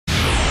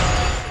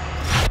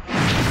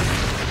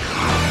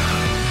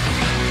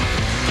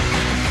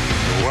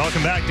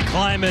Welcome back to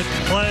Climate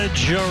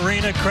Pledge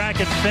Arena.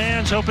 Kraken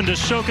fans hoping to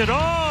soak it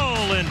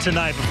all in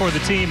tonight before the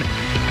team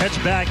heads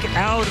back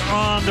out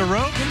on the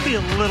road. It'll be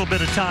a little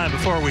bit of time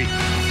before we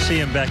see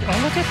him back. Oh,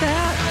 look at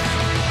that.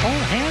 Oh,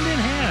 hand in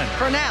hand.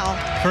 For now.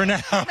 For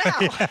now.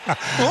 Yeah.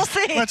 We'll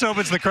see. Let's hope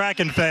it's the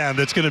Kraken fan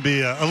that's going to be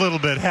a little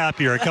bit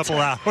happier a couple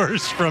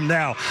hours from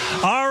now.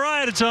 All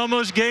right, it's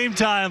almost game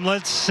time.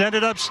 Let's send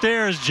it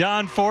upstairs.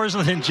 John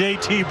Forsland and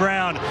JT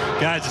Brown.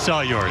 Guys, it's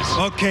all yours.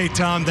 Okay,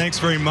 Tom, thanks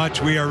very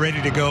much. We are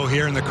ready to go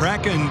here, and the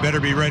Kraken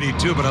better be ready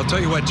too. But I'll tell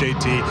you what,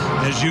 JT,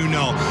 as you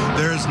know,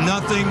 there's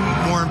nothing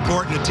more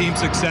important to team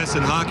success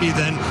in hockey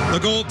than the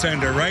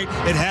goaltender, right?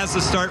 It has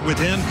to start with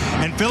him.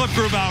 And Philip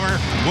Grubauer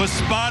was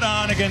spot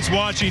on against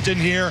Washington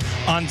here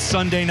on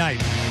Sunday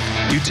night.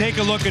 You take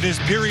a look at his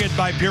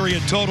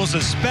period-by-period totals,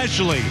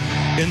 especially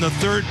in the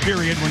third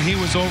period when he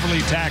was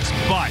overly taxed,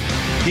 but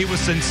he was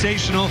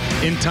sensational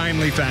in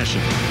timely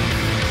fashion.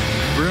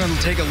 We're going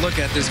to take a look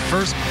at this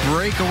first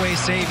breakaway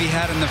save he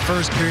had in the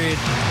first period.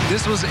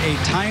 This was a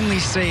timely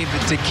save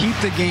to keep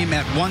the game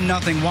at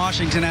 1-0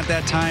 Washington at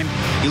that time.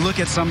 You look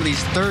at some of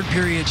these third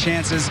period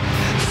chances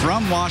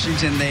from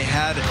Washington. They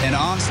had an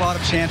onslaught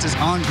of chances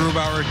on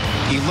Grubauer.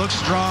 He looked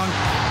strong.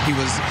 He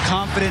was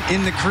confident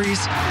in the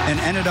crease and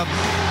ended up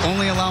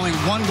only allowing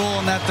one goal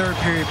in that third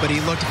period, but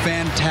he looked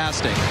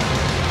fantastic.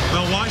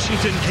 Well,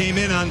 Washington came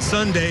in on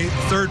Sunday,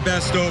 third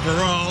best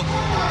overall.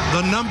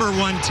 The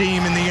 #1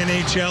 team in the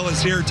NHL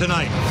is here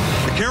tonight.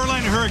 The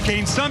Carolina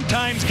Hurricanes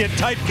sometimes get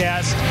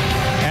typecast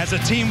as a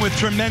team with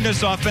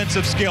tremendous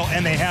offensive skill,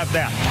 and they have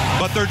that.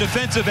 But their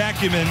defensive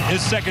acumen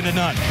is second to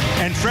none.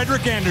 And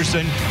Frederik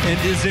Andersen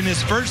is in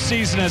his first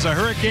season as a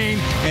Hurricane,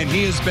 and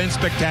he has been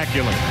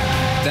spectacular.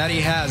 That he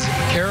has.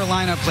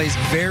 Carolina plays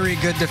very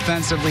good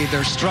defensively.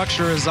 Their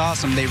structure is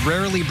awesome. They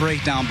rarely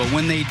break down, but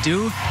when they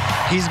do,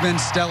 he's been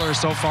stellar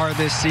so far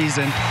this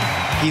season.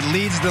 He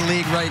leads the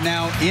league right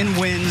now in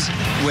wins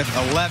with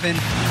 11.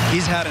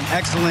 He's had an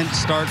excellent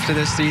start to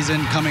this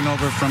season coming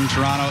over from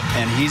Toronto,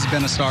 and he's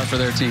been a star for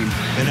their team.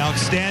 An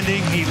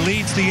outstanding. He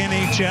leads the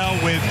NHL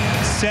with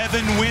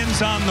 7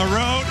 wins on the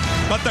road,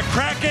 but the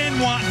Kraken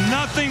want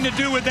nothing to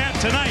do with that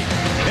tonight.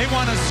 They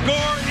want to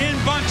score in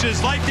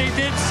bunches like they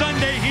did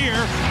Sunday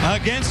here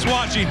against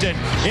Washington.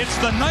 It's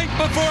the night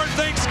before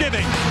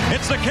Thanksgiving.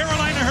 It's the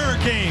Carolina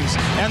Hurricanes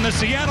and the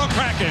Seattle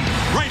Kraken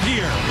right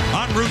here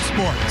on Root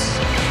Sports.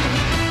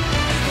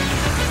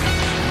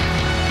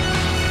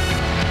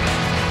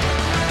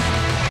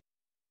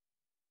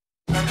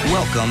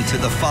 Welcome to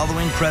the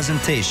following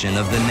presentation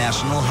of the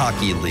National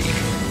Hockey League.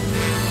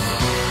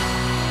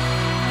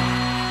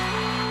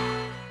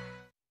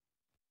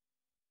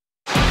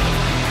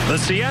 The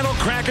Seattle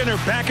Kraken are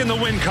back in the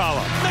win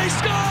column. They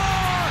score!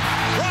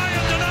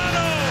 Ryan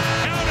Donato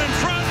out in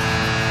front.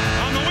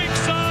 On the weak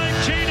side,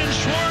 Jaden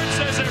Schwartz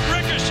as it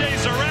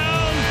ricochets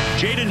around.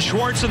 Jaden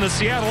Schwartz and the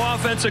Seattle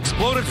offense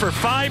exploded for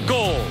 5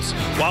 goals,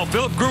 while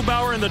Philip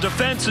Grubauer in the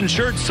defense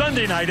ensured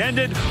Sunday night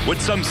ended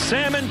with some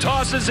salmon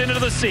tosses into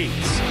the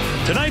seats.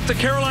 Tonight, the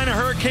Carolina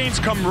Hurricanes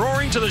come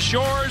roaring to the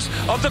shores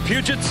of the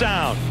Puget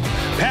Sound,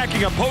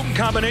 packing a potent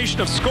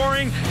combination of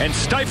scoring and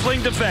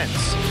stifling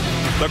defense.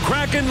 The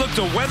Kraken look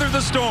to weather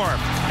the storm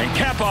and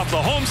cap off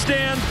the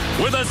homestand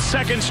with a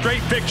second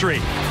straight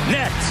victory.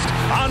 Next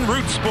on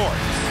Root Sports.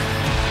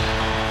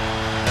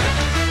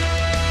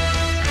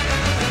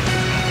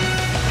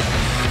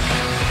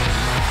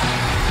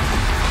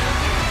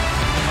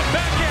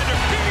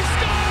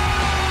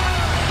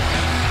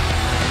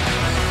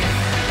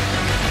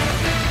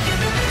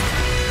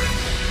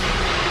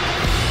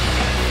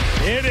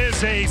 It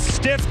is a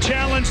stiff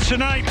challenge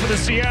tonight for the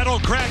Seattle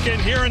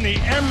Kraken here in the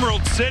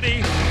Emerald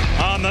City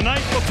on the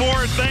night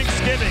before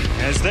Thanksgiving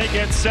as they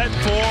get set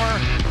for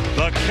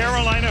the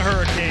Carolina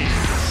Hurricanes.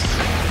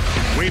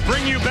 We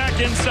bring you back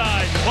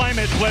inside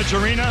Climate Pledge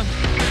Arena.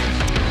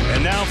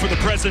 And now for the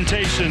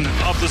presentation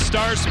of the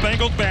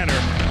Star-Spangled Banner.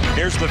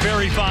 Here's the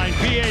very fine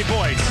PA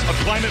voice of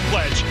Climate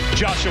Pledge,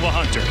 Joshua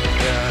Hunter.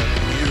 Can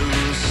you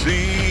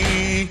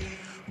see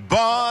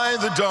by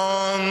the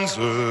dawn's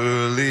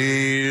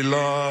early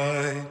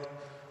light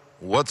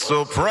what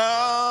so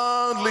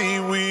proudly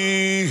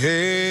we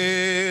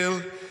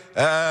hailed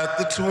at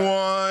the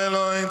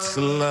twilight's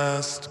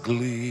last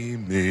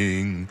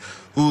gleaming,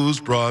 whose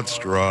broad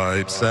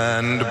stripes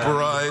and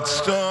bright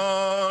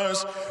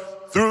stars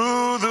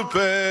through the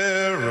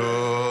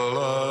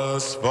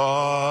perilous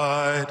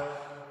fight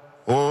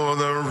o'er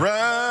the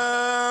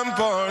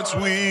ramparts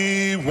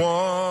we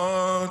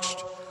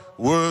watched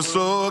were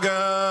so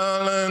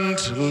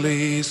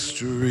gallantly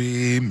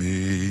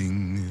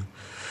streaming,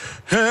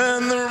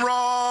 and the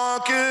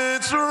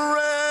rocket's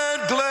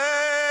red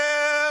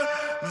glare,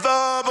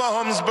 the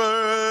bombs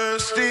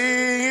bursting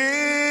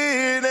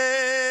in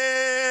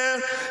air,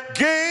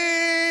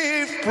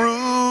 gave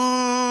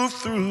proof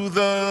through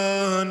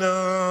the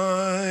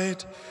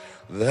night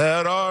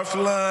that our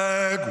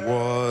flag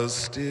was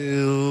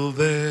still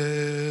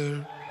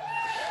there.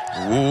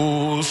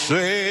 Oh,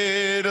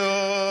 say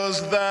does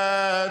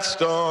that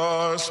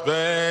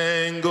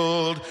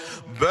star-spangled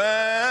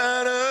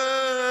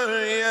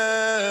banner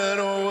yet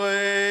wave?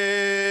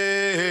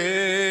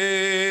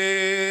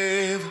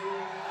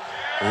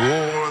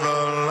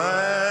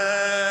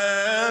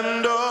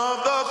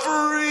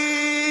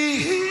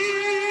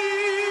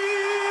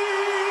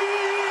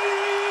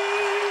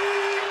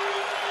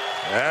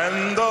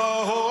 and the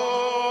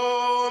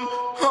home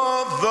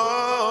of the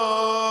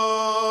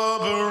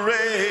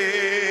brave.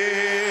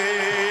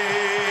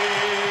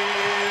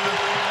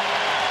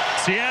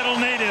 Seattle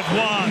native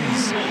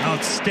Juan's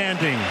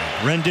outstanding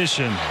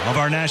rendition of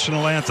our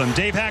national anthem.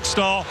 Dave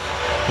Hackstall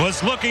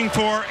was looking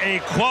for a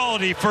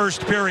quality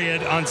first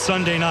period on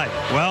Sunday night.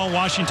 Well,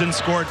 Washington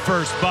scored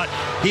first, but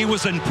he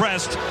was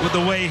impressed with the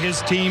way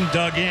his team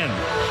dug in,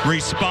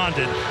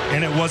 responded,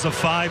 and it was a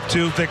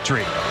 5-2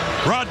 victory.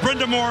 Rod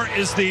Brindamore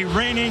is the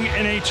reigning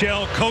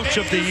NHL Coach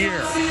of the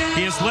Year.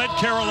 He has led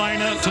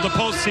Carolina to the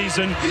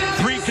postseason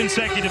 3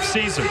 consecutive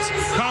seasons.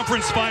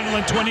 Conference final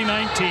in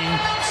 2019,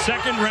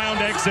 second round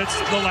exits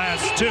the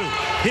last 2.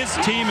 His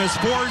team is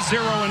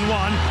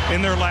 4-0-1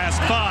 in their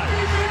last 5.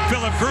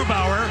 Philip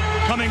Grubauer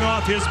coming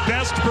off his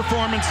best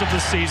performance of the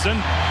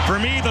season. For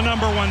me, the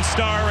 #1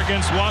 star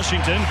against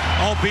Washington,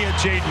 albeit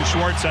Jaden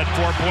Schwartz had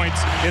 4 points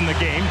in the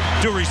game.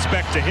 Due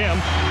respect to him.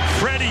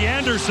 Freddie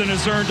Anderson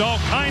has earned all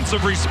kinds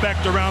of respect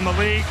around the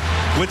league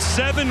with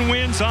 7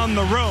 wins on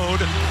the road.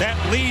 That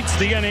leads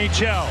the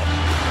NHL.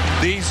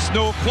 The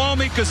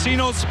Snoqualmie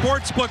Casino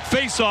Sportsbook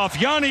face-off.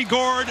 Yanni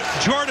Gord,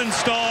 Jordan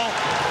Stahl.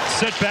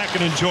 Sit back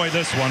and enjoy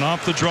this one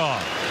off the draw.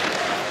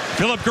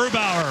 Philip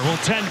Grubauer will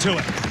tend to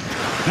it.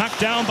 Knocked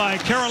down by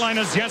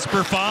Carolina's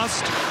Jesper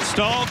Fast.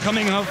 Stahl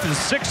coming off his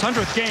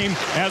 600th game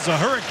as a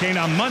Hurricane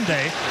on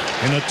Monday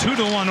in a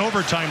 2-1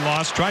 overtime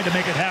loss. Tried to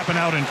make it happen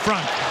out in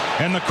front.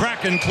 And the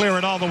Kraken clear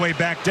it all the way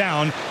back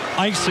down.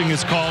 Icing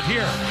is called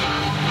here.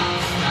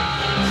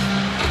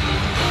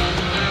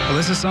 Well,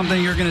 this is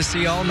something you're going to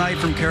see all night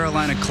from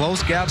Carolina.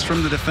 Close gaps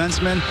from the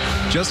defenseman.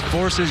 Just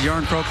forces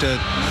Järnkrok to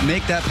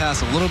make that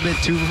pass a little bit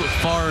too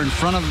far in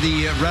front of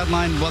the red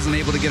line. Wasn't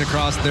able to get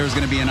across. There's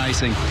going to be an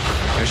icing.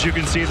 As you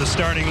can see, the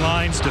starting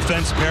lines,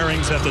 defense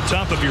pairings at the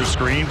top of your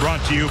screen,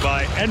 brought to you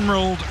by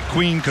Emerald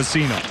Queen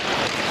Casino.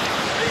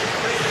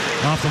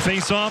 Off the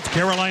face-off,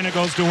 Carolina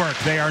goes to work.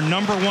 They are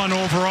 #1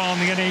 overall in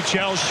the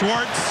NHL.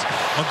 Schwartz,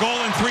 a goal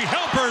and 3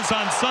 helpers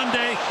on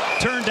Sunday,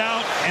 turned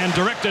out and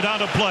directed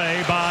out of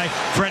play by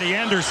Freddie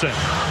Anderson.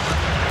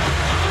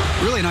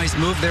 Really nice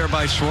move there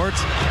by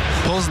Schwartz.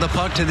 Pulls the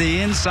puck to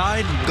the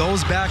inside,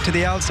 goes back to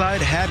the outside.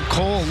 Had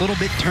Cole a little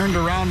bit turned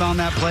around on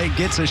that play,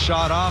 gets a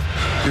shot off.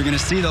 You're going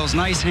to see those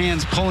nice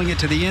hands pulling it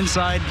to the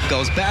inside,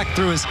 goes back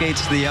through his skates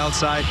to the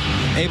outside,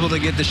 able to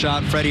get the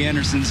shot. Freddie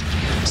Anderson's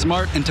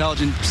smart,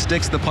 intelligent,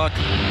 sticks the puck,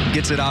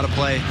 gets it out of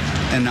play,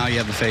 and now you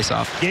have the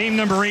face-off. Game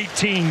number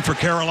 18 for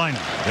Carolina.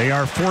 They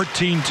are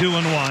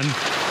 14-2-1,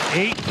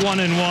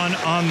 8-1-1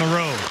 on the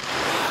road.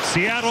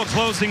 Seattle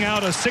closing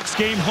out a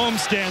 6-game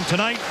homestand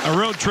tonight. A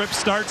road trip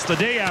starts the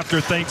day after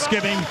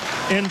Thanksgiving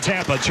in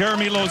Tampa.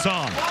 Jeremy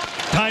Lauzon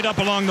tied up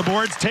along the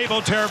boards.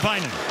 Teuvo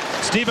Teravainen.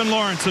 Stephen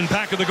Lawrence in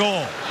back of the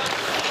goal.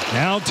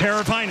 Now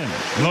Teravainen.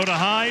 Low to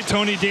high.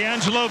 Tony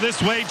DeAngelo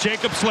this way.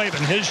 Jacob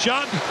Slavin. His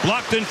shot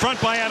blocked in front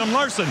by Adam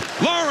Larsson.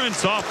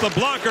 Lawrence off the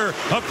blocker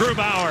of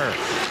Grubauer.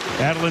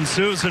 Battle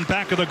ensues in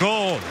back of the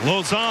goal.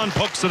 Lauzon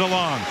pokes it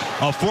along.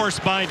 A force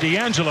by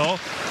DeAngelo.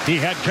 He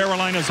had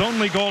Carolina's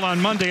only goal on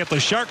Monday at the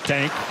Shark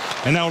Tank.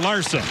 And now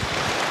Larsson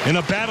in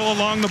a battle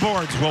along the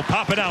boards will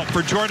pop it out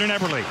for Jordan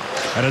Eberle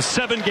at a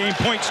 7-game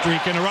point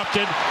streak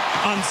interrupted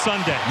on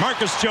Sunday.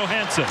 Marcus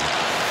Johansson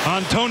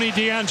on Tony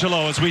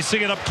DeAngelo as we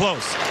see it up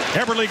close.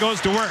 Eberle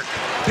goes to work.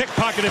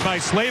 Pickpocketed by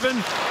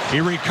Slavin.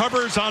 He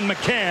recovers on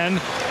McCann,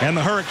 and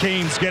the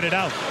Hurricanes get it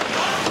out.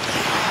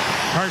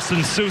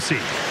 Carson Soucy.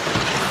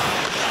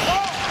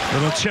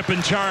 Little chip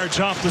in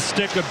charge off the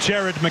stick of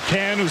Jared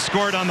McCann, who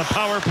scored on the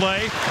power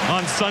play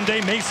on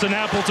Sunday. Mason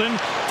Appleton,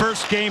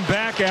 first game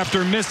back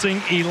after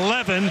missing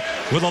 11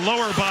 with a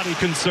lower body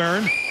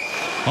concern.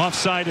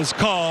 Offside is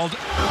called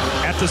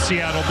at the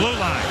Seattle blue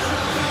line.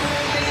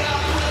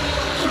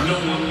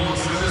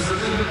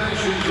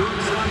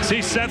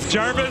 See Seth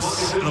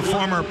Jarvis, the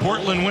former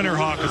Portland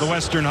Winterhawk of the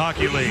Western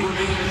Hockey League.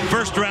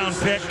 First-round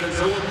pick,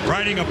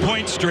 riding a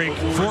point streak,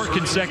 4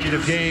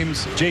 consecutive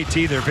games.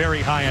 JT, they're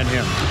very high on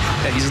him.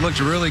 Yeah, he's looked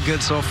really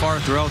good so far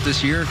throughout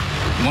this year.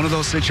 One of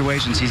those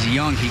situations, he's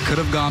young. He could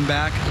have gone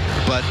back,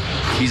 but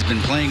he's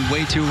been playing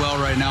way too well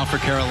right now for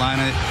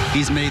Carolina.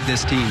 He's made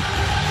this team.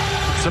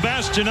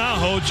 Sebastian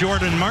Aho,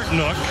 Jordan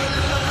Martinook,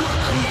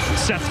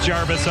 Seth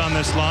Jarvis on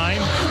this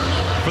line.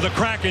 For the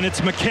Kraken,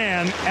 it's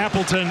McCann,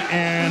 Appleton,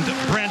 and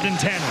Brandon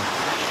Tanner.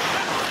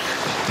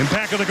 In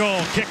back of the goal,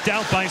 kicked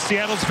out by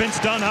Seattle's Vince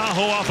Dunn.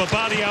 Aho off a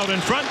body out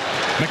in front.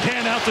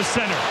 McCann out to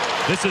center.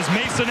 This is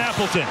Mason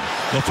Appleton,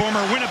 the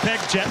former Winnipeg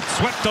Jet,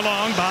 swept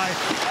along by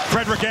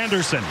Frederick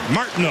Anderson.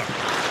 Martinook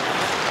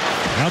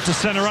out to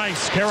center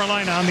ice.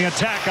 Carolina on the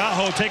attack.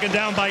 Aho taken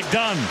down by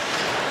Dunn.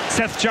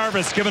 Seth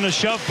Jarvis given a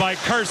shove by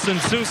Carson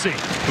Soucy,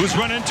 who's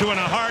run into in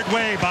a hard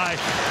way by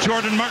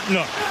Jordan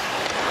Martinook.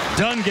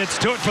 Dunn gets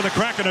to it for the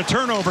Kraken, a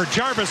turnover.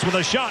 Jarvis with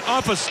a shot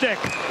off a stick,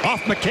 off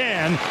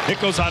McCann.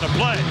 It goes out of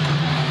play.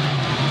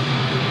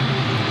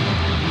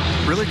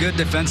 Really good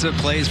defensive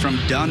plays from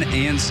Dunn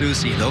and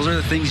Soucy. Those are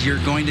the things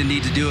you're going to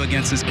need to do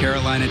against this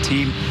Carolina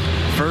team.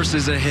 First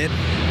is a hit,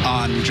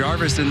 on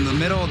Jarvis in the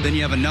middle. Then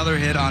you have another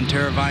hit on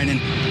Teravainen.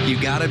 You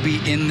got to be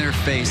in their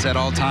face at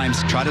all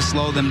times. Try to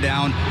slow them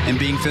down, and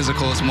being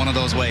physical is one of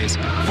those ways.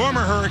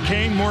 Former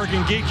Hurricane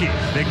Morgan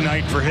Geekie. Big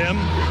night for him.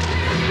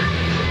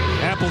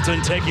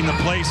 Appleton taking the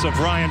place of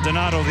Ryan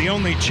Donato. The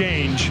only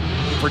change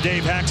for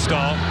Dave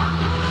Hackstall.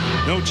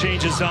 No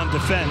changes on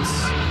defense.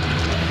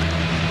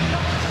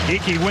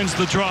 Geekie wins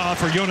the draw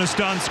for Jonas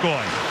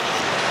Donskoy.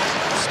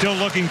 Still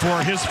looking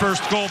for his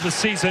first goal this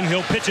season.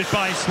 He'll pitch it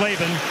by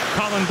Slavin.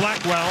 Colin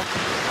Blackwell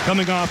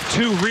coming off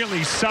 2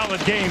 really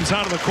solid games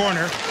out of the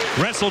corner.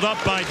 Wrestled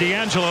up by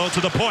D'Angelo to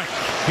the point.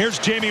 Here's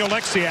Jamie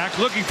Oleksiak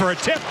looking for a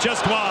tip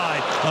just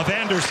wide of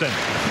Anderson.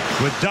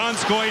 With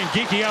Donskoy and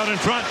Geekie out in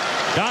front.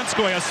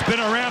 Donskoy a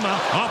spinorama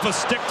off a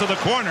stick to the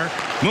corner.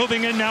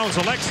 Moving in now is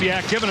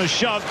Oleksiak, given a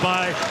shove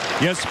by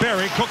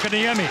Jesperi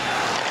Kotkaniemi.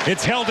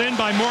 It's held in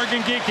by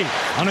Morgan Geekie.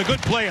 On a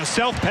good play, a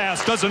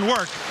self-pass doesn't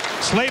work.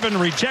 Slavin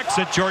rejects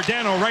it.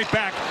 Giordano right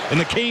back in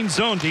the Kane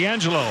zone.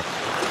 D'Angelo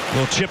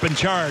will chip and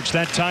charge,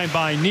 that time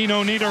by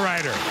Nino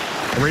Niederreiter.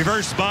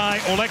 Reversed by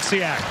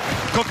Oleksiak.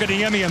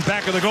 Kotkaniemi in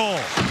back of the goal.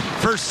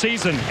 First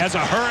season as a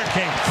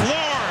Hurricane.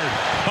 Floored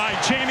by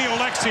Jamie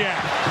Oleksiak.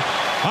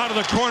 Out of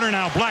the corner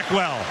now,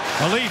 Blackwell.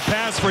 A lead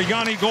pass for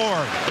Yanni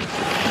Gord.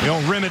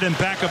 He'll rim it in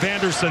back of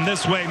Anderson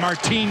this way.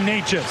 Martin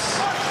Necas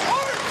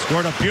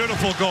scored a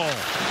beautiful goal.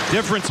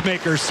 Difference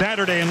maker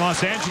Saturday in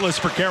Los Angeles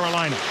for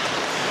Carolina.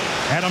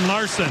 Adam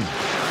Larson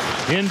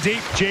in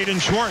deep. Jaden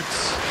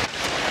Schwartz.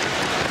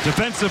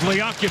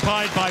 Defensively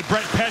occupied by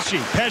Brett Pesce.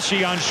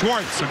 Pesce on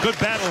Schwartz. A good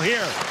battle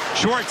here.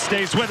 Schwartz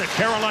stays with it.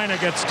 Carolina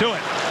gets to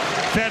it.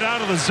 Fed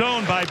out of the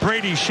zone by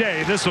Brady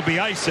Shea. This will be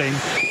icing.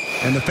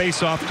 And the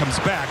faceoff comes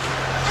back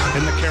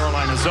in the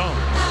Carolina zone.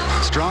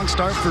 Strong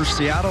start for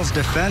Seattle's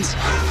defense.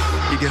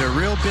 You get a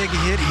real big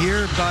hit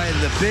here by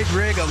the big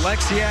rig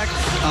Oleksiak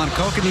on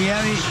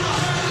Kotkaniemi.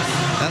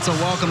 That's a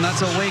welcome.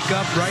 That's a wake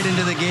up right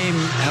into the game.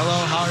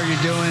 Hello, how are you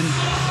doing?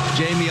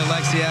 Jamie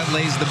Oleksiak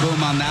lays the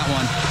boom on that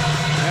one.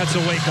 That's a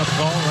wake up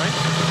call, right?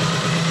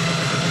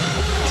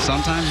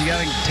 Sometimes you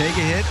got to take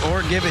a hit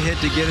or give a hit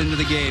to get into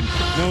the game.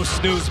 No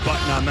snooze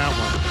button on that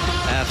one.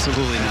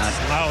 Absolutely not.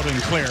 Loud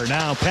and clear.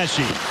 Now Pesce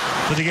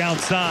to the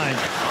outside.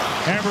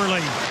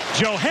 Eberle.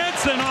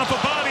 Johansson off a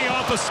body,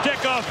 off a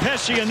stick off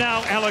Pesce, and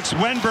now Alex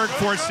Wenberg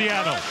for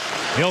Seattle.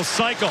 He'll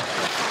cycle.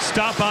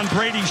 Stop on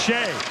Brady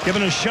Shea.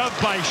 Given a shove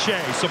by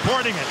Shea.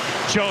 Supporting it.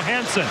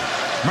 Johansson.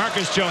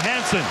 Marcus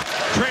Johansson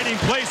trading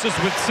places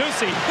with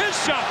Susi. His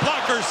shot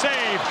blocker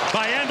save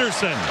by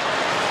Anderson.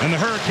 And the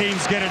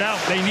Hurricanes get it out.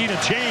 They need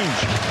a change.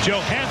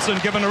 Johansson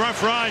given a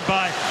rough ride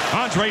by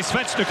Andrei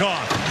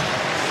Svechnikov.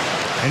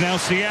 And now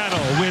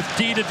Seattle with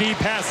D-to-D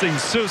passing.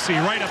 Susi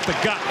right up the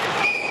gut.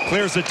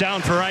 Clears it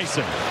down for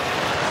icing.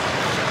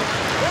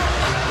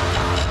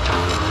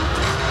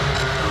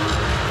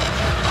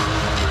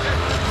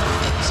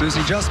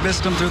 Susi just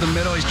missed him through the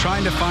middle. He's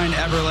trying to find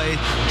Eberle,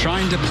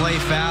 trying to play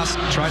fast,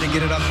 try to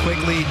get it up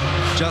quickly,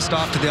 just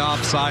off to the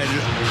offside.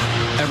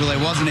 Eberle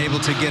wasn't able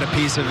to get a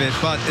piece of it,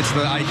 but it's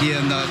the idea,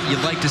 and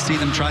you'd like to see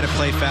them try to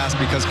play fast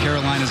because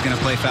Carolina's going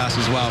to play fast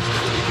as well.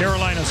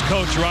 Carolina's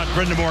coach, Rod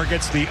Brindamore,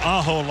 gets the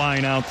Aho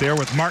line out there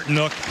with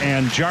Martinook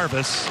and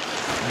Jarvis.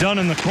 Dunn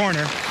in the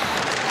corner.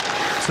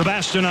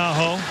 Sebastian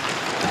Aho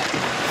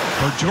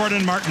for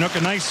Jordan Martinook.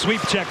 A nice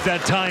sweep check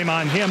that time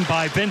on him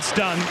by Vince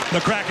Dunn.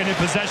 The Kraken in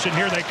possession.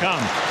 Here they come.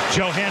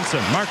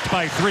 Johansson marked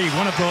by 3.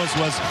 One of those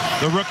was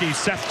the rookie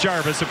Seth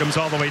Jarvis, who comes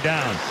all the way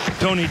down.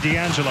 Tony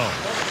D'Angelo,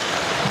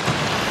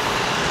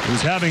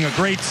 who's having a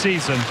great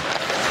season.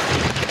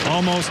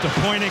 Almost a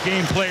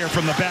point-a-game player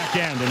from the back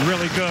end and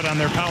really good on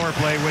their power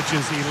play, which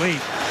is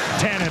elite.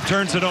 Tanev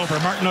turns it over.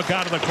 Martinook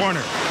out of the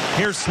corner.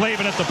 Here's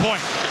Slavin at the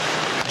point.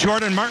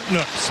 Jordan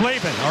Martinook,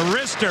 Slavin, a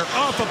wrister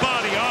off a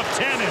body, off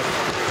Tanev.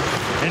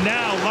 And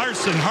now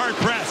Larson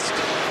hard-pressed.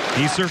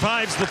 He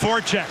survives the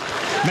forecheck.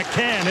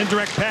 McCann,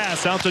 indirect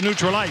pass out to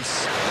neutral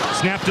ice.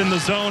 Snapped in the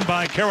zone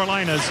by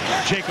Carolina's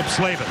Jacob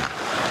Slavin.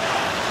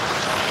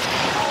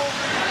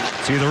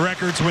 See the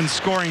records when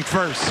scoring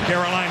first.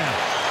 Carolina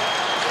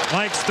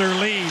likes their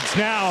leads.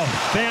 Now,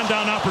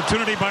 fan-down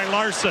opportunity by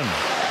Larson.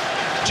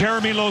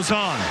 Jeremy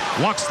Lauzon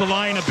walks the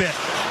line a bit.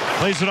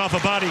 Plays it off a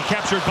body,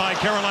 captured by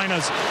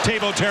Carolina's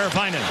Teuvo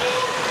Teravainen.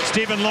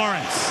 Stephen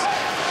Lawrence,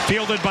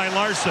 fielded by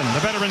Larson. The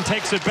veteran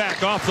takes it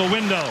back off the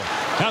window.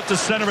 Out to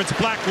center, it's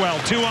Blackwell.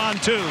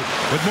 2-on-2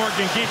 with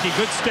Morgan Geekie.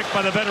 Good stick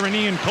by the veteran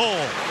Ian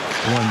Cole.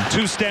 Won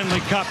 2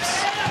 Stanley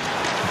Cups.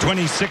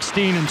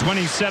 2016 and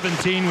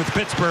 2017 with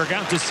Pittsburgh.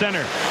 Out to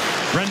center.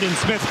 Brendan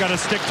Smith got a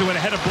stick to it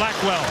ahead of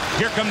Blackwell.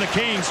 Here come the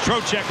Canes.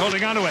 Trocheck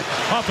holding onto it.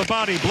 Off the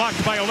body,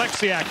 blocked by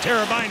Oleksiak.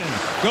 Teravainen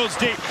goes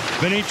deep.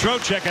 Vinny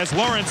Trocheck has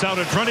Lawrence out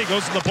in front. He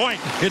goes to the point.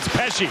 It's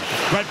Pesce.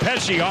 Brett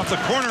Pesce off the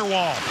corner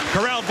wall.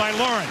 Corralled by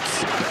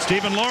Lawrence.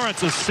 Stephen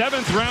Lawrence, a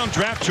 7th-round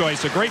draft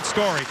choice. A great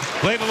story.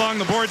 Played along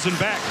the boards and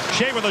back.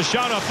 Shea with a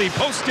shot off the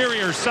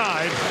posterior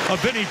side of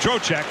Vinny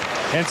Trocheck.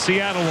 And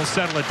Seattle will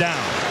settle it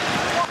down.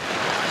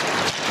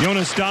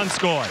 Jonas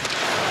Donskoy.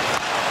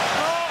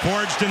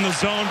 Forged in the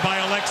zone by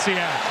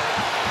Oleksiak.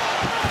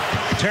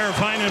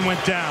 Teravainen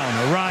went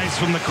down. A rise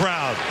from the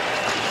crowd.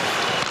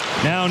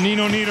 Now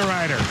Nino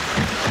Niederreiter.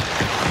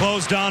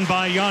 Closed on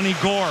by Yanni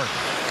Gourde.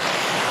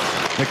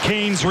 The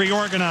Canes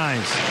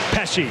reorganize.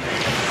 Pesce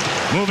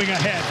moving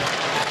ahead.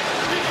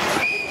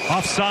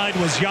 Offside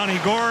was Yanni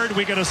Gourde.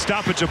 We get a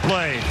stoppage of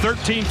play.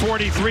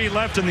 13:43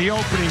 left in the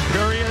opening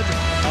period.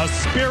 A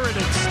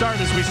spirited start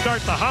as we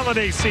start the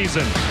holiday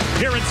season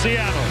here in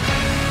Seattle.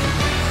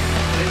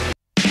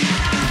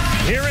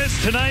 Here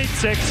is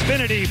tonight's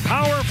Xfinity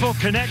Powerful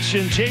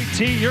Connection.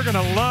 JT, you're going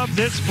to love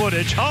this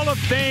footage. Hall of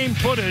Fame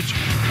footage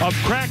of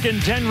Kraken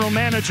general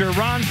manager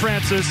Ron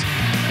Francis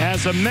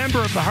as a member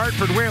of the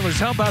Hartford Whalers.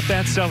 How about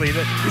that, Sully?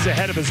 He's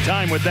ahead of his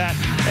time with that.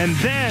 And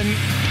then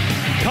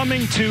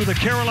coming to the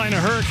Carolina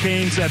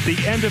Hurricanes at the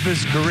end of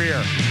his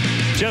career.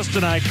 Just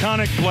an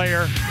iconic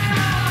player.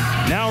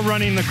 Now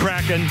running the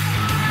Kraken.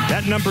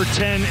 That number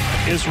 10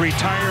 is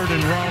retired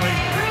in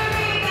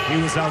Raleigh.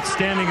 He was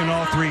outstanding in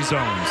all three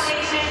zones.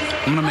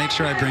 I'm going to make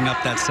sure I bring up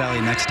that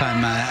Sally next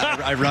time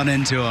I run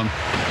into him.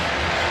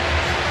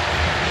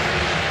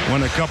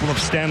 Won a couple of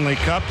Stanley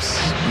Cups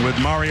with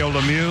Mario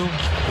Lemieux,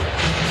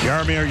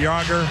 Jaromir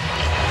Jagr,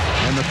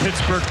 and the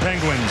Pittsburgh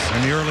Penguins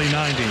in the early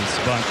 90s.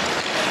 But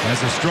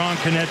has a strong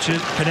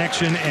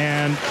connection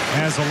and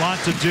has a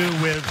lot to do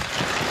with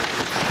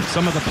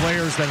some of the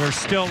players that are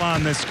still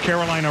on this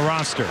Carolina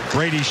roster.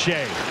 Brady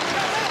Shea.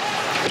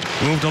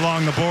 Moved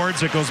along the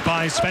boards. It goes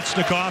by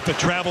Svechnikov. It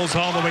travels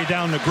all the way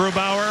down to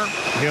Grubauer.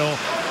 He'll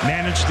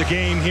manage the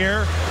game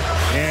here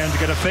and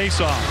get a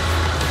face-off.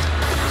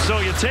 So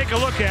you take a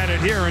look at it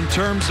here in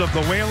terms of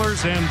the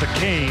Whalers and the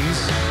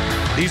Canes.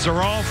 These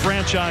are all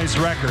franchise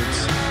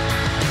records.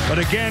 But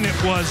again, it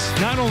was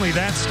not only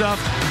that stuff,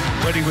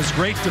 but he was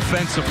great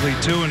defensively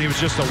too, and he was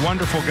just a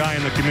wonderful guy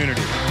in the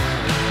community.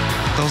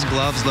 Those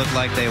gloves look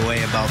like they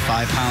weigh about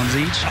 5 pounds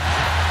each.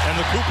 And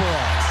the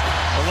Cooperalls,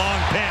 the long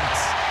pants.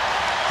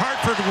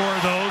 Hartford wore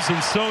those,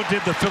 and so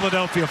did the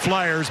Philadelphia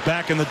Flyers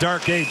back in the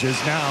dark ages.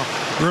 Now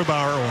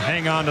Grubauer will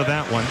hang on to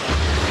that one.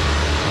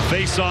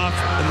 Face-off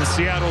in the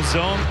Seattle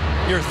zone.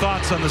 Your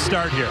thoughts on the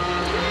start here?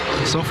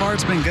 So far,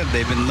 it's been good.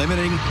 They've been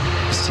limiting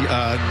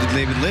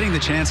the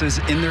chances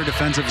in their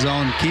defensive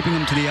zone, keeping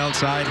them to the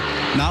outside.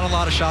 Not a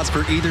lot of shots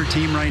for either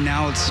team right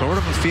now. It's sort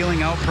of a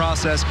feeling out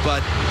process,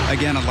 but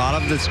again, a lot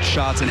of the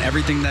shots and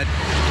everything that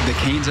the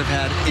Canes have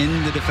had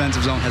in the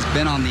defensive zone has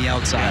been on the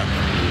outside.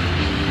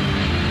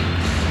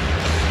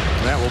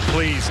 That will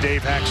please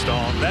Dave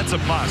Haxtell. That's a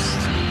must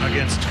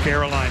against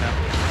Carolina.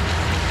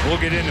 We'll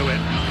get into it,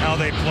 how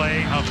they play,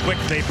 how quick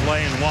they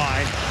play, and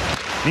why.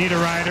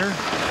 Niederreiter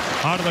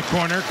out of the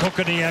corner.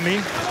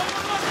 Kokoniemi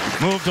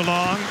moved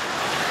along.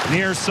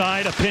 Near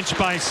side, a pinch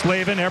by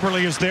Slavin.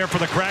 Eberle is there for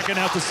the Kraken.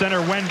 Out to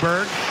center,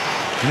 Wenberg.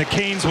 And the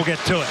Canes will get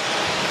to it.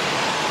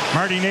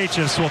 Marty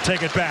Necas will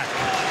take it back.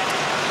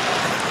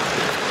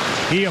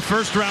 He a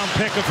first-round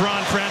pick of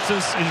Ron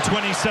Francis in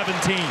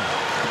 2017.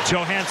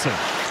 Johansson.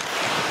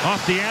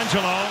 Off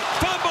D'Angelo.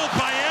 Fumbled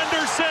by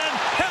Anderson.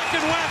 Heck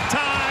and whack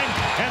time.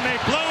 And they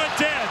blow it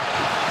dead.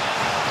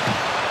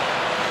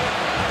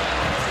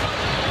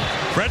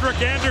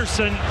 Frederik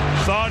Andersen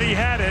thought he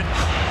had it,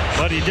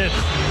 but he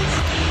didn't.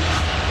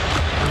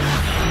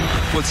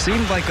 What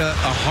seemed like a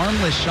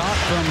harmless shot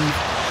from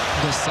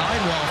the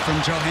sidewall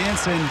from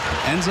Johansson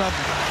ends up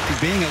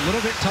being a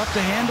little bit tough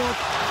to handle.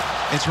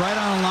 It's right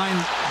on the line.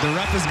 The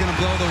ref is going to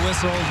blow the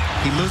whistle.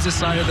 He loses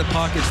sight of the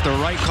puck. It's the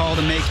right call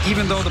to make.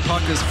 Even though the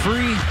puck is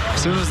free, as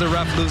soon as the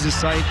ref loses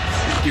sight,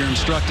 you're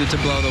instructed to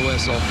blow the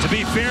whistle. To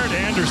be fair to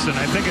Anderson,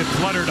 I think it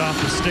fluttered off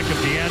the stick of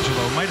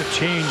D'Angelo. Might have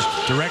changed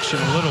direction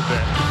a little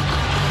bit.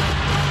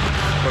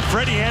 But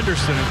Freddie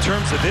Anderson, in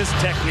terms of his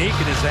technique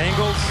and his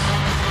angles,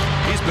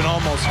 he's been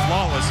almost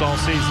flawless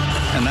all season.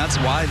 And that's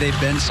why they've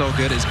been so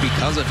good, is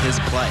because of his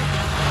play.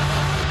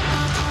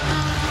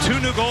 2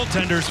 new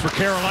goaltenders for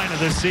Carolina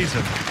this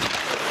season.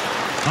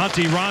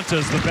 Antti Ranta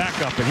is the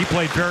backup, and he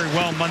played very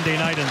well Monday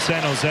night in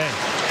San Jose.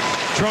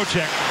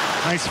 Trocheck,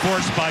 nice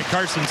force by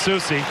Carson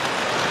Soucy.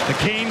 The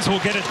Canes will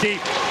get it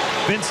deep.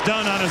 Vince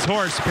Dunn on his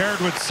horse, paired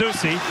with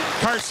Soucy.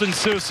 Carson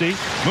Soucy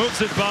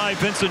moves it by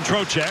Vincent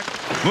Trocheck.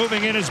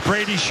 Moving in is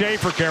Brady Shea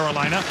for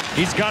Carolina.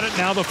 He's got it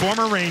now, the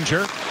former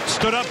Ranger.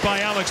 Stood up by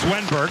Alex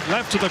Wenberg.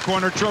 Left to the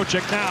corner,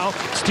 Trocheck now.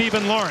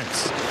 Steven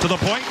Lawrence. To the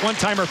point,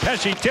 one-timer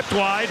Pesce tipped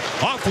wide.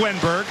 Off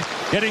Wenberg.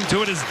 Getting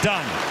to it is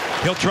Dunn.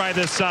 He'll try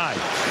this side.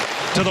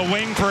 To the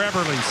wing for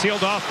Eberle.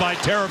 Sealed off by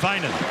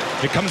Teravainen.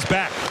 It comes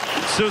back.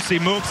 Soucy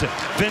moves it.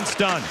 Vince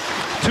Dunn.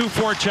 2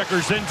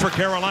 forecheckers in for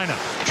Carolina.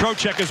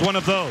 Trocheck is one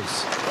of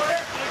those.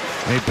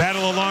 They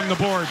battle along the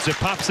boards. It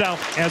pops out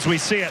as we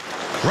see it.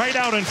 Right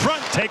out in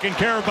front, taken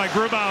care of by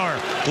Grubauer.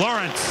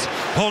 Lawrence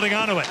holding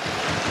onto it.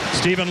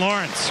 Steven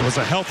Lawrence was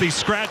a healthy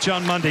scratch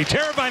on Monday.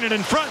 Teravainen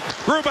in front.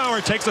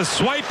 Grubauer takes a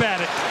swipe at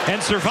it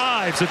and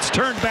survives. It's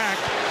turned back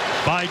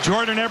by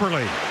Jordan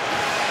Eberle.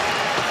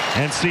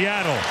 And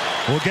Seattle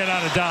will get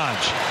out of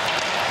Dodge.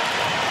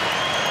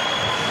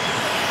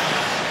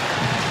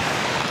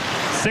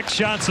 6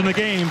 shots in the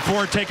game,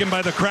 4 taken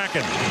by the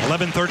Kraken.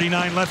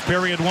 11:39 left,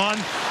 period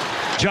 1.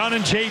 John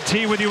and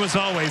JT with you as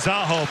always.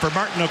 Aho for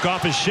Martinook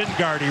off his shin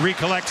guard. He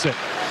recollects it.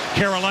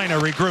 Carolina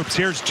regroups.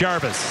 Here's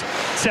Jarvis.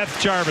 Seth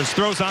Jarvis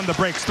throws on the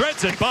brakes.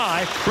 Threads it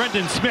by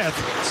Brendan Smith.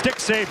 Stick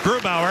save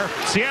Grubauer.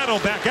 Seattle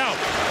back out.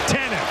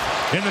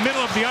 Tanev in the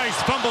middle of the ice.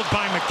 Fumbled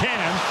by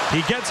McCann.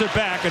 He gets it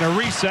back and a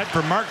reset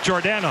for Mark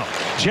Giordano.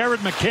 Jared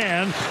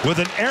McCann with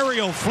an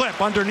aerial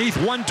flip underneath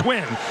one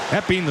twin.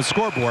 That being the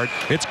scoreboard.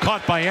 It's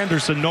caught by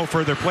Anderson. No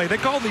further play. They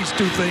call these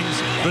two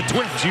things the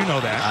twins. You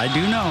know that. I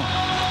do know.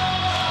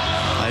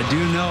 I do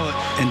know,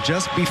 and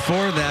just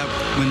before that,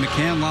 when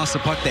McCann lost the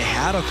puck, they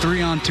had a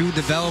 3-on-2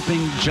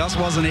 developing, just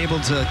wasn't able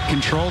to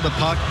control the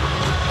puck,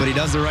 but he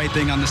does the right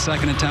thing on the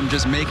second attempt,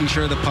 just making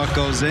sure the puck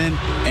goes in.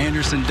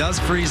 Anderson does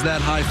freeze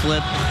that high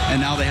flip, and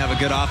now they have a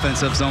good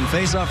offensive zone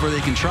faceoff where they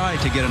can try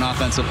to get an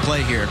offensive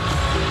play here.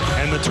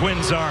 And the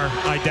Twins are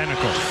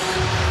identical.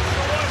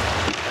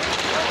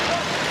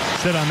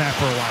 Sit on that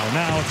for a while.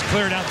 Now it's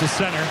cleared out to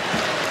center.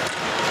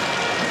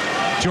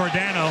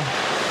 Giordano.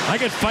 I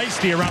get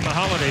feisty around the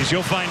holidays.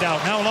 You'll find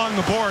out. Now along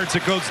the boards,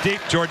 it goes deep.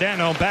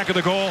 Giordano, back of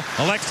the goal.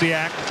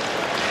 Alexiak.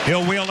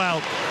 He'll wheel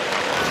out.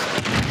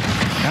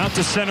 Out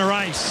to center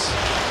ice.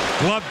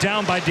 Glove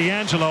down by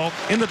D'Angelo.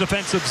 In the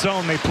defensive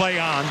zone, they play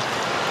on.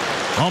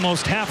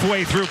 Almost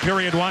halfway through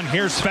period one.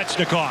 Here's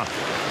Svechnikov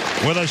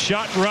with a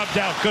shot rubbed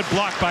out. Good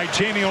block by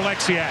Jamie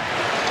Alexiak.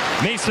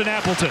 Mason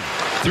Appleton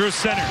through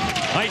center.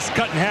 Ice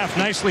cut in half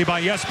nicely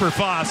by Jesper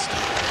Fast.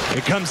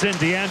 It comes in.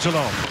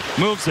 D'Angelo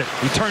moves it.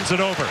 He turns it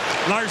over.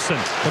 Larson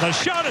with a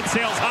shot. It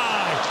sails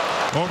high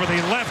over the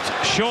left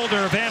shoulder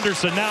of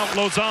Anderson. Now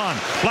Lozon.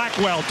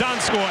 Blackwell.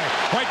 Donskoy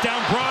right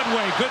down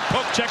Broadway. Good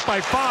poke check by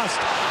Fast.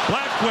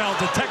 Blackwell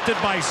detected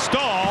by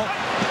Stahl.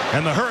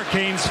 And the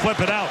Hurricanes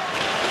flip it out.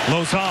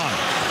 Lozon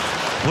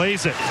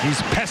plays it.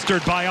 He's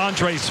pestered by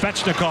Andrei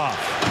Svechnikov.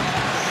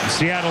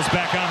 Seattle's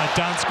back on it.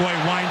 Donskoy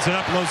winds it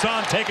up.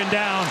 Lozon taken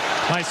down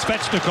by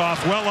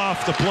Svechnikov. Well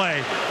off the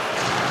play.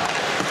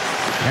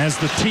 As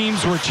the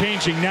teams were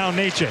changing, now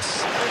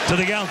Necas to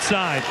the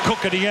outside.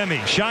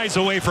 Kokaniemi shies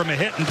away from a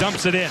hit and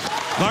dumps it in.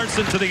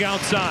 Larson to the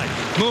outside.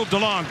 Moved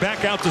along,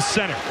 back out to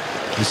center.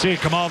 You see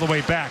it come all the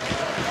way back.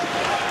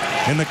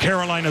 In the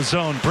Carolina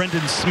zone,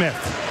 Brendan Smith.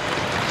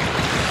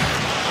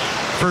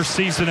 First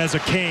season as a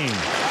Cane.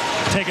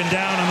 Taken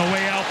down on the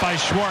way out by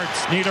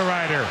Schwartz.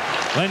 Niederreiter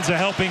lends a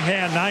helping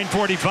hand.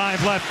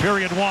 9:45 left,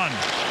 period one.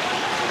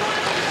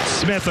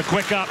 Smith a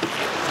quick up.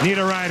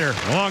 Niederreiter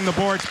along the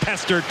boards,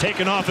 pestered,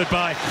 taken off it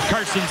by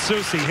Carson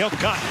Soucy. He'll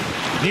cut.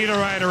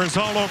 Niederreiter is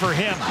all over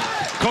him.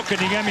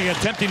 Kokaniemi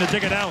attempting to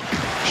dig it out.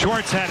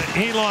 Schwartz had it.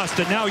 He lost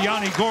it. Now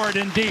Yanni Gourde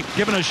in deep,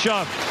 given a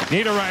shove.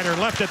 Niederreiter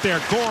left it there.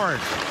 Gourde,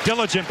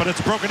 diligent, but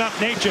it's broken up.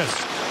 Necas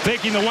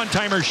faking the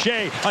one-timer.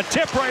 Shea, a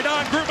tip right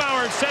on.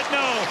 Grubauer said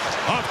no.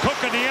 Off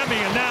Kokaniemi,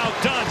 and now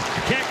Dunn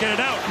can't get it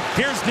out.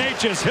 Here's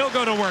Necas. He'll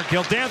go to work.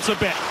 He'll dance a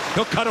bit.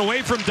 He'll cut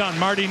away from Dunn.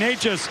 Marty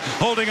Necas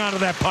holding onto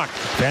that puck.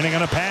 Standing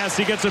on a pass.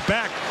 He gets it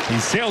back. He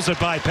sails it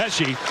by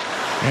Pesce,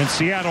 and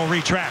Seattle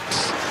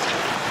retracts.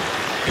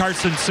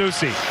 Carson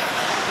Soucy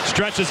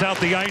stretches out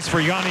the ice for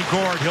Yanni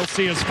Gourde. He'll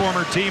see his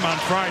former team on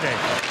Friday.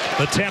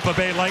 The Tampa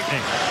Bay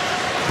Lightning.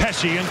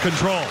 Pesce in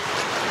control.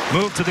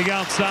 Move to the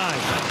outside.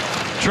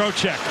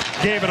 Trocheck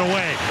gave it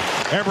away.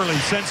 Eberle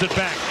sends it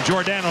back.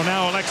 Giordano,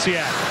 now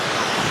Alexiak.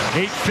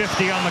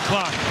 8:50 on the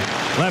clock.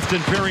 Left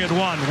in period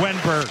one.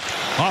 Wenberg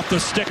off the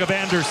stick of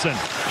Anderson.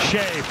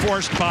 Shea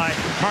forced by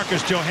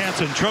Marcus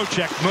Johansson.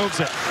 Trocheck moves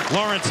it.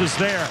 Lawrence is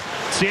there.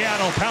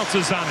 Seattle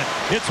pounces on it.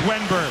 It's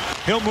Wenberg.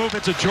 He'll move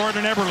it to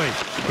Jordan Eberle,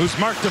 who's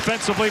marked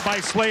defensively by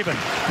Slavin.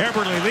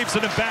 Eberle leaves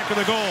it in back of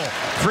the goal.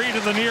 Free to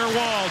the near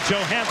wall.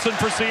 Johansson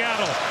for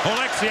Seattle.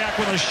 Alexiak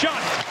with a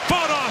shot.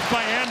 Fought off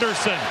by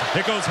Anderson.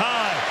 It goes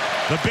high.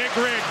 The big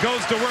rig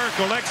goes to work.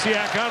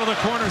 Alexiak out of the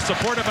corner,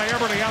 supported by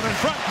Eberle out in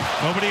front.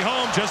 Nobody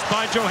home, just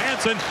by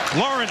Johansson.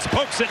 Lawrence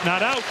pokes it,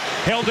 not out.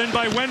 Held in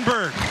by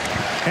Wenberg.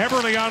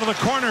 Eberle out of the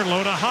corner,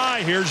 low to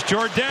high. Here's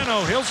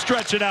Giordano. He'll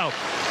stretch it out.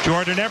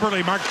 Jordan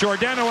Eberle, Mark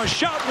Giordano, a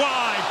shot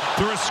wide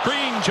through a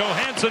screen.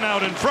 Johansson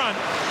out in front.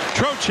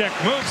 Trocheck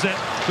moves it.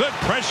 Good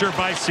pressure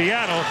by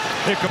Seattle.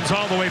 It comes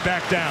all the way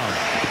back down.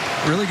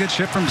 Really good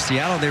shift from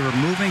Seattle. They were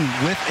moving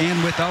with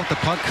and without the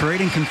puck,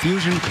 creating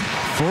confusion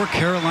for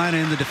Carolina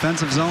in the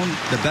defensive zone.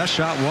 The best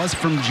shot was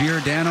from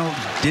Giordano.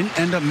 Didn't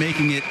end up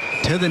making it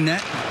to the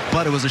net,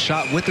 but it was a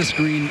shot with the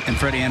screen, and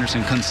Freddie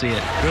Anderson couldn't see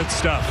it. Good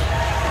stuff.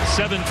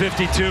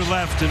 7:52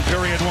 left in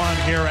period one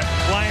here at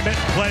Climate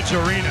Pledge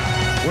Arena,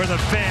 where the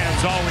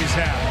fans always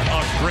have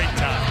a great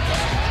time.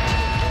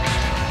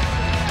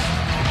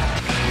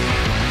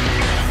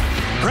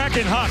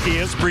 Kraken Hockey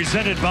is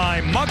presented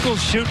by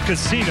Muckleshoot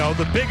Casino,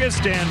 the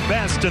biggest and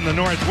best in the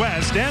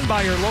Northwest, and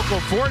by your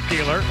local Ford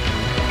dealer,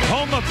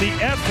 home of the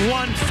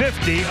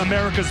F-150,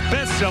 America's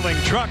best-selling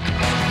truck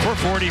for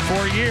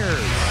 44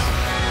 years.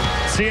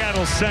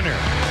 Seattle Center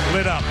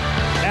lit up.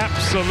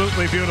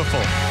 Absolutely beautiful.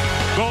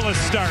 Goalless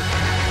start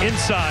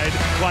inside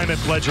Climate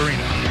Pledge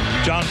Arena.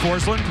 John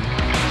Forsland,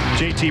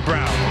 JT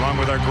Brown, along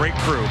with our great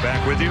crew,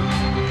 back with you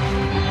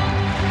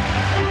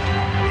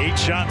 8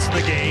 shots in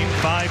the game,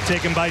 5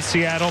 taken by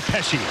Seattle.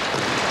 Pesce.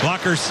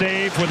 Blocker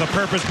save with a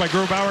purpose by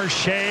Grubauer.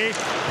 Shea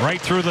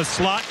right through the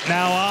slot.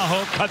 Now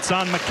Aho cuts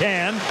on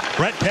McCann.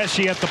 Brett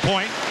Pesce at the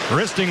point.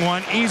 Wristing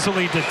one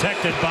easily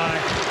detected by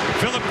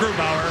Philip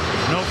Grubauer.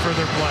 No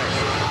further play.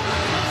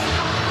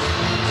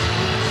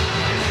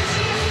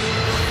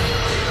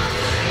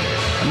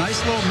 A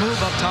nice little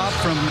move up top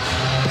from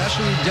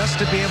Pesce just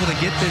to be able to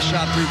get this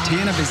shot through.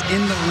 Tanev is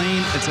in the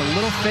lane. It's a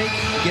little fake.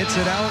 Gets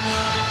it out.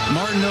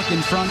 Martinook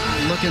in front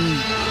looking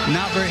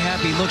not very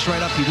happy. Looks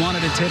right up. He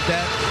wanted to tip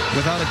that.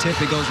 Without a tip,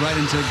 it goes right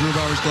into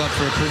Grubauer's glove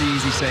for a pretty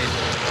easy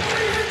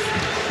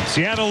save.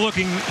 Seattle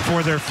looking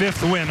for their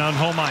 5th win on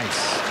home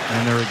ice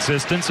in their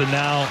existence. And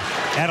now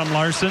Adam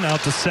Larsson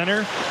out to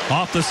center.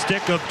 Off the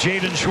stick of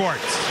Jaden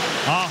Schwartz.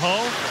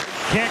 Aho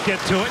can't get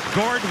to it.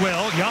 Gord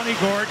will. Yanni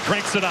Gord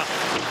cranks it up.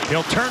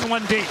 He'll turn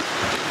one deep.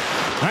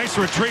 Nice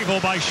retrieval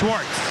by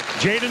Schwartz.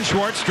 Jaden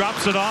Schwartz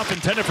drops it off,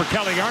 intended for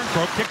Kelly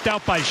Arnbrook. Kicked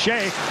out by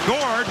Shea.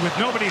 Gord with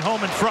nobody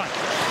home in front.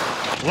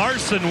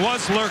 Larson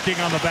was lurking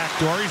on the back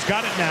door. He's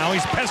got it now.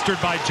 He's pestered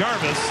by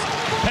Jarvis.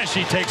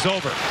 Pesce takes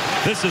over.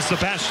 This is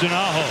Sebastian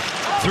Aho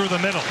through the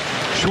middle.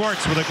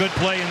 Schwartz with a good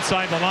play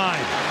inside the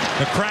line.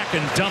 The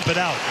Kraken dump it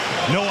out.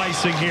 No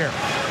icing here.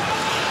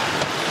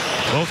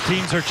 Both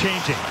teams are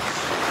changing.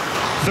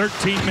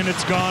 13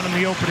 minutes gone in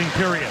the opening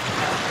period.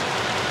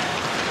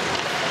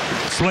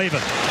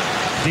 Slavin,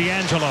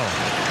 D'Angelo,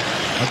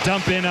 a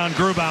dump in on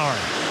Grubauer.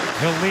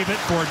 He'll leave it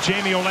for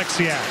Jamie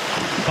Oleksiak.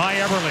 By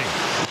Everly.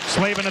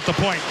 Slavin at the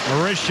point.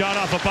 A wrist shot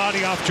off a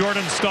body off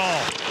Jordan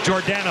Stahl.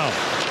 Giordano.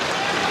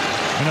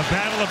 In a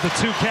battle of the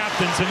 2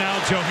 captains, and now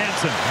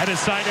Johansson at his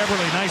side.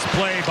 Everly. Nice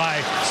play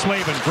by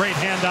Slavin. Great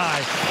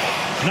hand-eye.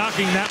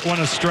 Knocking that one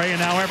astray, and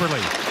now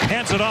Everly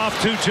hands it off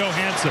to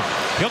Johansson.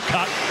 He'll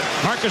cut.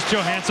 Marcus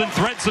Johansson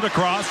threads it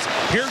across.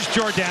 Here's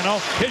Giordano.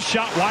 His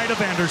shot wide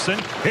of Anderson.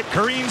 It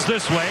careens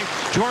this way.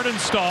 Jordan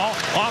Stahl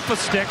off a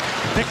stick.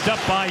 Picked up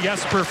by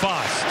Jesper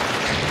Fast.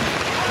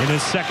 In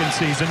his 2nd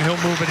season,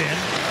 he'll move it in.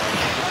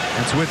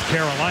 It's with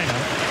Carolina.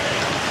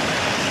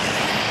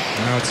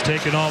 Now it's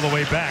taken all the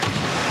way back.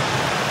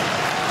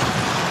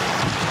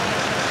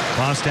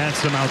 Fast had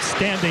some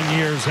outstanding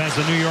years as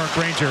a New York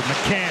Ranger.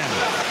 McCann.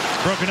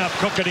 Broken up.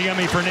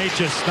 Kokadiemi for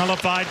Natchez.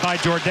 Nullified by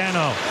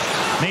Giordano.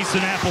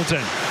 Mason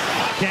Appleton.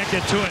 Can't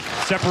get to it.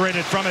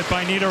 Separated from it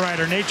by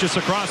Niederreiter. Natchez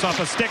across off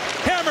a stick.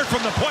 Hammered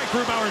from the point.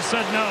 Grubauer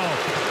said no.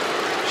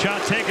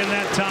 Shot taken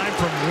that time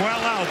from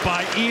well out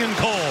by Ian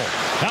Cole.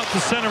 Out to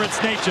center,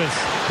 it's Natchez.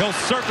 He'll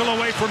circle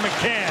away from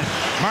McCann.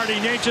 Marty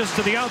Natchez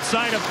to the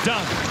outside of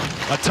Dunk.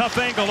 A tough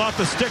angle off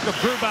the stick of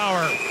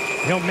Grubauer.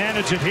 He'll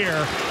manage it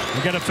here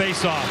and get a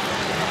face-off.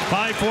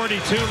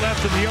 5:42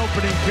 left in the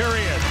opening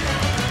period.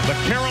 The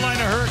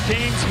Carolina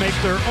Hurricanes make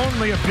their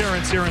only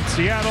appearance here in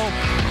Seattle.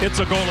 It's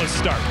a goalless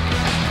start.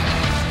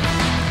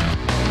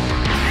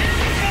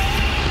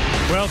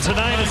 Well,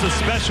 tonight is a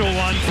special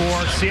one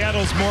for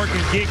Seattle's Morgan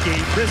Geekie.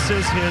 This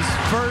is his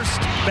first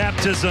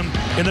baptism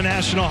in the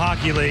National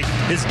Hockey League.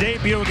 His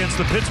debut against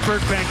the Pittsburgh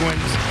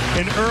Penguins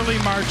in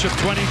early March of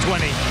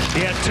 2020.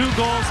 He had 2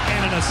 goals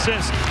and an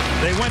assist.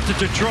 They went to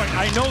Detroit.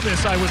 I know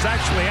this. I was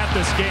actually at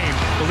this game,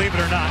 believe it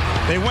or not.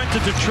 They went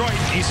to Detroit.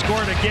 He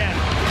scored again.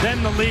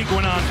 Then the league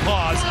went on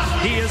pause.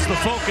 He is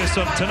the focus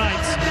of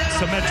tonight's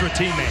Symetra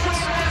teammates.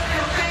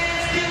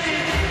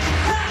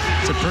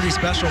 It's a pretty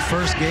special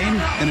first game,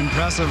 an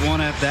impressive one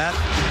at that.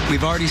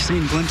 We've already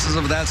seen glimpses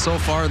of that so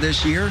far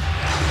this year.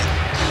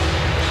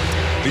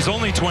 He's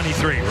only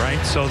 23, right?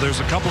 So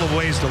there's a couple of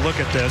ways to look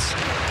at this.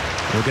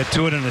 We'll get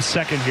to it in a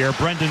second here.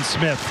 Brendan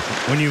Smith,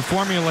 when you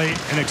formulate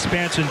an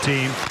expansion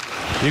team,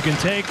 you can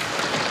take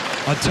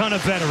a ton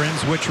of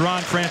veterans, which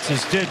Ron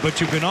Francis did, but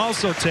you can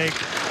also take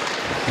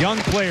young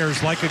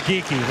players like a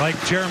Geekie, like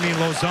Jeremy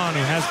Lauzon,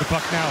 who has the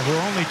puck now, who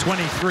are only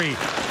 23,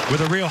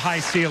 with a real high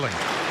ceiling.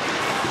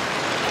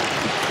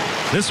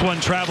 This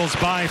one travels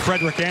by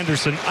Frederik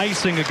Andersen,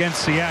 icing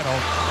against Seattle.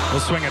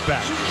 We'll swing it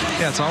back.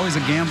 Yeah, it's always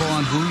a gamble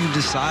on who you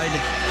decide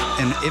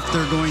and if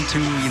they're going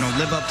to,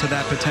 live up to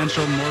that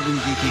potential.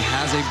 Morgan Geekie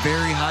has a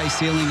very high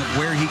ceiling of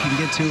where he can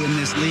get to in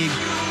this league.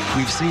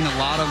 We've seen a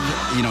lot of,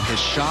 his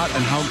shot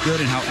and how good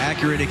and how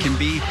accurate it can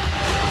be.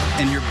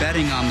 And you're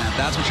betting on that.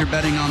 That's what you're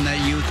betting on, that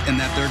youth, and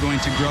that they're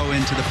going to grow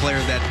into the player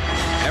that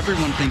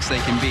everyone thinks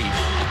they can be.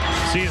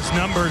 See his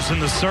numbers in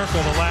the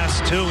circle, the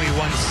last 2. He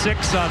won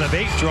 6 out of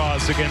 8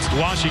 draws against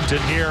Washington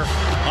here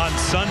on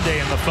Sunday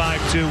in the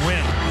 5-2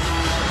 win.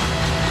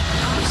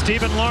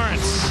 Stephen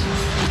Lawrence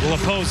will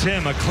oppose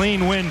him. A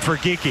clean win for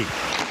Geekie.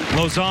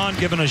 Lauzon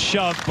given a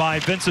shove by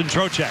Vincent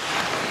Trocheck.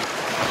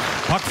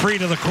 Puck free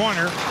to the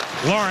corner.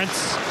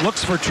 Lawrence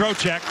looks for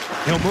Trocheck.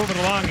 He'll move it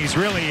along. He's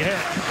really hit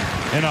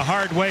in a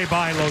hard way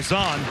by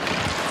Lauzon.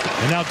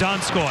 And now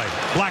Donskoy.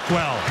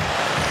 Blackwell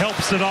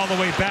helps it all the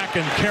way back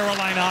in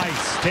Carolina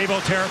ice.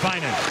 Teuvo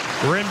Teravainen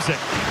rims it.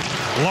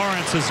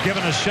 Lawrence is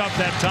given a shove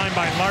that time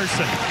by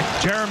Larson.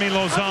 Jeremy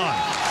Lauzon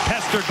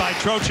pestered by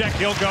Trocheck.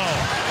 He'll go.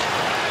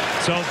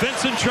 So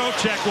Vincent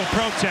Trocheck will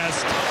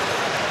protest,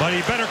 but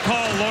he better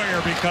call a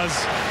lawyer because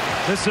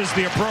this is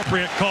the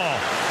appropriate call.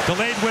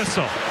 Delayed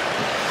whistle.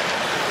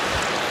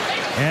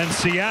 And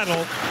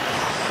Seattle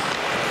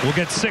will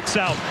get 6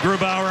 out.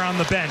 Grubauer on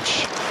the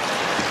bench.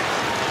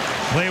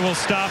 Play will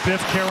stop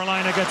if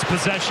Carolina gets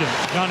possession.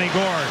 Yanni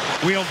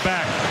Gourde wheeled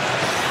back.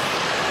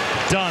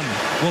 Dunn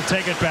will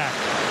take it back.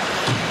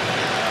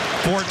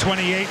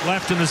 4:28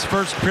 left in this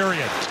first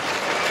period.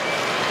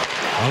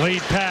 A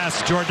lead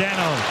pass,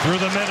 Giordano through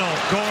the middle.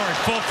 Gourde,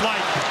 full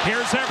flight.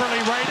 Here's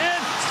Eberle right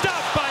in.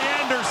 Stopped by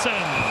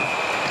Anderson.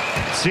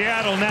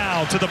 Seattle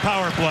now to the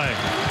power play.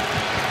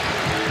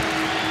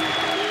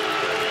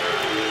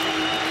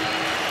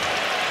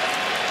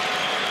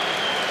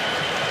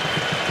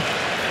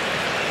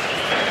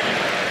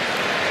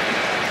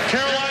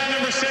 Carolina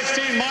number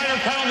 16, minor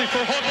penalty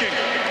for hooking.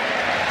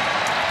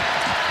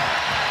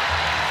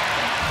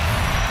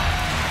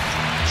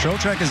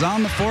 Trocheck is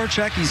on the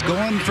forecheck. He's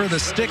going for the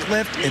stick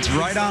lift. It's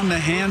right on the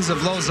hands of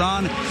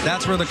Lauzon.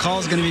 That's where the call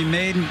is going to be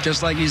made.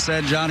 Just like you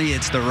said, Johnny,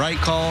 it's the right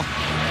call.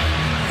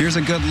 Here's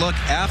a good look.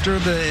 After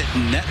the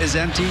net is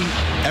empty,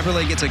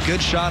 Eberle gets a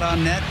good shot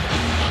on net.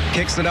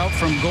 Kicks it out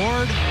from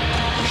Gourde.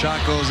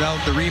 Shot goes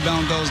out. The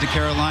rebound goes to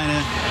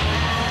Carolina.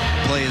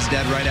 Play is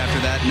dead right after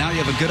that. Now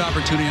you have a good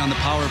opportunity on the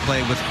power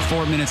play with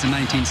 4 minutes and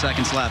 19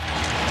 seconds left.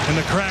 And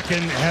the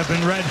Kraken have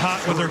been red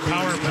hot with their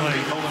power play.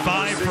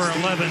 5 for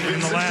 11 in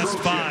the last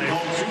 5.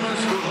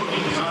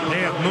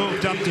 They have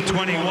moved up to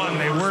 21.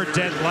 They were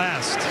dead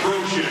last.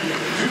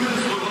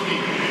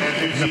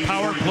 And the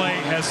power play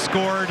has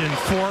scored in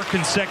 4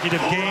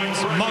 consecutive games.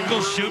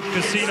 Muckleshoot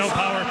Casino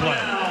power play.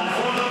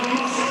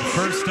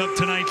 First of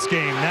tonight's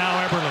game.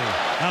 Now Eberle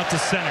out to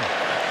center.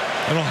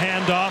 Little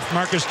handoff.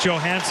 Marcus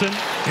Johansson.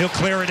 He'll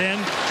clear it in.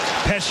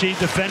 Pesce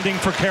defending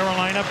for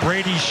Carolina.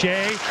 Brady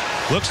Shea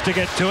looks to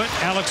get to it.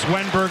 Alex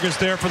Wenberg is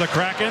there for the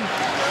Kraken.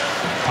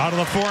 Out of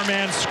the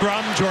 4-man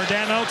scrum,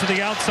 Giordano to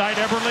the outside.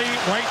 Eberle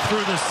right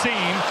through the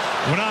seam.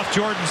 Went off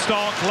Jordan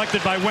Stahl,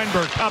 collected by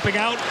Wenberg. Popping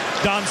out,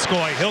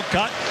 Donskoy. He'll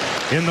cut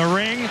in the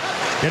ring.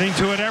 Getting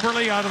to it,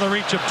 Eberle out of the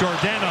reach of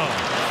Giordano.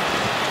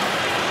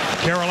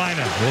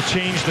 Carolina will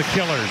change the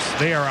killers.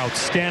 They are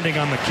outstanding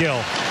on the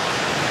kill.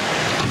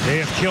 They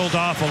have killed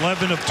off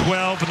 11 of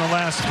 12 in the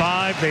last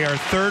 5. They are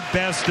 3rd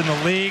best in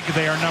the league.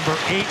 They are number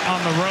 8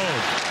 on the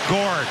road.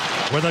 Gourde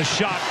with a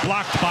shot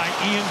blocked by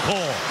Ian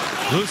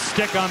Cole. Loose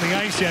stick on the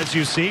ice, as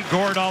you see.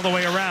 Gourde all the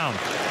way around.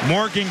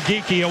 Morgan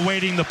Geekie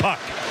awaiting the puck.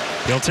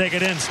 He'll take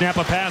it in, snap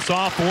a pass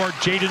off for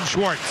Jaden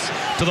Schwartz.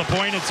 To the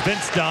point, it's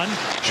Vince Dunn.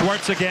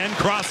 Schwartz again,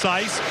 cross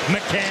ice.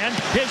 McCann,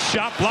 his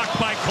shot blocked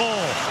by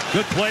Cole.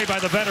 Good play by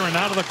the veteran.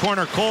 Out of the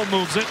corner, Cole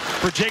moves it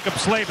for Jacob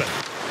Slavin.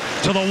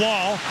 To the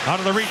wall, out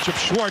of the reach of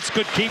Schwartz.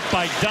 Good keep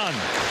by Dunn.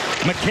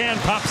 McCann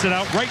pops it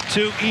out right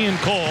to Ian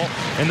Cole,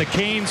 and the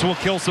Canes will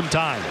kill some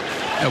time.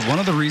 One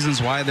of the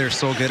reasons why they're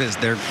so good is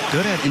they're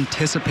good at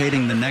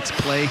anticipating the next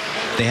play.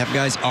 They have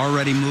guys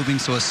already moving,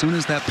 so as soon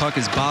as that puck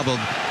is bobbled,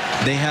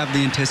 they have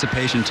the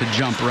anticipation to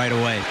jump right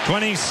away.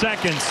 20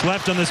 seconds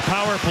left on this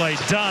power play.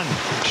 Dunn,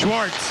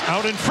 Schwartz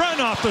out in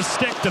front off the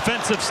stick.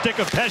 Defensive stick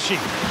of Pesce.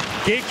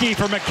 Geekie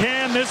for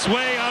McCann this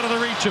way out of the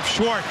reach of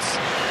Schwartz.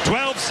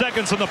 12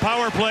 seconds on the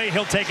power play.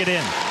 He'll take it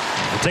in.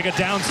 He'll take it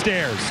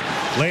downstairs.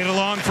 Lay it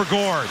along for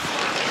Gourde.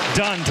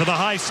 Dunn to the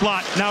high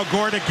slot. Now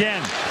Gourde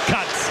again.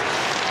 Cuts.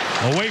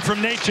 Away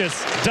from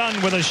Natchez.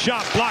 Dunn with a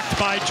shot blocked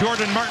by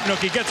Jordan Martinook.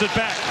 He gets it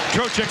back.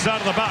 Trocheck's out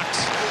of the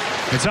box.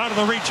 It's out of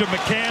the reach of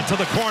McCann to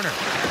the corner.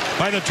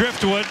 By the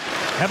driftwood.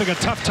 Having a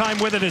tough time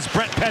with it is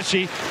Brett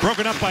Pesce.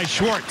 Broken up by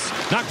Schwartz.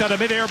 Knocked out of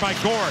midair by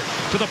Gourde.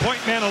 To the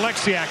point man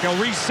Alexiak. He'll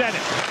reset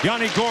it.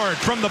 Yanni Gourde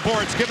from the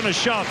boards. Given a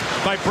shove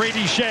by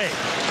Brady Shea.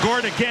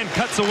 Gourde again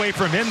cuts away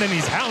from him. Then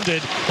he's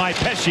hounded by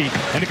Pesce.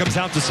 And it comes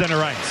out to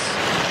center ice.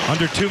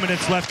 Under 2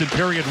 minutes left in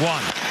period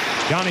 1.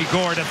 Yanni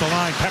Gourde at the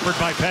line, peppered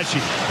by Pesce.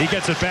 He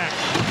gets it back.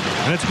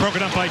 And it's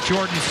broken up by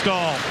Jordan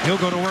Stahl. He'll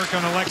go to work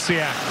on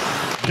Alexiak.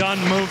 Dunn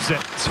moves it.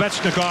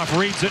 Svechnikov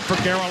reads it for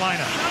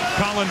Carolina.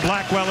 Colin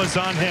Blackwell is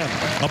on him.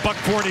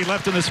 $1:40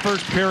 left in this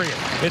first period.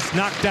 It's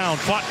knocked down,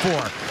 fought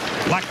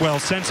for. Blackwell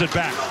sends it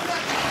back.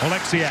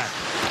 Alexiak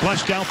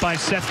flushed out by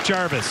Seth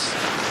Jarvis.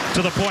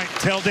 To the point,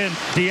 tailed in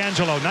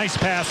D'Angelo. Nice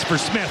pass for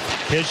Smith.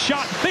 His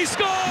shot, they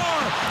score!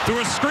 Through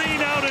a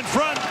screen out in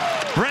front.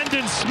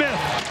 Brendan Smith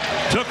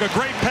took a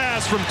great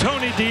pass from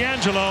Tony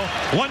D'Angelo.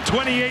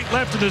 1:28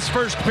 left in this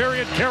first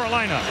period.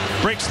 Carolina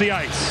breaks the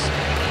ice.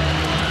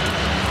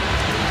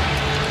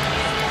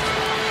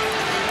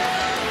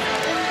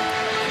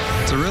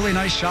 It's a really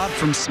nice shot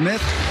from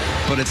Smith,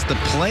 but it's the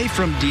play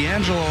from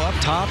D'Angelo up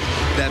top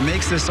that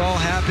makes this all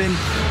happen.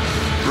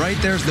 Right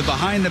there's the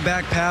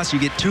behind-the-back pass. You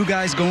get 2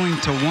 guys going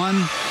to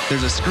 1.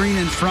 There's a screen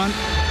in front,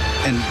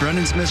 and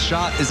Brendan Smith's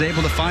shot is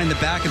able to find the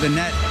back of the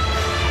net.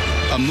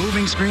 A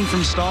moving screen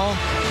from Stahl,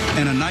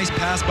 and a nice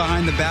pass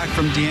behind the back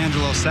from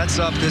D'Angelo sets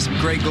up this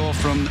great goal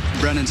from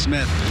Brendan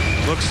Smith.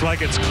 Looks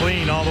like it's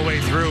clean all the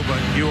way through,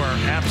 but you are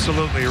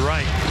absolutely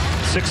right.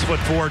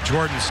 6'4"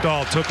 Jordan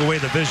Stahl took away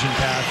the vision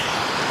path.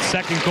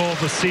 Second goal of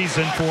the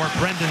season for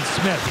Brendan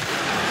Smith.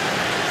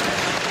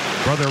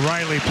 Brother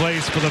Riley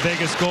plays for the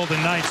Vegas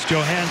Golden Knights.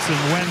 Johansson,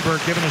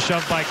 Wenberg given a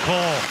shove by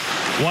Cole.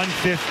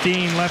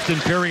 1:15 left in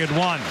period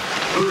 1.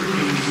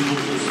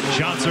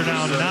 Shots are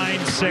now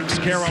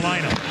 9-6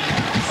 Carolina.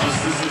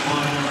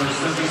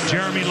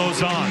 Jeremy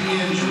Lauzon.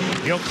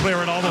 He'll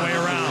clear it all the way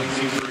around.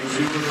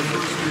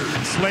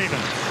 Slavin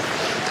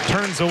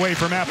turns away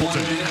from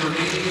Appleton.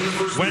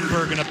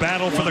 Wenberg in a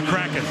battle for the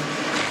Kraken.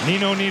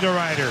 Nino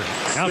Niederreiter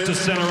out to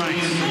center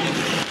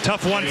ice.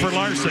 Tough one for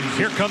Larson.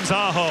 Here comes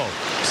Aho.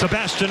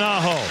 Sebastian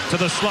Aho to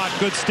the slot.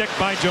 Good stick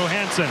by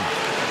Johansson.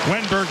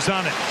 Wenberg's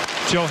on it.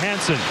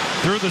 Johansson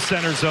through the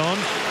center zone.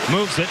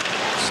 Moves it.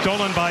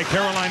 Stolen by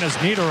Carolina's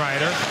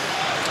Niederreiter.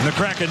 And the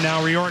Kraken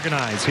now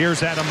reorganize.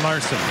 Here's Adam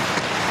Larson.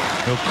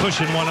 He'll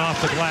cushion one off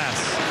the glass.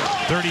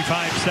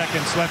 35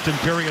 seconds left in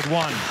period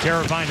one.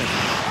 Teravainen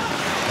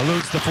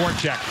eludes the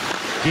forecheck.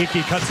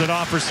 Geekie cuts it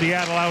off for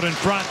Seattle out in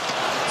front.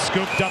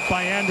 Scooped up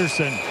by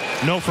Anderson.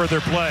 No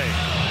further play.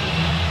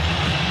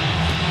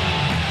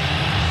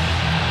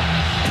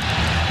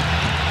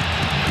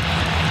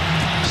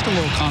 Just a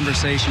little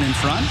conversation in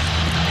front.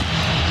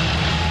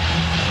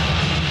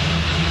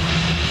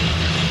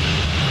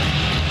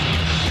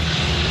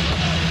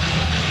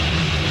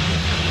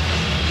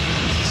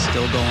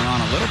 Still going on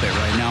a little bit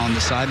right now on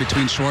the side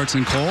between Schwartz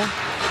and Cole.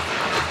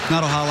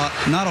 Not a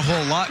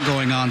whole lot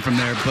going on from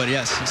there, but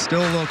yes,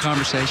 still a little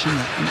conversation.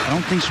 I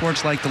don't think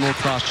Schwartz liked the little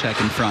cross check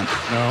in front.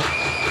 No.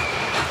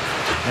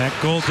 That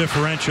goal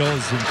differential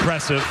is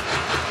impressive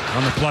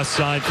on the plus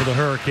side for the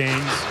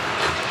Hurricanes.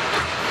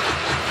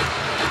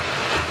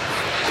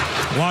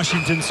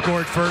 Washington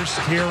scored first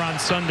here on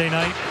Sunday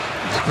night.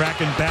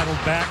 Kraken battled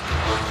back.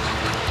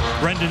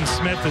 Brendan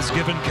Smith has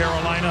given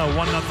Carolina a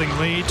 1-0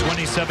 lead.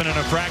 27 and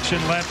a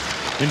fraction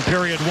left in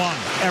period one.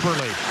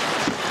 Eberle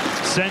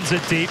sends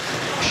it deep.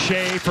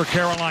 Shea for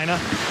Carolina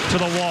to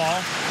the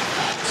wall.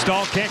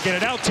 Stahl can't get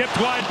it out. Tipped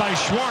wide by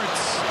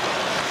Schwartz.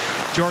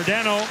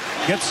 Giordano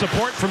gets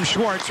support from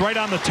Schwartz right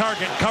on the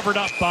target. Covered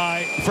up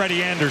by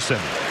Freddie Anderson.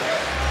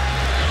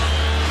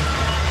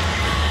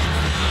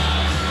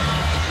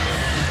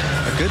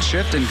 A good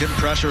shift and good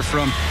pressure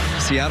from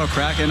Seattle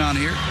Kraken on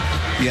here.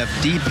 You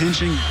have deep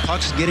pinching,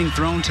 pucks getting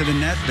thrown to the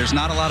net. There's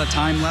not a lot of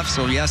time left,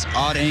 so yes,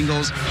 odd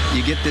angles.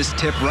 You get this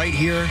tip right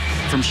here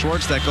from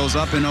Schwartz that goes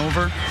up and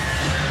over.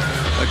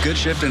 A good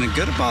shift and a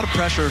good amount of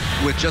pressure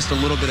with just a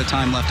little bit of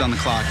time left on the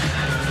clock.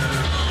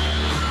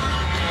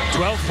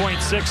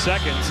 12.6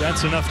 seconds.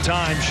 That's enough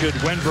time should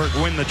Wenberg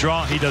win the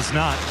draw. He does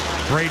not.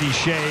 Brady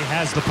Shea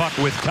has the puck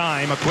with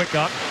time. A quick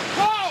up.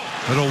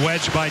 Little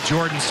wedge by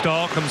Jordan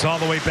Stahl. Comes all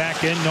the way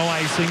back in. No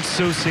icing.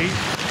 Soucy.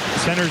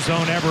 Center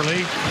zone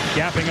Eberle.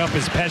 Gapping up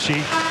his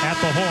Pesci at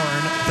the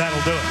horn.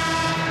 That'll do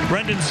it.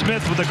 Brendan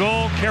Smith with the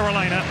goal.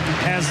 Carolina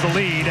has the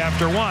lead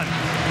after one.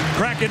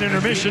 Kraken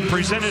intermission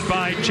presented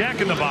by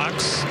Jack in the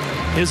Box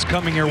is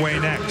coming your way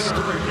next.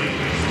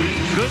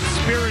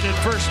 Good-spirited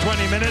first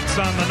 20 minutes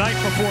on the night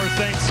before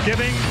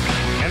Thanksgiving,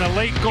 and a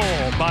late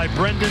goal by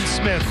Brendan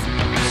Smith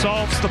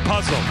solves the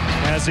puzzle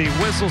as he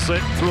whistles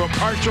it through a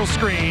partial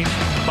screen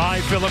by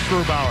Philip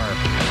Grubauer.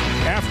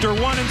 After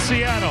one in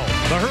Seattle,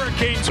 the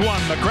Hurricanes won,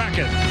 the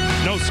Kraken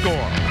no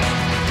score.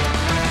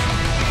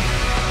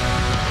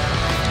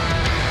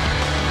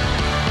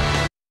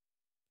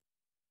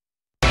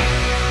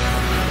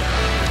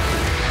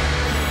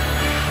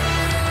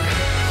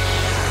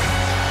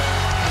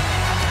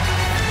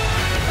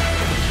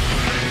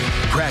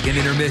 Kraken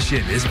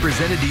Intermission is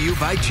presented to you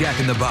by Jack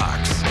in the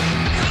Box.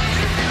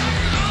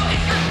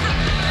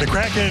 The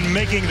Kraken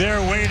making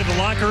their way to the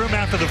locker room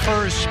after the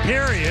first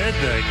period.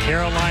 The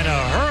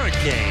Carolina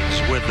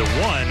Hurricanes with the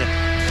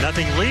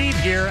 1-0 lead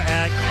here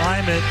at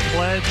Climate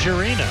Pledge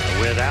Arena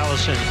with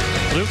Allison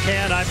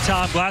Lucan. I'm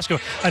Tom Glasgow.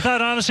 I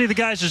thought, honestly, the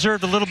guys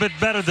deserved a little bit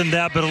better than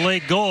that, but a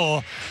late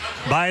goal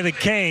by the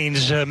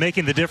Canes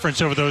making the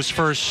difference over those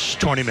first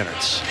 20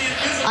 minutes.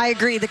 I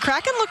agree. The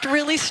Kraken looked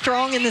really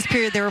strong in this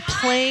period. They were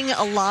playing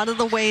a lot of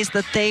the ways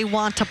that they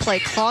want to play,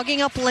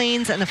 clogging up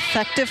lanes, an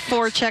effective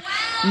forecheck,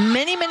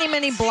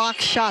 many block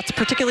shots,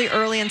 particularly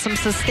early, and some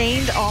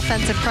sustained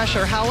offensive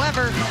pressure.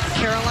 However,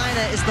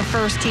 Carolina is the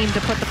first team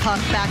to put the puck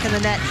back in the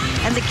net.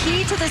 And the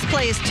key to this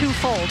play is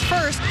twofold.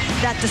 First,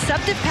 that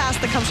deceptive pass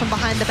that comes from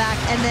behind the back,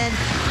 and then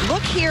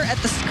look here at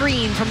the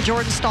screen from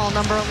Jordan Stahl,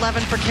 number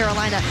 11 for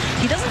Carolina.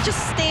 He doesn't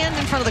just stand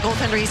in front of the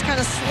goaltender. He's kind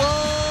of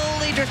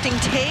slowly drifting,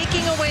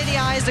 taking away the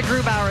eyes of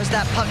Grubauer as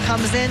that puck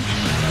comes in.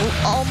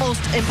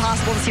 Almost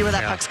impossible to see where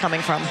that puck's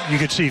coming from. You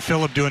could see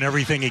Philip doing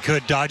everything he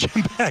could,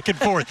 dodging back and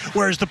forth.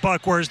 Where's the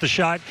puck? Where's the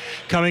shot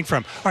coming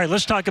from? All right,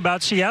 let's talk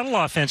about Seattle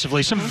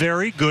offensively. Some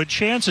very good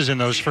chances in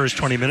those first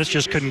 20 minutes,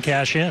 just couldn't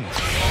cash in.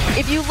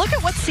 If you look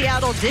at what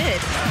Seattle did,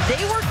 they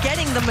were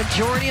getting the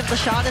majority of the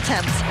shot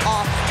attempts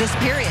off this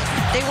period.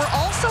 They were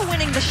also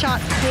winning the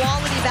shot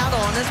quality battle.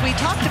 And as we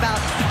talked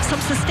about, some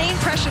sustained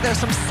pressure there,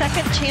 some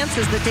second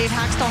chances that Dave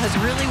Haxtell has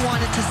really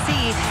wanted to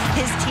see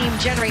his team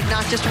generate,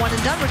 not just one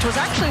and done, which was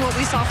actually what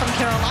we saw from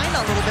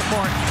Carolina a little bit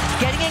more.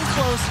 Getting in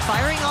close,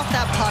 firing off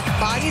that puck,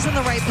 bodies in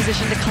the right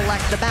position to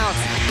collect the bounce.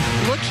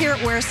 Look here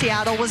at where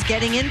Seattle was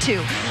getting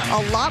into.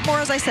 A lot more,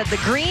 as I said,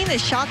 the green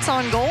is shots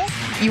on goal.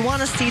 You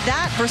want to see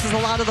that versus a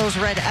lot of those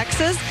red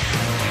X's.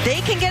 They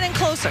can get in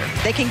closer.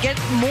 They can get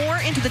more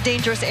into the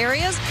dangerous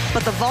areas,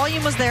 but the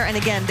volume was there, and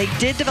again, they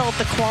did develop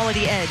the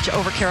quality edge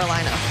over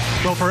Carolina.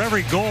 Well, for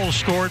every goal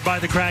scored by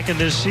the Kraken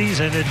this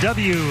season,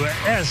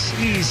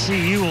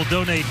 WSECU will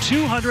donate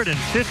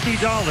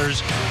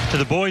 $250 to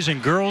the Boys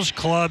and Girls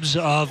Clubs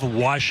of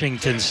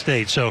Washington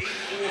State. So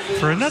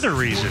for another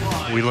reason,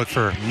 we look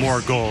for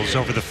more goals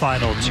over the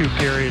final 2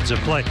 periods of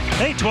play.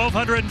 Hey,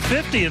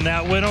 1,250 in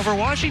that win over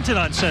Washington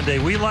on Sunday.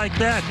 We like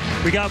that.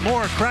 We got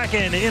more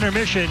Kraken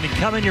intermission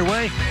coming your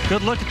way.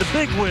 Good look at the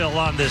big wheel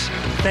on this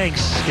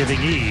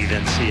Thanksgiving Eve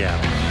in Seattle.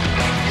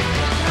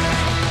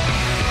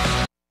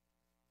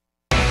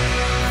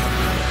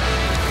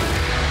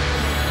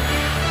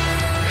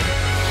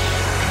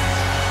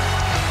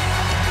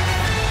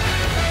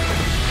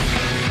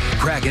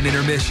 Kraken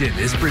Intermission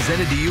is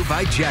presented to you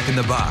by Jack in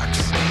the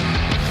Box.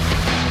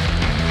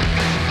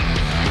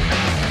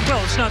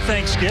 Well, it's not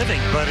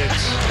Thanksgiving, but it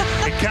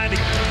kind of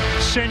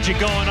sends you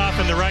going off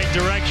in the right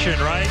direction,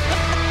 right?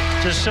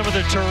 Just some of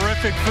the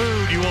terrific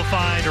food you will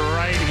find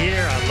right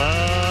here. I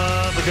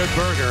love a good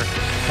burger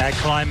at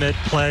Climate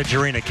Pledge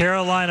Arena.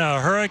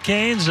 Carolina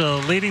Hurricanes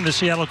leading the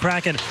Seattle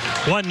Kraken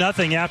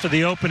 1-0 after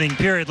the opening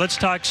period. Let's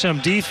talk some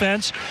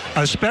defense,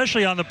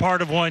 especially on the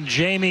part of one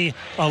Jamie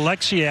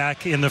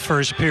Alexiak in the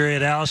first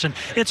period, Allison.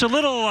 It's a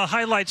little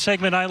highlight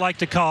segment I like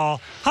to call,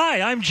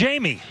 "Hi, I'm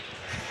Jamie."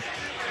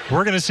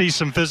 We're going to see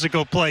some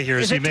physical play here.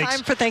 Is it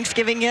time for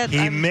Thanksgiving yet?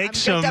 I'm good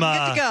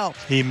to go.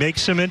 He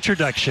makes some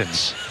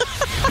introductions.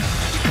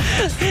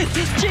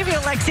 Jamie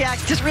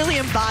Alexiak just really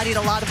embodied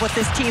a lot of what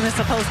this team is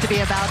supposed to be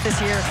about this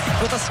year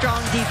with a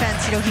strong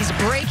defense. You know, he's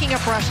breaking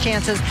up rush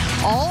chances,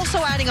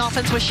 also adding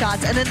offense with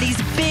shots, and then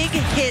these big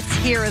hits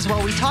here as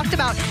well. We talked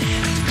about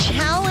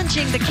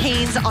challenging the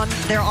Canes on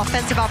their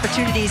offensive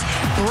opportunities,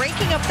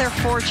 breaking up their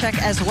forecheck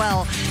as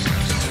well.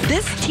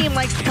 This team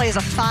likes to play as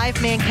a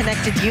 5-man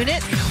connected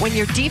unit. When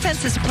your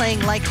defense is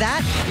playing like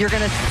that, you're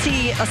going to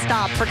see a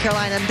stop for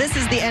Carolina. And this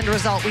is the end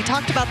result. We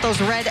talked about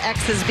those red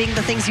X's being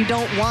the things you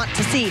don't want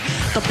to see.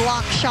 The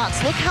block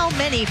shots. Look how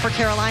many for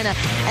Carolina.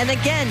 And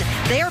again,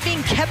 they are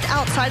being kept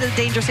outside of the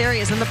dangerous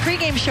areas. In the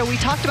pregame show, we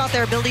talked about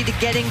their ability to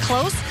get in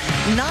close.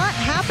 Not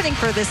happening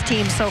for this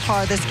team so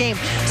far this game.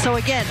 So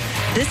again,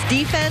 this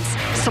defense,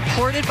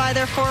 supported by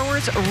their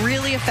forwards,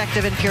 really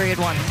effective in period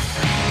 1.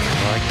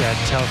 I like that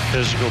tough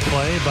physical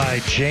play by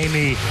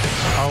Jamie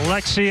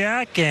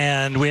Alexiak,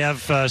 and we have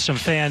some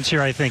fans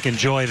here I think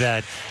enjoy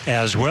that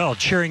as well,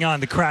 cheering on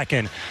the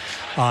Kraken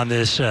on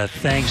this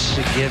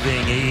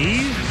Thanksgiving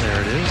Eve.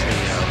 There it is,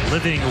 the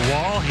living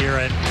wall here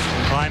at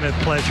Climate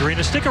Pledge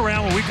Arena. Stick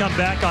around when we come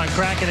back on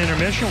Kraken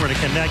Intermission. We're going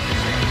to connect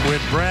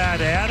with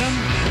Brad Adam,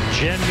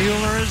 Jen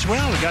Mueller as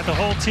well. We got the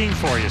whole team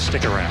for you.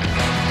 Stick around.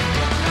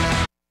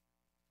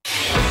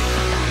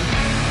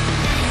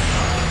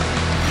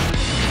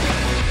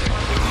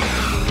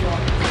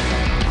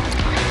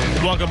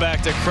 Welcome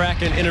back to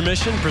Kraken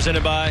Intermission,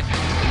 presented by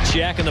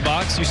Jack in the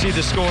Box. You see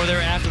the score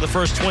there after the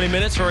first 20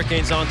 minutes.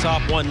 Hurricanes on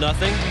top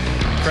 1-0.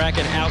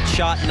 Kraken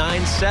outshot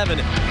 9-7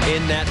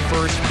 in that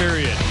first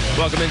period.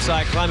 Welcome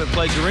inside Climate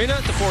Pledge Arena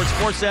at the Ford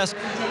Sports Desk.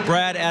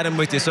 Brad Adam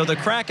with you. So the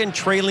Kraken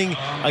trailing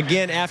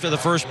again after the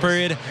first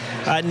period.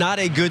 Not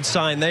a good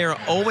sign. They are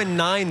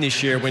 0-9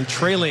 this year when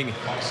trailing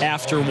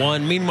after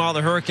 1. Meanwhile,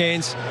 the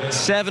Hurricanes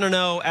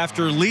 7-0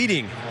 after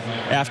leading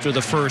after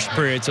the first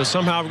period. So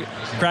somehow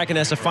Kraken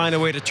has to find a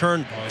way to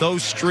turn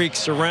those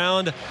streaks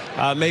around.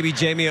 Maybe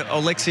Jamie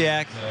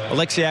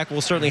Alexiak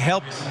will certainly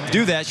help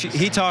do that.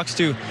 He talks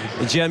to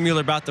Jen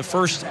Mueller about the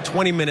first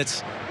 20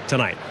 minutes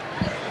tonight.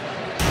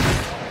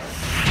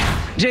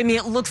 Jamie,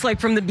 it looks like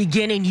from the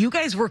beginning you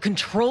guys were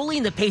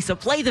controlling the pace of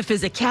play, the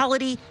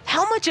physicality.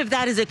 How much of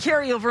that is a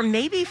carryover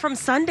maybe from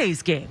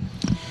Sunday's game?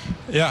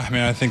 Yeah, I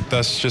mean, I think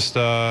that's just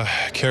a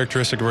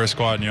characteristic of our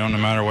squad. You know, no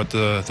matter what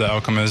the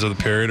outcome is of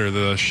the period or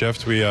the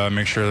shift, we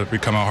make sure that we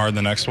come out hard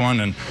the next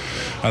one. And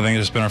I think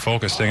it's just been our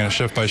focus, taking it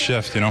shift by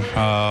shift. You know,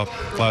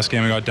 last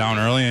game we got down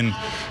early and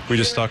we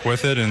just stuck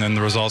with it, and then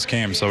the results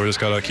came. So we just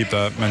got to keep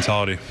that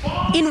mentality.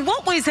 In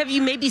what ways have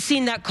you maybe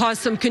seen that cause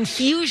some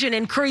confusion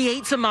and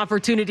create some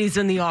opportunities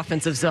in the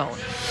offensive zone?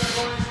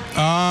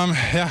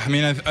 Yeah, I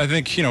mean, I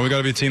think, you know, we got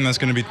to be a team that's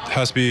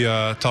has to be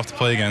tough to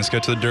play against.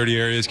 Get to the dirty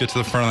areas, get to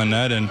the front of the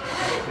net, and,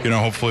 you know,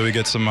 hopefully we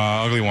get some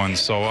ugly ones.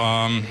 So, you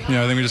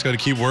know, I think we just got to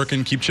keep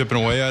working, keep chipping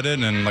away at it,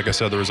 and like I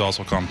said, the results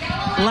will come.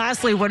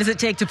 Lastly, what does it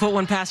take to put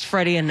one past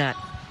Freddie in net?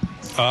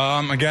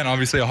 Again,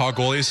 obviously a hot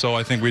goalie, so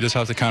I think we just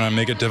have to kind of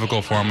make it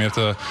difficult for him. We have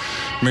to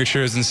make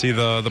sure he doesn't see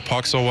the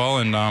puck so well,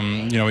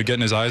 and you know, we get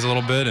in his eyes a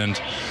little bit and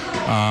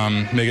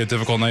make it a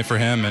difficult night for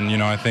him. And you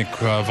know, I think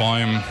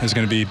volume is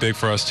going to be big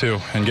for us too,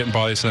 and getting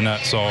bodies to the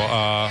net. So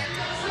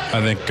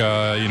I think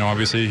you know,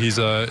 obviously he's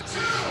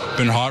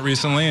been hot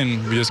recently,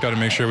 and we just got to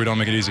make sure we don't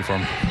make it easy for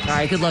him. All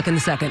right, good luck in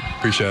the second.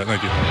 Appreciate it.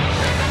 Thank you.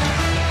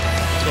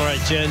 All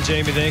right, Jen,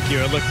 Jamie, thank you.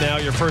 And look now,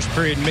 your first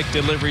period Mick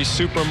delivery,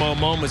 Super Mo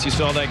moments. You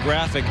saw that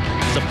graphic.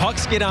 As the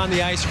pucks get on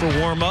the ice for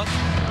warm-up,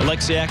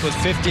 Alexiak with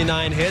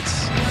 59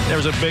 hits. There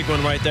was a big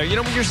one right there. You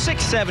know, when you're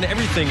 6'7",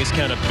 everything is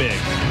kind of big.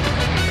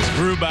 It's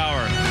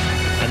Grubauer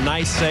A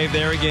nice save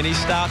there again. He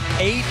stopped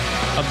 8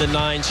 of the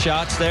 9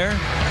 shots there.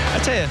 I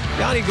tell you,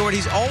 Yanni Gourde,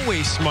 he's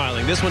always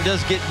smiling. This one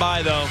does get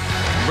by, though.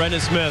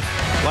 Brendan Smith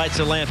lights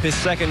a lamp, his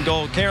second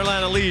goal.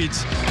 Carolina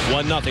leads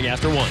 1-0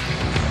 after 1.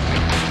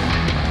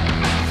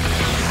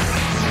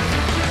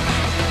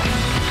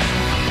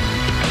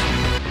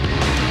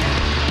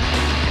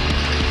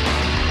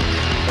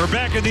 We're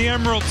back in the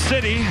Emerald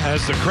City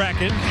as the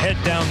Kraken head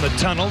down the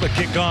tunnel to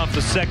kick off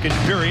the second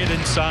period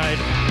inside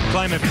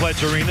Climate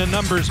Pledge Arena.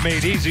 Numbers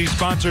made easy,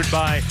 sponsored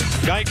by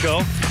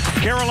Geico.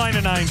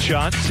 Carolina 9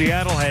 shots.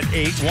 Seattle had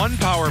 8. 1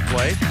 power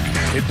play.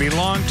 It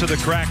belonged to the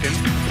Kraken.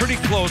 Pretty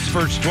close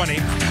first 20.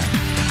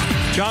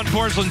 John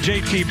Porcelain,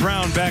 J.T.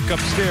 Brown back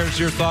upstairs.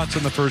 Your thoughts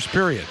on the first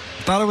period?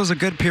 Thought it was a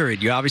good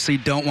period. You obviously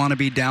don't want to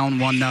be down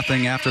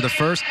 1-0 after the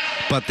first,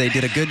 but they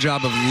did a good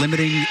job of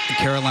limiting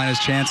Carolina's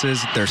chances.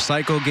 Their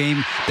cycle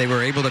game, they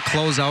were able to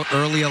close out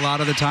early a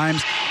lot of the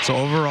times. So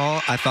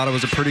overall, I thought it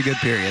was a pretty good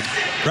period.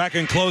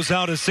 Kraken close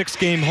out a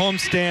 6-game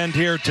homestand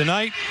here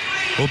tonight.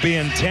 We'll be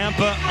in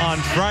Tampa on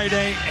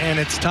Friday, and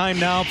it's time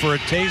now for a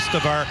taste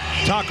of our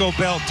Taco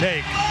Bell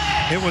take.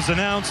 It was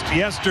announced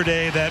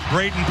yesterday that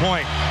Braden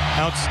Point,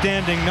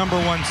 outstanding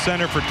 #1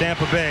 center for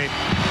Tampa Bay,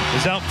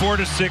 is out 4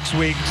 to 6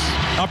 weeks,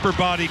 upper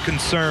body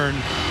concern.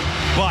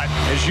 But,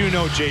 as you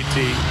know,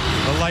 JT,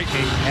 the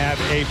Lightning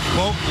have a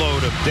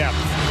boatload of depth.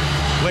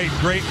 Played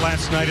great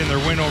last night in their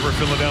win over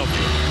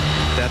Philadelphia.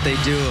 That they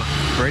do.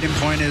 Braden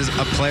Point is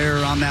a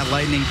player on that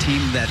Lightning team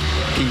that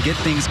can get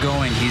things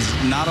going. He's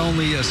not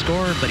only a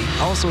scorer, but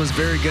he also is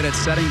very good at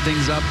setting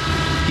things up.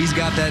 He's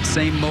got that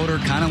same motor,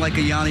 kind of like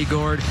a Yanni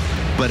Gourde,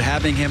 but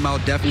having him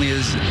out definitely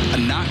is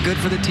not good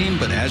for the team.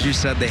 But as you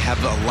said, they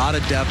have a lot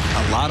of depth,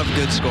 a lot of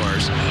good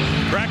scorers.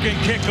 Kraken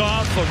kick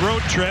off a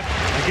road trip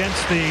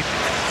against the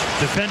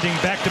defending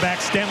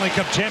back-to-back Stanley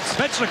Cup champs.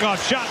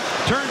 Svechnikov shot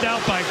turned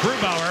out by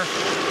Grubauer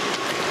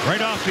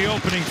right off the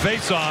opening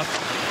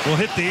face-off. Will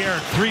hit the air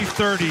at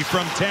 3:30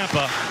 from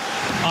Tampa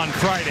on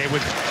Friday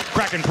with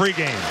Kraken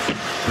pregame.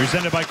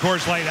 Presented by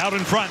Coors Light. Out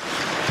in front.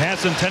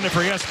 Pass intended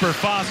for Jesper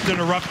Fast,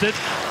 interrupted.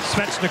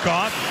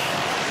 Svechnikov.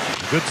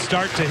 Good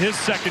start to his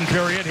second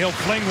period. He'll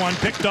fling one,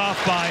 picked off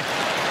by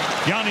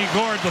Yanni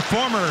Gourde, the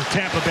former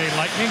Tampa Bay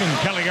Lightning, and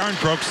Kelly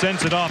Arnkrok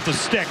sends it off the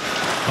stick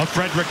of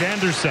Frederick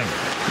Anderson.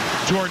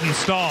 Jordan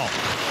Stahl.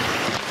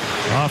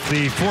 Off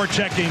the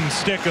forechecking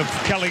stick of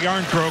Kelly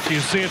Arnkrok, you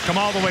see it come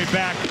all the way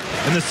back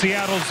in the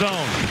Seattle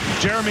zone.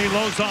 Jeremy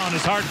Lauzon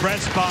is hard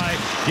pressed by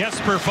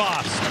Jesper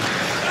Fast.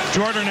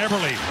 Jordan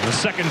Eberle, the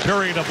second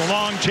period of the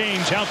long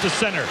change out to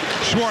center.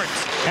 Schwartz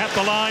at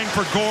the line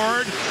for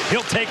Gourde.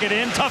 He'll take it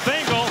in. Tough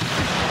angle.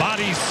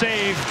 Body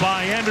saved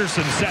by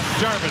Anderson. Seth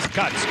Jarvis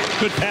cuts.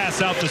 Good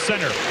pass out to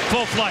center.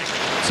 Full flight.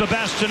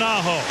 Sebastian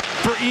Aho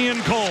for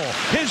Ian Cole.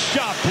 His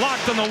shot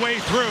blocked on the way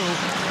through.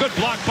 Good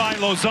block by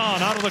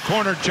Lauzon. Out of the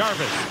corner,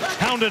 Jarvis.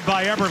 Hounded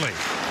by Eberle.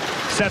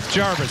 Seth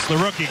Jarvis, the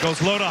rookie,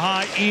 goes low to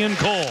high. Ian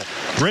Cole.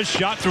 Wrist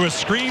shot through a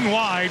screen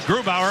wide.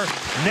 Grubauer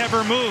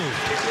never moved.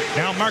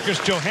 Now Marcus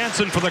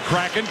Johansson for the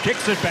Kraken.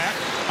 Kicks it back.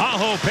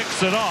 Aho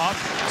picks it off.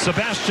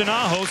 Sebastian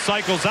Aho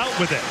cycles out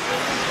with it.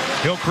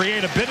 He'll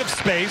create a bit of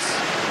space.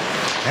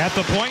 At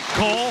the point,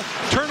 Cole.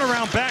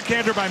 Turnaround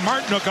backhander by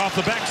Martinook off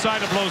the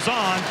backside of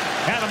Lauzon.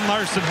 Adam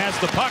Larson has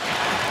the puck.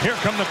 Here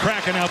come the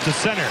Kraken out to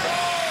center.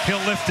 He'll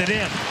lift it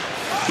in.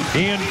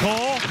 Ian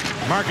Cole.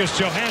 Marcus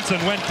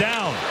Johansson went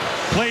down.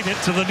 Played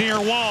it to the near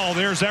wall.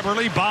 There's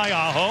Eberle by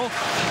Aho.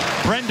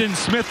 Brendan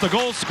Smith, the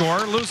goal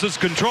scorer, loses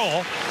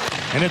control.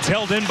 And it's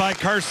held in by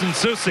Carson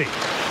Soucy.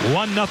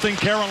 1-0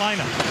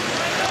 Carolina.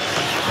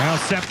 Now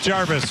Seth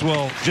Jarvis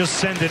will just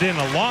send it in.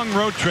 A long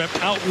road trip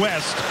out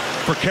west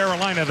for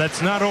Carolina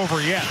that's not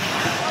over yet.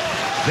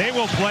 They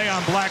will play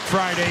on Black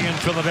Friday in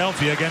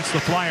Philadelphia against the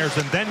Flyers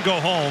and then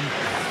go home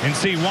and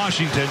see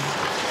Washington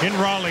in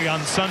Raleigh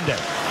on Sunday.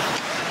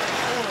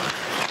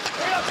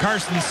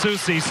 Carson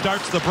Soucy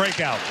starts the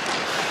breakout.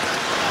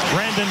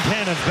 Brandon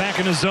Tanev back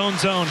in his own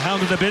zone,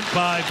 hounded a bit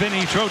by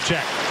Vinny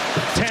Trocheck.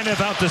 Tanev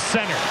out to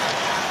center.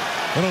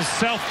 Little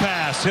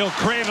self-pass. He'll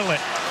cradle it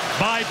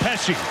by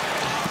Pesce,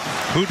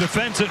 who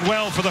defends it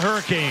well for the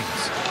Hurricanes.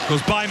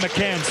 Goes by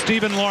McCann.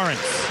 Stephen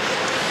Lawrence.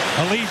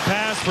 A lead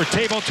pass for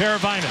Teuvo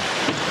Teravainen.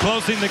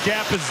 Closing the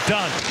gap is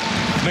done.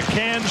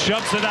 McCann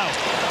shoves it out.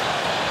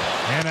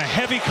 And a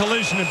heavy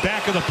collision in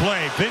back of the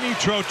play. Vinny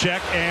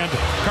Trocheck and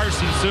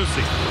Carson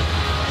Soucy.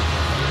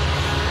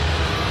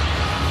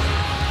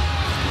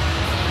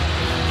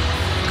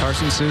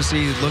 Carson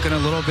Soucy looking a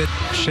little bit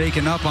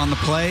shaken up on the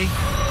play.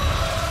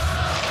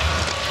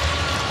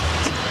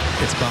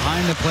 It's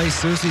behind the play.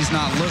 Soucy's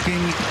not looking.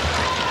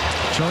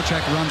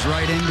 Trocheck runs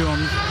right into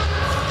him.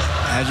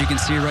 As you can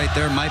see right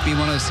there, might be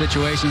one of those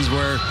situations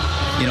where,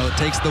 you know, it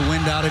takes the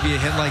wind out of you. A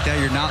hit like that,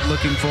 you're not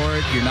looking for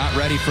it. You're not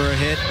ready for a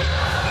hit.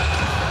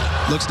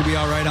 Looks to be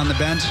all right on the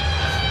bench.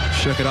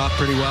 Shook it off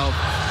pretty well.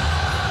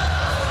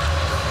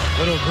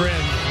 Little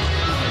grin,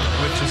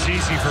 which is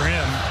easy for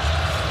him.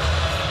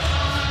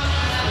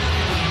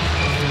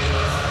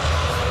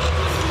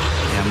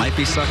 Yeah, might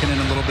be sucking in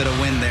a little bit of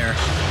wind there.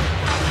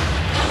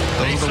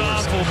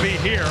 Face-off will be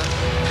here,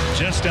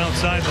 just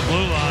outside the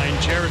blue line.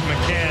 Jared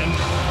McCann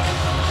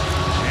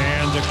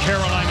and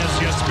Carolina's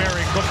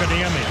Jesperi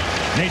Kokaniemi.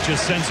 Natchez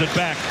sends it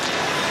back.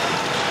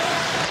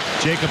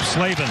 Jacob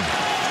Slavin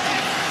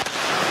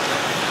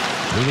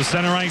through the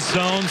center ice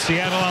zone.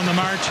 Seattle on the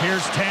march.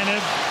 Here's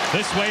Tanev.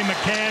 This way,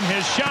 McCann.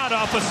 His shot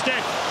off a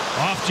stick.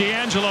 Off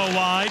Giangelo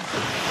wide.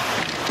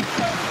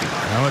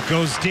 Now it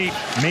goes deep.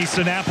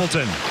 Mason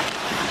Appleton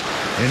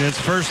in his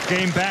first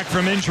game back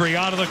from injury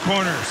out of the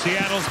corner.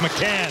 Seattle's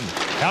McCann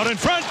out in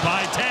front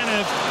by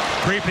Tanev.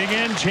 Creeping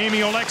in, Jamie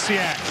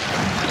Oleksiak.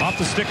 Off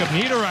the stick of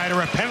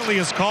Niederreiter. A penalty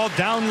is called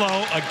down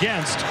low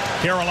against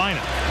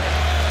Carolina.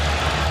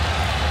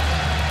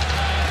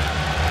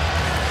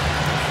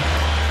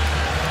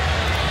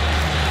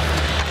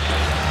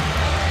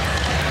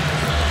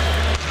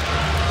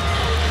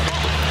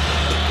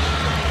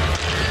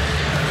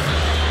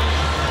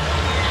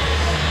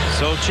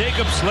 So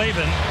Jacob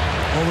Slavin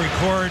will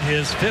record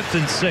his 5th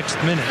and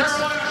 6th minutes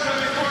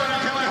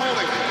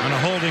on a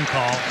holding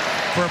call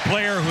for a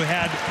player who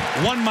had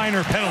one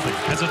minor penalty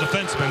as a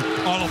defenseman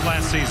all of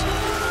last season.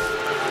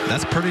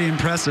 That's pretty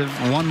impressive.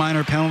 One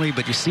minor penalty,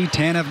 but you see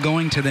Tanev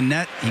going to the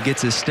net. He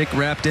gets his stick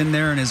wrapped in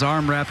there and his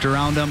arm wrapped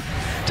around him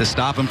to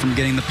stop him from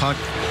getting the puck.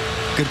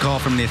 Good call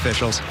from the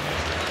officials.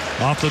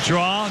 Off the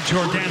draw,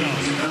 Giordano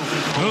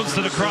moves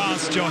to the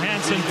cross.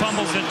 Johansson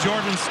fumbles at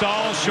Jordan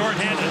Stahl,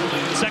 shorthanded.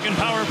 Second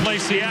power play,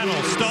 Seattle.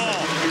 Stahl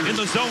in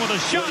the zone with a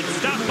shot,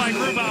 stopped by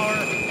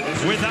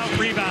Grubauer without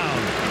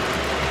rebound.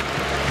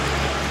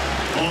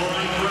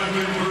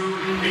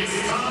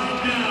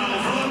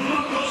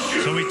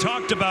 So we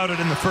talked about it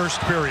in the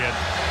first period.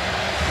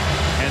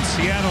 And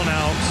Seattle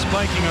now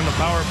spiking on the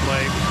power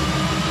play.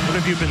 What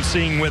have you been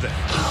seeing with it?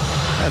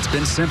 That's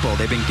been simple.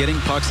 They've been getting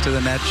pucks to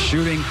the net,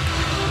 shooting.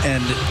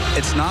 And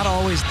it's not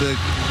always the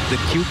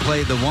cute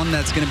play, the one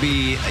that's going to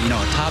be,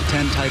 a top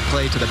 10 type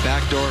play to the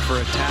back door for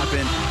a tap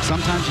in.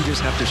 Sometimes you just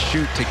have to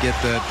shoot to get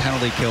the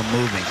penalty kill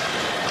moving.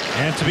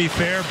 And to be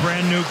fair,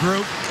 brand new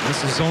group.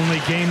 This is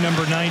only game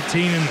number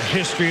 19 in the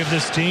history of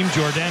this team.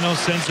 Giordano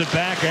sends it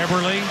back.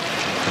 Eberle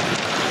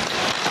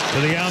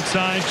to the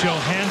outside.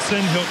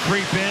 Johansson, he'll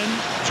creep in.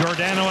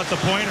 Giordano at the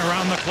point.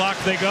 Around the clock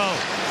they go.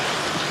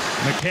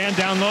 McCann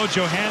down low.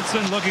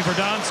 Johansson looking for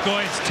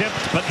Donskoy. It's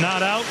tipped, but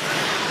not out.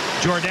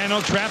 Giordano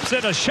traps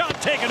it. A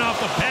shot taken off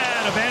the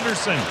pad of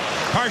Anderson.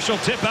 Partial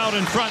tip out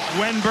in front.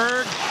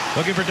 Wenberg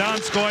looking for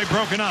Donskoy.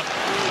 Broken up.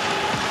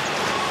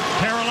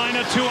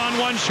 Carolina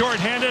 2-on-1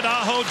 shorthanded.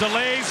 Aho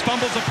delays.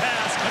 Fumbles a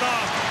pass. Cut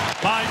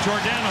off by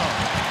Giordano.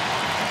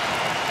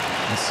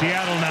 And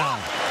Seattle now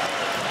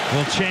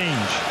will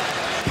change.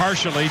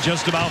 Partially.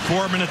 Just about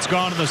 4 minutes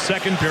gone in the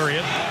second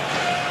period.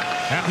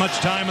 That much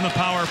time in the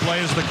power play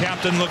as the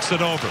captain looks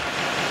it over.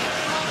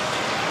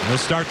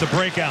 They'll start the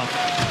breakout.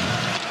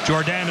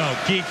 Giordano,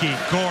 Geekie,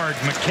 Gord,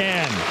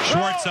 McCann,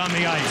 Schwartz on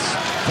the ice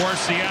for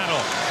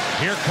Seattle.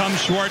 Here comes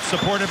Schwartz,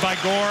 supported by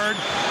Gord.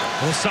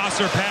 Little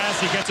saucer pass,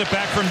 he gets it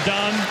back from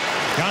Dunn.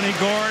 Johnny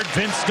Gord,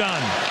 Vince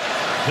Dunn.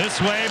 This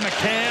way,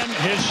 McCann,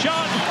 his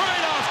shot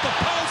right off the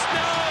post.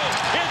 No,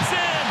 it's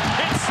in,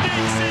 it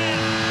sneaks in,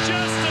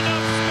 just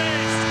enough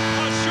space.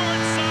 A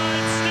short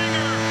side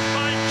stinger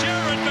by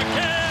Jared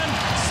McCann.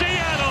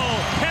 Seattle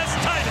has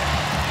tied it.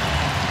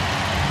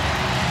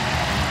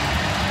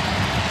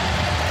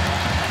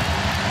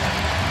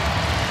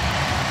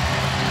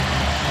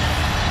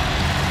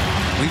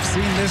 We've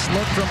seen this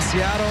look from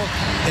Seattle,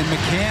 and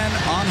McCann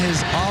on his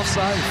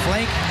offside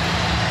flank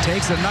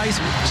takes a nice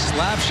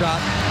slap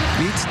shot.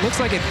 Looks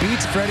like it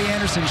beats Freddie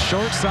Anderson's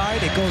short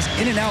side. It goes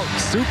in and out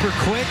super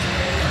quick.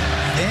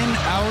 In,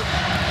 out.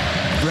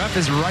 Ref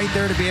is right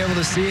there to be able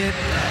to see it.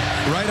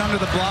 Right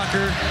under the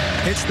blocker.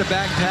 Hits the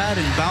back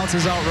pad and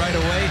bounces out right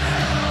away.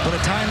 But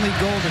a timely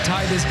goal to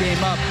tie this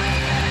game up.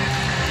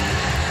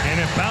 And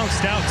it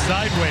bounced out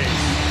sideways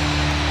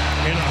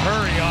in a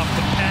hurry off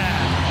the pad.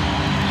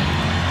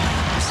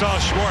 Saw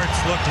Schwartz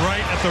looked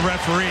right at the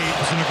referee. It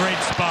was in a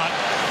great spot.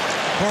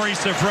 Corey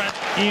Sivret,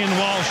 Ian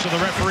Walsh are the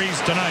referees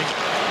tonight.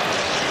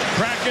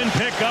 Kraken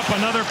pick up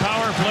another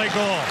power play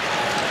goal.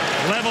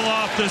 Level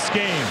off this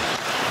game.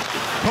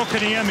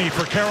 Kokaniemi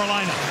for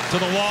Carolina. To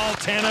the wall,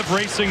 Tanev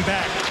racing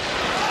back.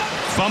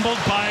 Fumbled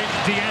by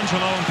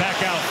D'Angelo and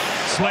back out.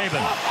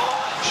 Slavin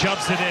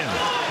shoves it in.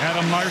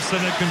 Adam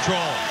Larson in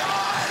control.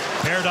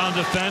 Paired on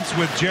defense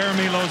with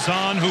Jeremy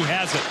Lauzon, who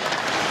has it.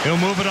 He'll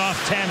move it off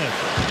Tanev.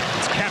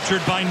 It's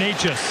captured by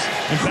Natchez.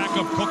 And back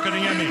up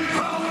Kokaniemi.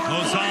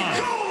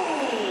 Lauzon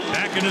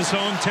back in his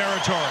own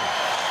territory.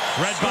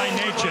 Read by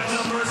Natchez.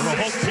 The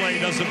hook play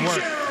doesn't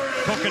work.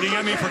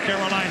 Kokaniemi for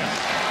Carolina.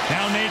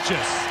 Now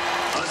Natchez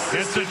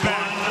gets it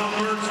back.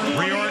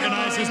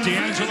 Reorganizes.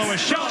 D'Angelo, a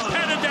shot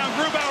patted down.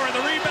 Grubauer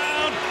the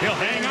rebound. He'll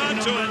hang on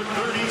to it.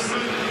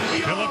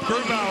 Philip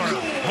Grubauer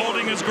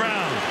holding his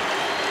ground.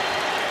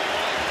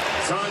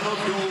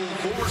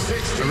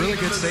 A really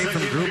good save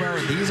from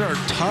Grubauer. These are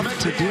tough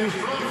to do.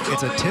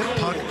 It's a tip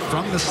puck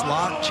from the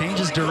slot,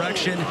 changes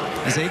direction,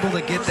 is able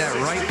to get that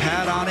right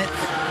pad on it.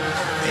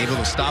 Able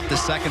to stop the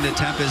second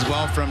attempt as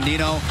well from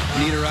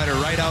Niederreiter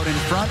right out in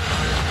front.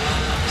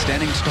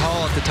 standing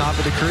tall at the top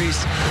of the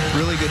crease.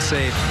 Really good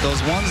save.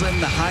 Those ones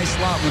in the high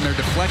slot, when they're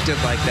deflected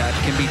like that,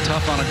 can be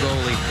tough on a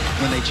goalie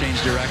when they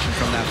change direction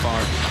from that far.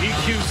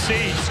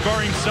 EQC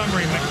scoring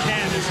summary.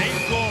 McCann, his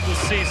 8th goal of the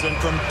season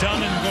from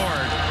Dunn and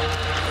Gord.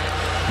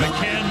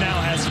 McCann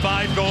now has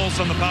 5 goals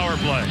on the power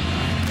play.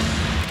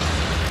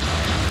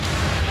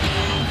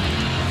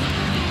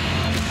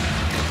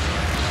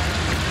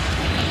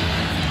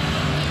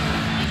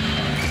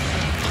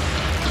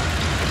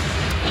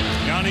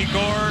 Yanni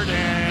Gord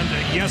and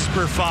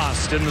Jesper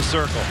Fast in the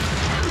circle.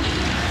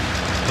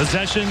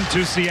 Possession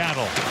to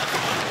Seattle.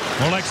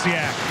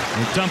 Oleksiak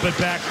will dump it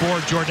back for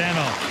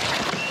Giordano.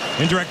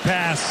 Indirect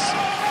pass.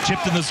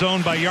 Chipped in the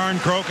zone by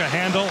Järnkrok. A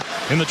handle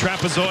in the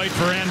trapezoid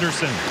for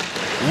Anderson.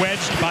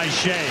 Wedged by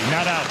Shea.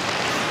 Not out.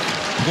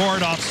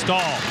 Gord off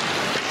Stahl.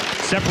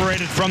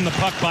 Separated from the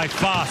puck by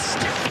Fast.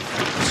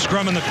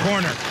 Scrum in the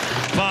corner.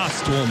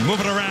 Fast will move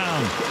it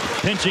around.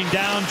 Pinching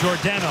down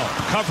Giordano.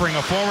 Covering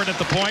a forward at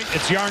the point.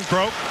 It's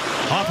Järnkrok.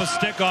 Off a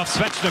stick off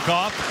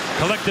Svechnikov.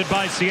 Collected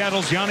by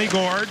Seattle's Yanni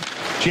Gord.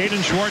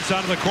 Jaden Schwartz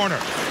out of the corner.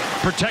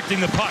 Protecting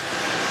the puck.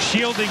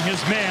 Shielding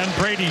his man,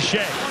 Brady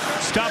Shea.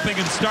 Stopping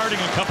and starting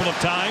a couple of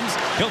times.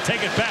 He'll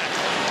take it back.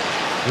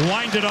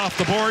 Wind it off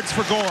the boards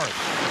for Gord.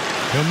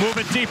 He'll move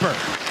it deeper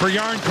for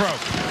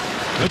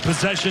Järnkrok. Good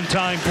possession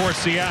time for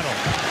Seattle.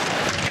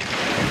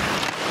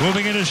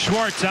 Moving into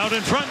Schwartz out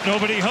in front.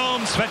 Nobody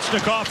home.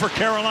 Svechnikov for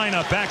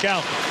Carolina. Back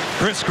out.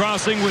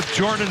 Crisscrossing with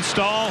Jordan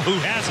Stahl, who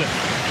has it.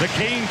 The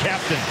Kane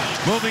captain.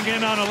 Moving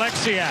in on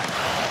Oleksiak.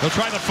 They'll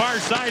try the far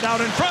side out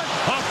in front.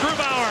 Off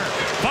Grubauer.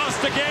 Fast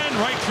again.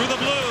 Right through the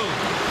blue.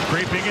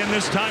 Creeping in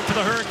this time for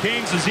the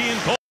Hurricanes is Ian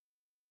Cole.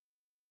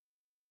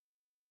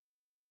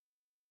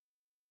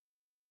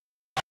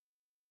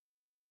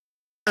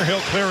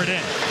 He'll clear it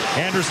in.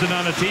 Anderson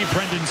on a tee.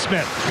 Brendan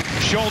Smith.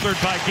 Shouldered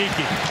by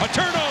Geekie. A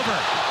turnover.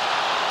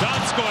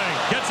 Donskoy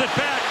gets it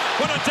back.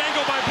 What a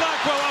dangle by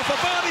Blackwell off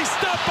a body.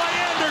 Stopped by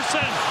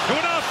Anderson. It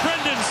went off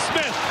Brendan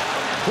Smith.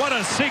 What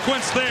a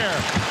sequence there.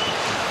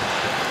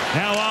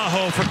 Now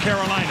Aho for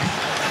Carolina.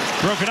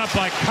 Broken up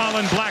by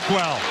Colin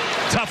Blackwell.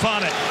 Tough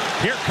on it.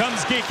 Here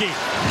comes Geekie.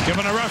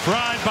 Given a rough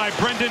ride by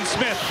Brendan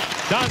Smith.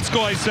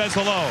 Donskoy says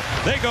hello.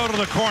 They go to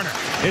the corner.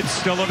 It's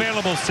still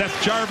available. Seth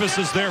Jarvis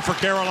is there for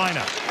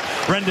Carolina.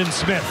 Brendan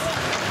Smith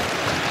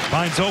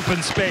finds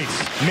open space.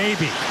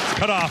 Maybe.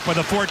 Cut off by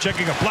the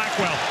forechecking of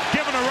Blackwell.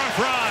 Given a rough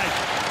ride.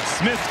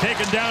 Smith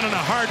taken down in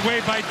a hard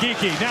way by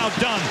Geekie. Now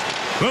Dunn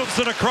moves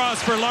it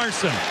across for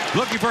Larson.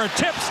 Looking for a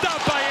tip.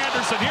 Stopped by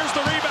Anderson. Here's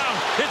the rebound.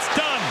 It's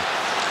Dunn.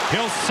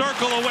 He'll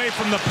circle away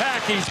from the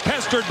pack. He's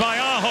pestered by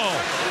Aho.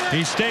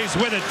 He stays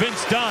with it.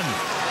 Vince Dunn.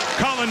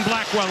 Colin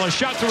Blackwell. A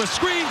shot to a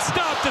screen.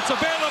 Stopped. It's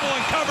available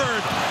and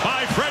covered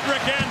by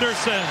Frederick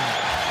Anderson.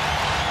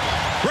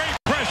 Great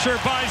pressure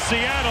by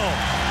Seattle.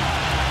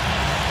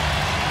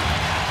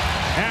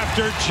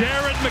 After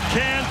Jared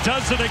McCann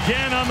does it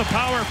again on the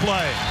power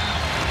play.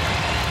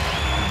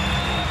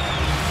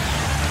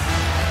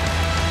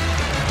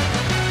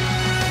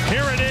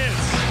 Here it is.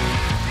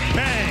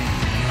 Bang.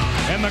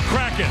 And the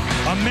Kraken,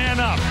 a man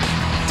up,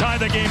 tie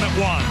the game at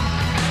 1.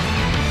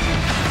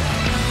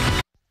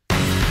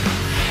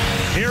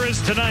 Here is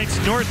tonight's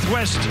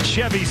Northwest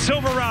Chevy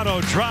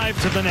Silverado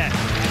drive to the net.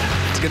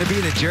 It's going to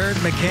be the Jared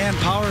McCann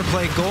power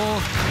play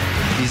goal.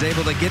 He's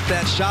able to get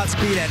that shot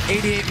speed at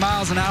 88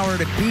 miles an hour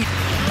to beat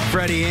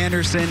Freddie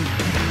Anderson.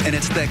 And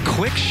it's that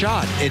quick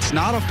shot. It's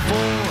not a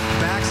full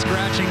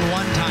back-scratching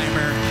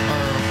one-timer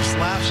or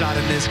slap shot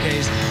in this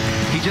case.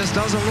 He just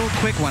does a little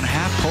quick one.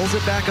 Half pulls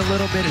it back a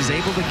little bit, is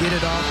able to get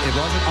it off. It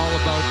wasn't all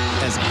about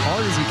as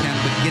hard as he can,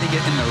 but getting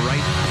it in the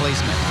right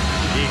placement.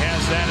 He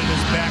has that in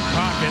his back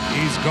pocket.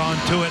 He's gone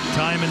to it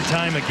time and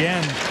time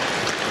again.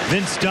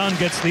 Vince Dunn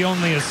gets the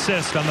only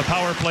assist on the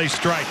power play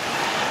strike.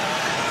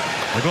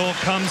 The goal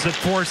comes at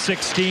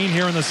 4:16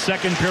 here in the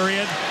second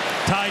period.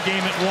 Tie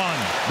game at 1.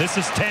 This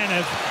is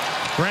Tanev.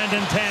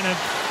 Brandon Tanev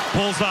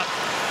pulls up.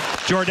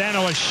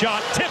 Giordano a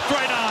shot. Tipped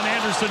right on.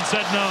 Anderson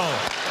said no.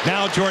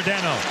 Now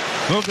Giordano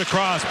moved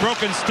across.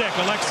 Broken stick.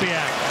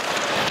 Oleksiak.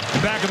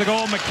 Back of the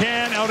goal.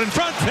 McCann out in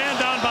front.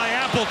 Fanned on by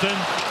Appleton.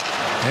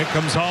 It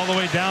comes all the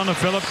way down to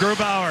Philip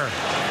Grubauer.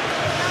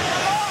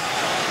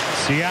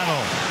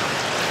 Seattle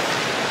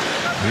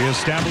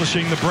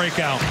reestablishing the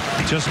breakout.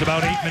 Just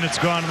about 8 minutes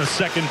gone in the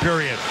second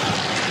period.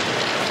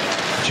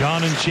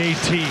 John and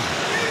JT.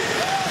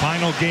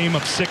 Final game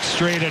of 6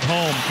 straight at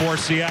home for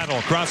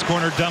Seattle. Cross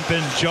corner dump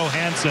in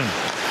Johansson.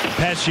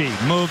 Pesci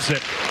moves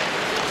it.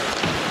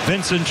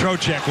 Vincent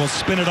Trocheck will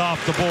spin it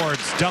off the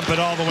boards. Dump it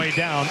all the way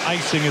down.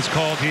 Icing is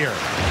called here.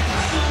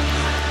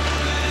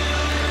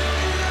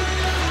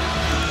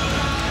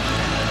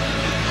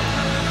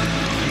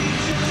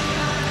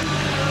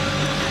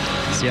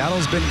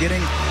 Seattle's been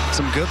getting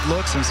some good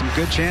looks and some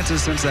good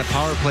chances since that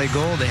power play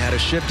goal. They had a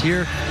shift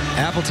here.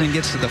 Appleton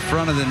gets to the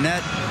front of the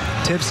net,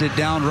 tips it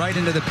down right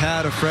into the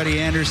pad of Freddie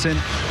Anderson.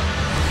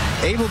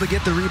 Able to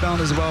get the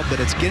rebound as well,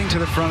 but it's getting to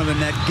the front of the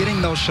net, getting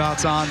those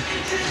shots on.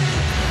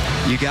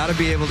 You got to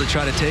be able to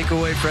try to take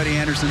away Freddie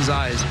Anderson's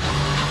eyes.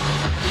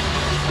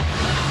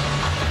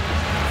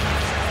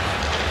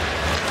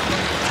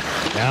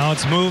 Now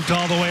it's moved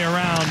all the way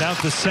around, out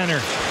to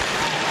center.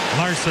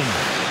 Larson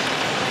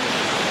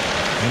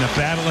in a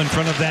battle in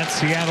front of that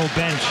Seattle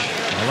bench.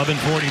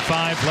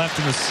 11:45 left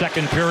in the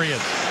second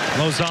period.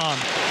 Lauzon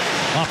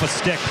off a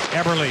stick.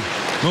 Eberle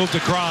moved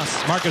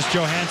across. Marcus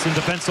Johansson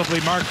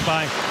defensively marked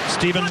by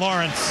Stephen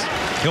Lawrence.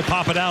 He'll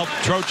pop it out.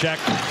 Trocheck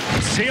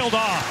sealed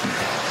off.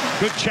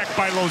 Good check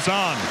by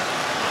Lauzon.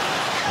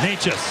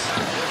 Natchez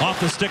off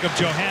the stick of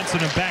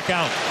Johansson and back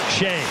out.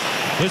 Shea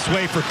this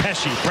way for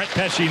Pesce. Brett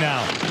Pesce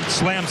now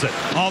slams it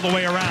all the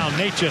way around.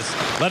 Natchez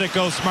let it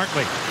go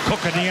smartly.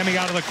 Kokaniemi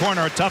out of the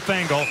corner. A tough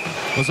angle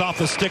was off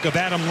the stick of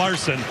Adam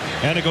Larson,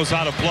 and it goes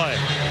out of play.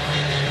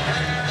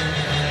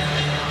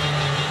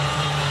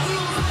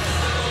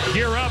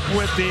 Gear up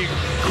with the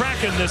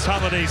Kraken this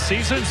holiday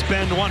season.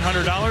 Spend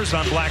 $100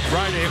 on Black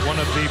Friday at one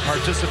of the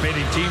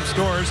participating team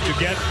stores to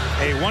get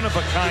a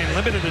one-of-a-kind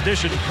limited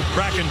edition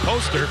Kraken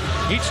poster.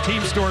 Each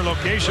team store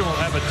location will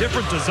have a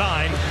different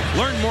design.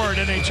 Learn more at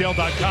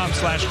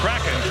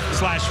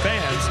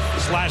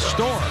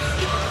NHL.com/Kraken/fans/store.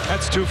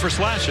 That's 2 for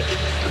slashing.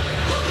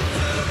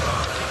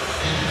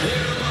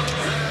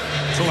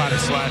 It's a lot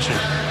of slashing.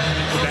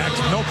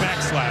 No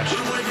backslash.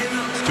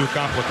 Too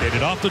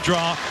complicated. Off the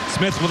draw,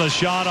 Smith with a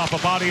shot off a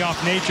body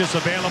off Natchez.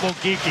 Available.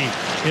 Geekie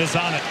is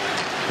on it.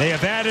 They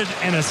have added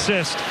an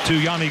assist to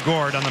Yanni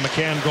Gourde on the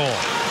McCann goal.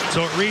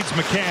 So it reads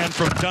McCann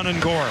from Dunn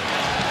and Gourde.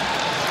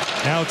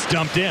 Now it's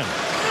dumped in.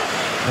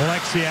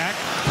 Oleksiak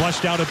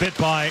flushed out a bit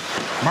by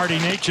Marty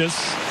Natchez.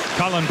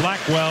 Colin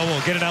Blackwell will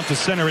get it out to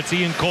center. It's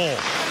Ian Cole.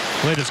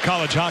 Played his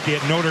college hockey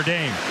at Notre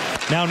Dame.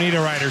 Now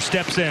Niederreiter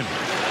steps in.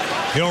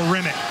 He'll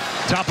rim it.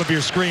 Top of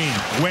your screen.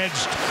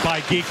 Wedged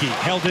by Geekie.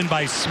 Held in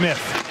by Smith.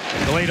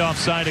 Delayed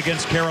offside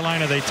against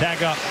Carolina. They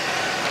tag up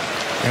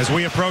as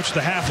we approach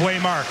the halfway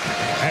mark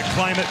at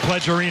Climate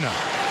Pledge Arena.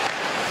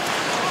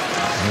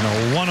 In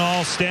a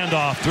 1-all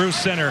standoff through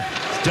center.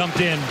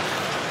 Dumped in.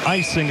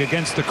 Icing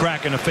against the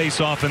Kraken. A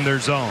face-off in their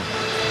zone.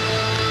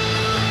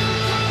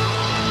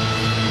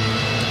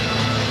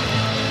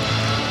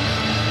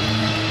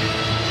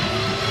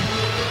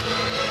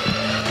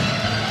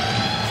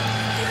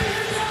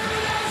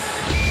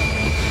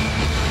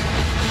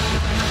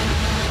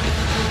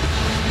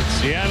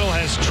 Seattle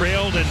has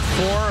trailed in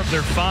 4 of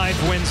their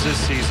 5 wins this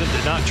season.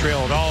 Did not trail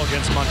at all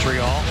against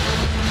Montreal.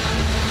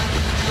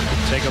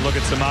 Take a look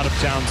at some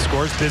out-of-town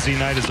scores. Busy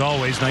night as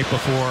always, night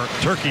before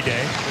Turkey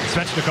Day.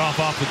 Svechnikov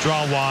off the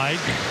draw wide.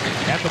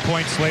 At the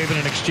point, Slavin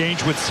in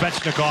exchange with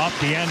Svechnikov.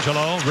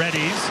 D'Angelo,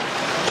 readies.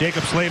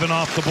 Jacob Slavin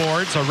off the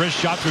boards. A wrist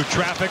shot through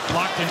traffic,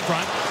 blocked in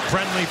front.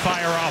 Friendly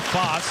fire off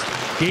Foss.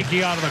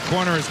 Geekie out of the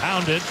corner is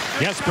hounded.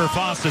 Jesper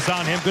Foss is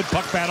on him. Good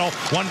puck battle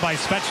won by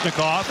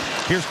Svechnikov.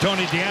 Here's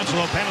Tony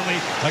D'Angelo, penalty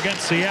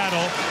against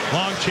Seattle.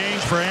 Long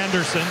change for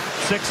Anderson.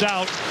 6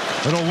 out.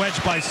 Little wedge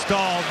by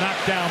Stahl.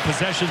 Knocked down.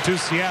 Possession to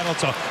Seattle.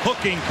 It's a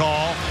hooking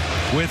call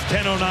with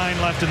 10:09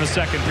 left in the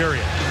second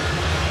period.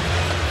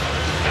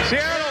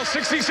 Seattle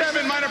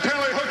 67 minor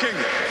penalty hooking.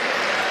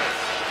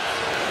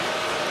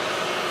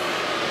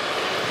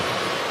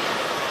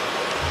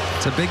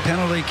 It's a big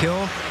penalty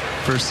kill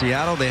for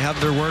Seattle. They have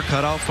their work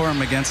cut out for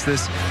them against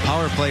this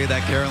power play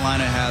that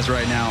Carolina has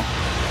right now.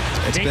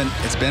 It's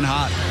been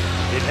hot.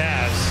 It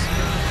has.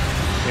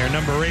 They're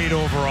number 8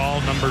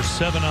 overall, number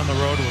 7 on the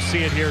road. We'll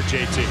see it here,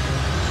 JT.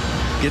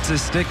 Gets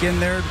his stick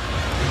in there.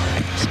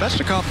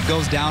 Svechnikov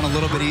goes down a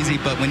little bit easy,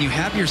 but when you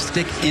have your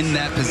stick in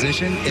that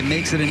position, it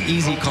makes it an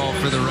easy call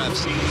for the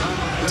refs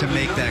to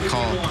make that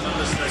call.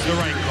 It's the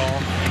right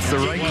call. It's the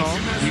right call.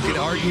 You could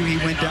argue he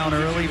went down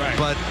early,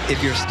 but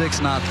if your stick's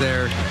not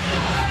there,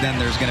 then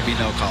there's going to be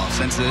no call.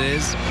 Since it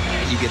is,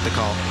 you get the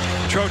call.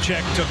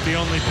 Trocheck took the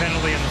only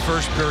penalty in the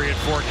first period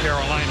for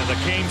Carolina. The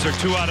Canes are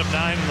 2 out of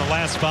 9 in the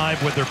last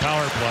 5 with their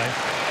power play.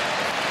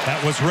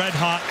 That was red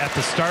hot at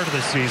the start of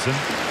the season.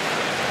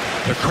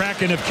 The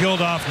Kraken have killed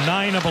off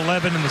 9 of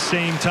 11 in the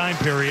same time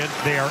period.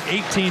 They are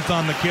 18th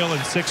on the kill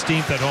and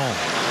 16th at home.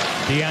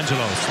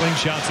 D'Angelo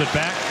slingshots it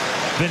back.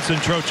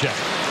 Vincent Trocheck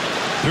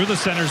through the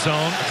center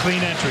zone.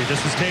 Clean entry.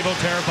 This is Teuvo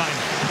Teravainen.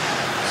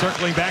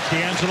 Circling back,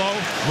 D'Angelo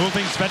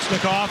moving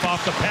Svechnikov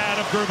off the pad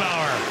of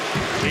Grubauer.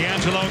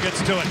 D'Angelo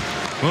gets to it.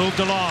 Moved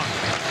along.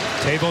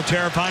 Teuvo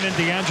Teravainen.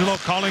 D'Angelo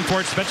calling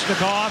for it.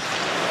 Svechnikov.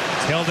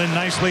 It's held in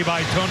nicely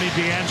by Tony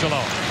D'Angelo.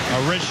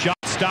 A wrist shot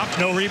stopped.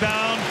 No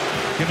rebound.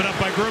 Given up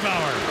by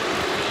Grubauer.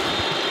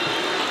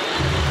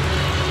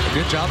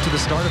 Good job to the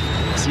start of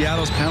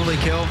Seattle's penalty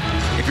kill.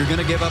 If you're going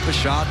to give up a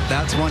shot,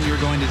 that's one you're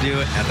going to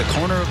do at the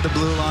corner of the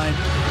blue line,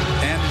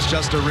 and it's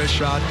just a wrist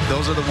shot.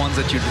 Those are the ones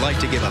that you'd like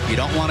to give up. You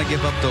don't want to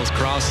give up those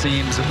cross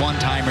seams,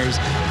 one-timers,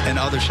 and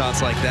other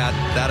shots like that.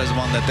 That is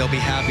one that they'll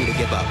be happy to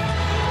give up.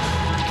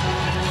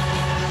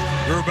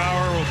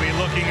 Grubauer will be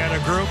looking at a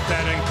group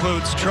that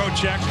includes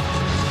Trocheck,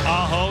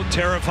 Aho,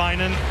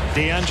 Teravainen,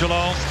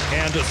 D'Angelo,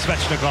 and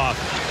Svechnikov.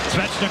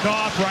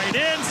 Svechnikov right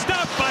in,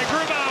 stopped by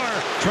Grubauer.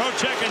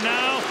 Trocheck and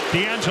now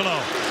D'Angelo.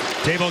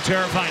 Teuvo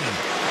Teravainen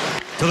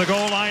to the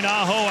goal line.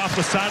 Aho off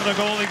the side of the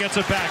goal. He gets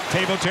it back.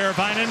 Teuvo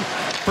Teravainen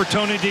for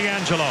Tony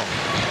D'Angelo.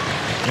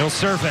 He'll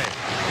survey.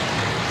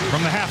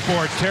 From the half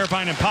board,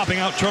 Teravainen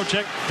popping out.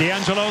 Trocheck,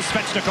 D'Angelo,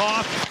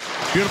 Svechnikov.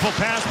 Beautiful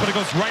pass, but it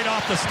goes right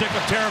off the stick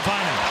of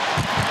Teravainen.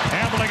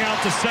 Ambling out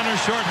to center,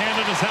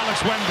 shorthanded is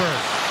Alex Wenberg.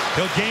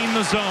 He'll gain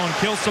the zone,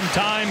 kill some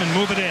time, and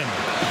move it in.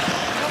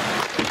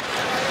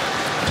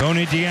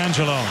 Tony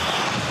D'Angelo,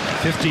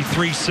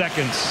 53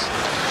 seconds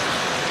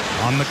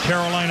on the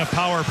Carolina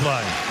power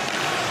play.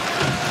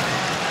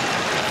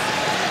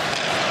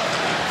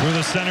 Through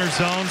the center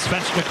zone,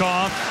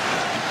 Svechnikov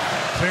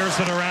clears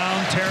it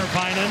around.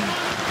 Teravainen,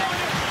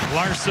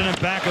 Larson in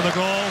back of the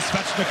goal.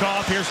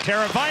 Svechnikov, here's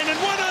Teravainen.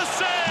 What a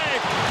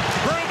save!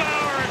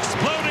 Grubauer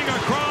exploding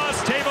across.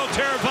 Teuvo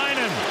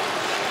Teravainen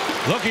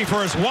looking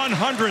for his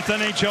 100th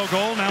NHL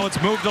goal. Now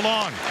it's moved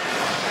along.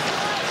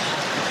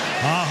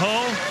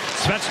 Aho,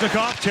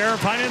 Svechnikov,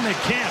 Teravainen, they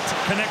can't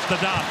connect the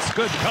dots.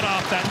 Good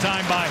cutoff that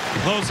time by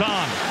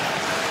Lauzon.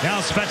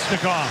 Now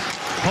Svechnikov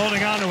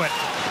holding on to it.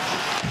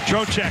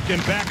 Trocheck in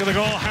back of the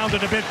goal,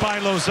 hounded a bit by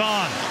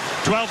Lauzon.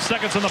 12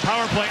 seconds on the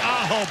power play.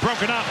 Aho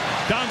broken up.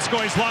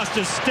 Donskoy's lost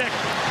his stick.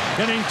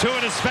 Getting to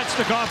it is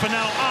Svechnikov, and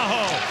now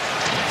Aho.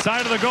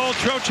 Side of the goal,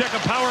 Trocheck, a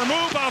power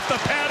move off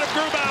the pad of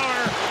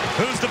Grubauer.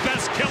 Who's the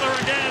best killer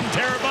again?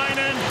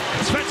 Teravainen.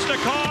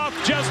 Svechnikov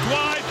just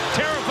wide.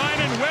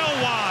 Teravainen well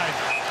wide.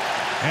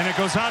 And it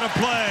goes out of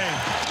play.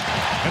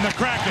 And the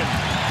Kraken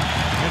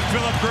and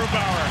Philip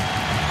Grubauer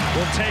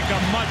will take a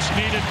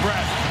much-needed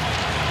breath.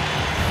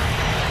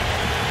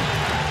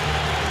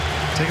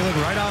 Take a look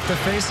right off the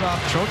face-off.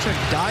 Trocheck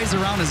dives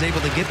around, is able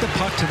to get the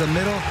puck to the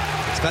middle.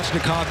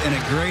 Svechnikov in a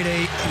grade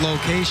A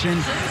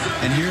location.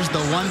 And here's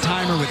the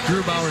one-timer with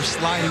Grubauer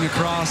sliding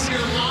across,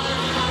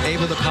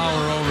 able to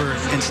power over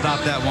and stop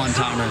that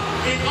one-timer.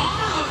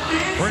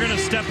 We're going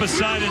to step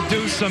aside and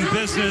do some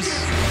business.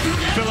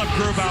 Philip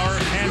Grubauer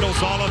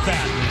handles all of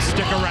that.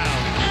 Stick around.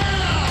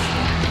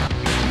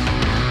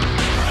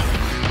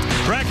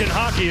 Kraken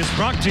Hockey is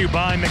brought to you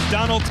by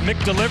McDonald's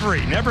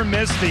McDelivery. Never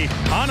miss the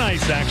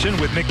on-ice action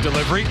with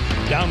McDelivery.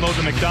 Download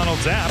the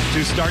McDonald's app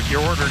to start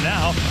your order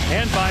now.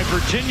 And by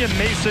Virginia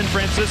Mason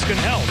Franciscan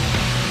Health,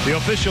 the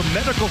official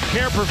medical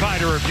care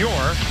provider of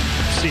your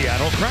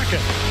Seattle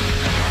Kraken.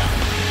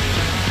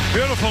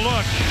 Beautiful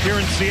look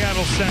here in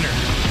Seattle Center.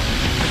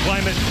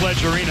 Climate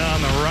Pledge Arena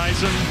on the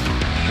horizon.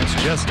 It's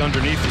just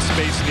underneath the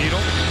Space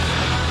Needle.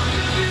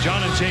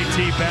 John and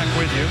JT back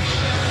with you.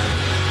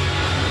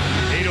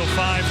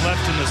 8:05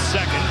 left in the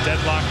second,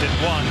 deadlocked at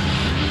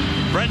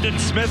 1. Brendan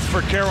Smith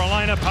for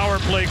Carolina, power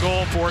play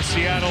goal for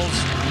Seattle's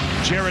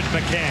Jared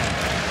McCann.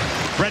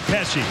 Brett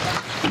Pesce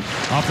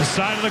off the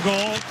side of the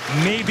goal.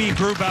 Maybe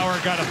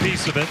Grubauer got a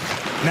piece of it.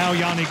 Now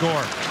Yanni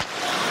Gourde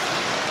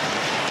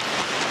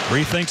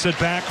rethinks it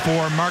back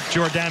for Mark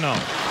Giordano.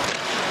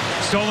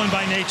 Stolen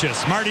by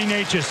Necas. Marty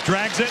Necas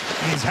drags it.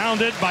 He's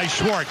hounded by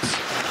Schwartz,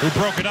 who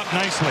broke it up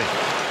nicely.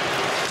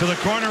 To the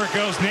corner it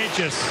goes.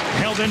 Necas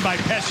held in by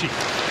Pesce.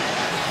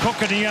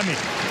 Kokoniemi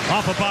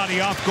off a body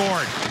off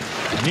Gourde.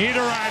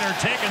 Niederreiter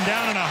taken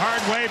down in a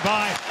hard way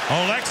by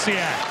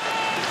Oleksiak.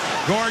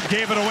 Gourde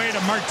gave it away to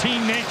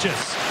Martin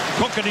Necas.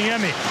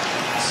 Kokoniemi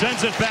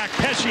sends it back.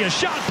 Pesce, a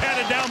shot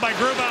patted down by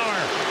Grubauer.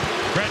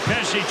 Brett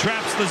Pesce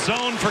traps the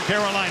zone for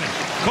Carolina.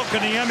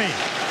 Kokoniemi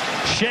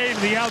shade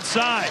the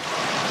outside.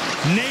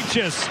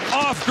 Necas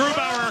off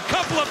Grubauer a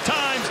couple of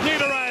times.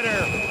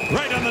 Niederreiter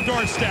right on the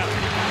doorstep.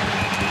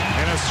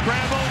 And a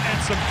scramble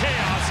and some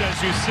chaos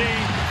as you see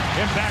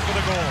him back with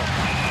a goal.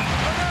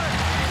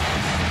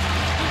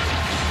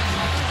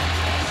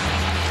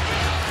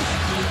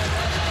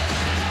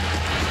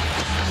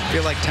 I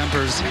feel like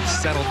tempers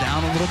settle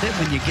down a little bit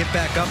when you get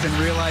back up and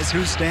realize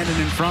who's standing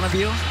in front of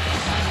you.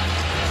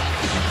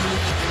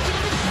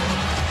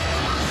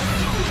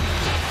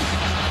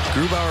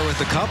 Grubauer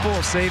with a couple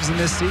of saves in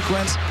this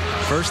sequence.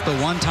 First, the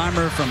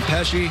one-timer from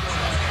Pesce,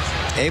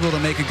 able to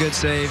make a good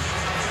save.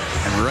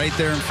 And right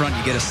there in front,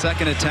 you get a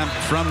second attempt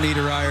from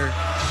Niederreiter.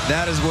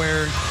 That is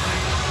where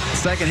the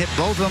second hit,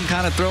 both of them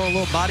kind of throw a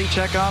little body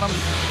check on him.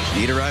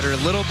 Niederreiter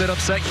a little bit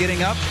upset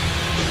getting up.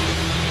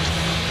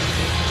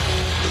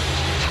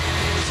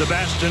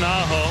 Sebastian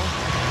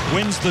Aho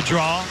wins the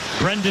draw.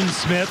 Brendan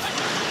Smith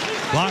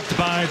blocked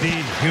by the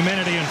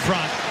humanity in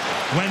front.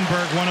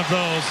 Wenberg, one of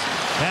those.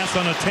 Pass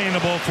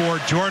unattainable for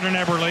Jordan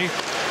Eberle.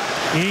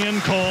 Ian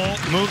Cole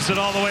moves it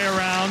all the way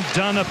around.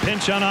 Dunn a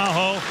pinch on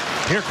Aho.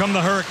 Here come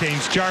the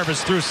Hurricanes.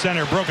 Jarvis through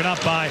center, broken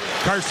up by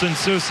Carson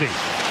Soucy.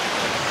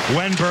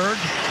 Wenberg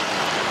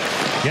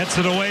gets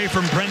it away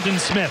from Brendan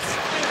Smith.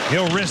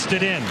 He'll wrist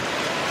it in.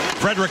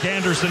 Frederick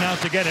Anderson out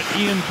to get it.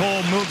 Ian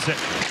Cole moves it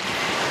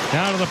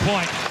down to the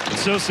point.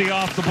 Soucy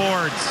off the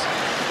boards.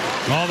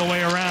 All the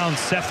way around,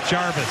 Seth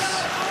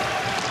Jarvis.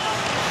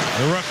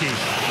 The rookie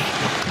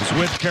is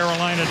with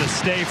Carolina to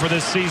stay for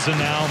this season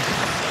now.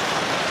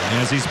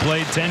 As he's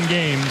played 10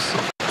 games,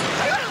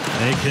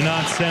 they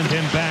cannot send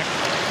him back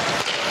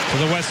to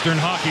the Western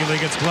Hockey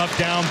League. It's gloved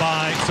down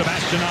by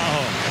Sebastian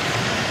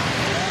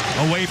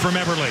Aho. Away from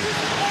Eberle.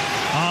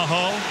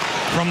 Aho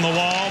from the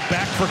wall,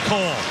 back for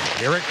Cole.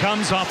 Here it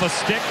comes off a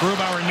stick.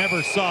 Grubauer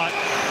never saw it.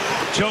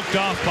 Choked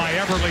off by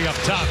Eberle up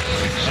top,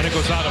 and it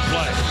goes out of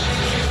play.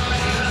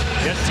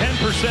 Get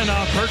 10%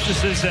 off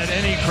purchases at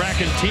any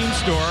Kraken team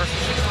store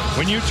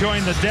when you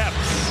join the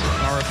Depths,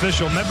 our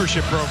official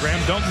membership program.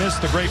 Don't miss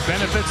the great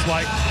benefits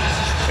like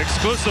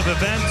exclusive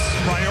events,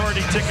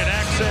 priority ticket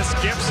access,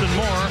 gifts, and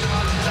more.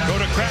 Go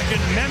to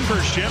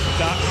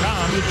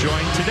KrakenMembership.com to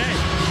join today.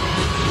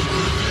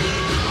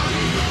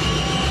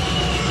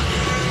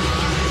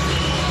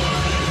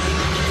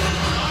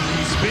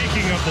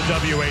 Speaking of the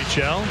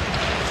WHL,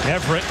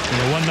 Everett in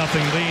a 1-0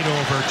 lead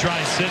over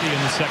Tri-City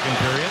in the second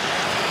period.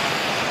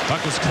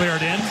 Puck is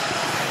cleared in.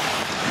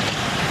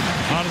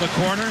 Out of the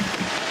corner,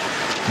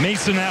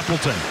 Mason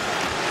Appleton,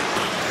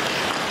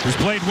 who's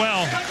played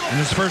well in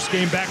his first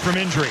game back from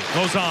injury.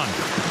 Goes on.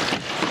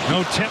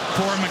 No tip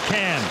for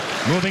McCann.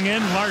 Moving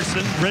in,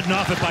 Larson, ridden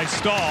off it by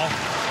Stahl.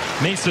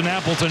 Mason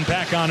Appleton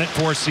back on it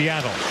for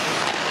Seattle.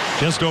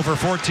 Just over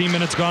 14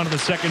 minutes gone to the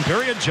second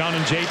period. John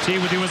and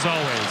JT with you as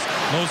always.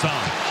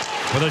 Lozon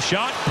with a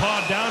shot,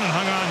 pawed down and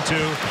hung on to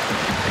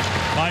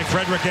by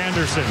Frederick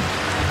Anderson.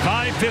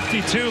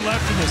 5:52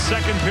 left in the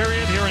second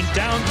period here in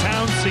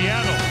downtown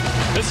Seattle.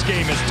 This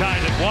game is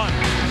tied at 1.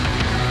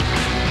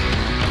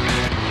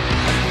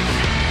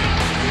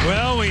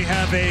 Well, we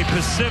have a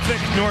Pacific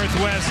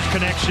Northwest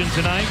connection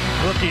tonight.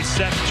 Rookie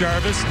Seth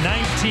Jarvis,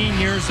 19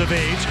 years of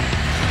age.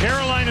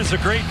 Carolina's a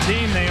great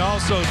team. They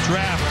also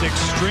draft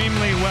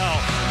extremely well.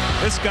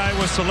 This guy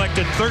was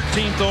selected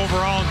 13th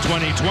overall in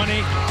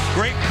 2020.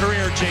 Great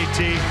career,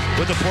 JT,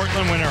 with the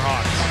Portland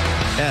Winterhawks.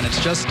 And it's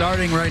just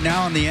starting right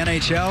now in the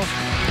NHL.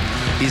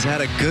 He's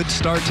had a good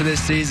start to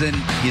this season.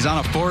 He's on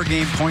a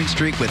 4-game point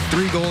streak with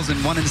 3 goals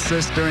and 1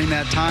 assist during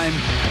that time.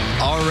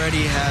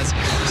 Already has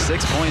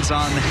 6 points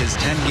on his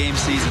 10-game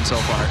season so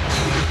far.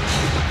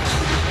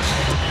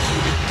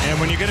 And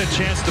when you get a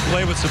chance to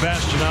play with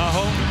Sebastian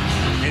Aho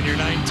and you're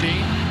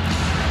 19,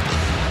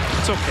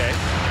 it's okay.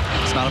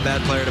 It's not a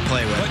bad player to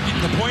play with.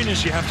 But the point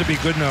is you have to be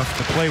good enough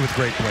to play with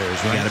great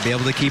players, right? You got to be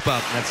able to keep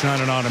up. That's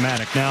not an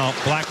automatic. Now,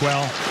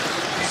 Blackwell,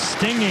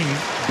 stinging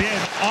bid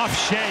off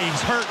Shea.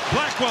 He's hurt.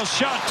 Blackwell's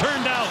shot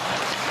turned out.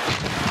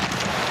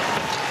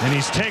 And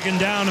he's taken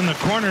down in the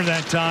corner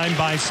that time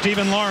by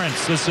Stephen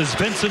Lawrence. This is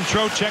Vincent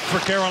Trocheck for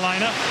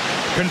Carolina.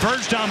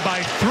 Converged on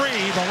by 3.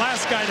 The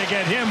last guy to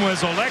get him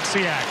was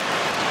Oleksiak,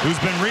 who's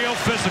been real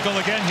physical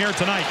again here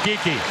tonight.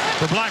 Geeky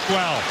for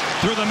Blackwell.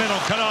 Through the middle,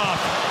 cut off.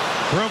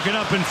 Broken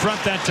up in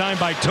front that time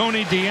by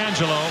Tony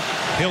DeAngelo.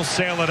 He'll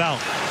sail it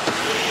out.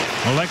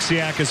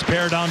 Oleksiak is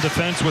paired on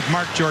defense with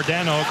Mark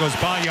Giordano. Goes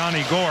by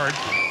Yanni Gord.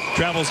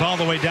 Travels all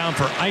the way down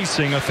for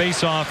icing, a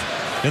face-off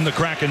in the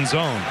Kraken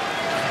zone.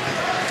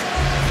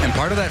 And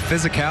part of that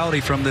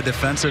physicality from the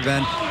defensive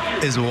end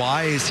is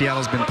why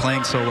Seattle's been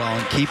playing so well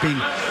and keeping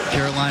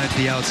Carolina to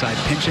the outside,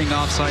 pinching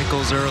off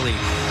cycles early,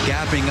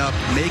 gapping up,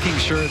 making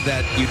sure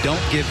that you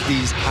don't give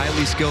these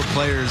highly skilled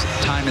players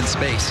time and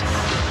space.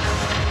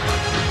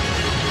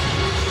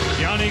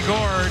 Yanni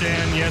Gord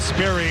and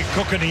Jesperi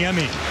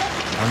Kokoniemi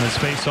on this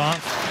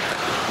face-off.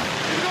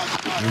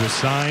 He was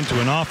signed to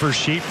an offer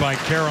sheet by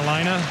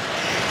Carolina.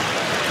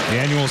 The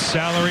annual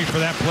salary for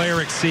that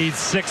player exceeds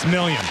 $6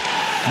 million.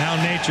 Now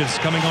Natchez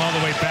coming all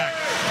the way back.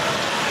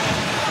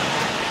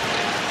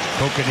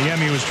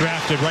 Kokoniemi was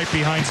drafted right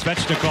behind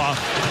Svechnikov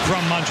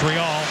from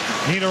Montreal.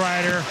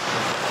 Niederreiter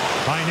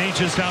by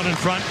Natchez down in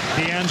front.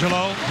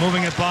 DeAngelo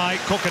moving it by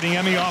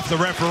Kokoniemi off the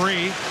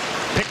referee.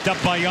 Picked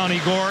up by Yanni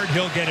Gord.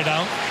 He'll get it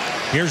out.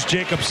 Here's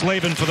Jacob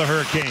Slavin for the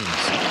Hurricanes.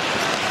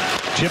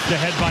 Chipped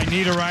ahead by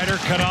Niederreiter,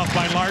 cut off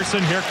by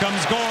Larson. Here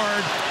comes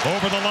Gord.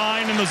 Over the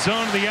line in the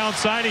zone to the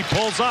outside. He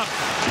pulls up.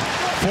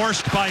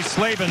 Forced by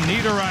Slavin.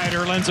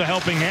 Niederreiter lends a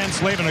helping hand.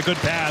 Slavin a good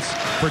pass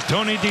for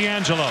Tony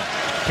DeAngelo.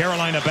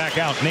 Carolina back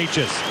out.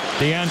 Natchez.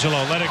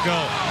 DeAngelo let it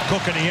go.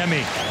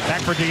 Kokoniemi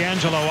back for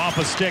DeAngelo off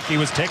a stick. He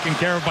was taken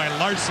care of by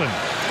Larson.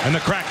 And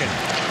the Kraken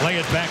lay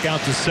it back out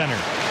to center.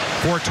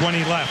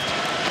 4:20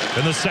 left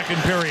in the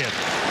second period.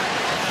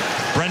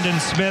 Brendan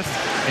Smith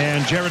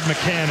and Jared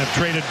McCann have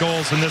traded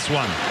goals in this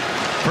one.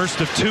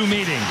 First of 2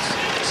 meetings.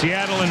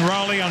 Seattle and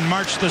Raleigh on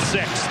March the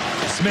 6th.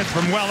 Smith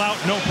from well out,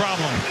 no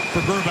problem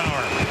for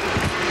Grubauer.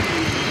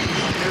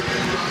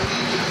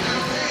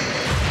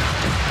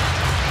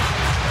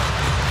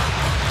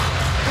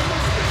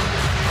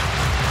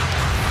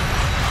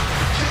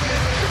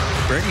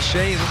 Brady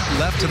Shea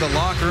left to the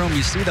locker room.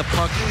 You see the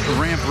puck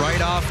ramp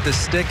right off the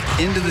stick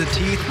into the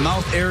teeth,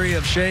 mouth area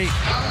of Shea.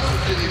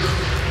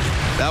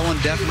 That one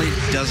definitely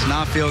does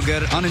not feel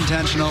good.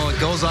 Unintentional. It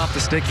goes off the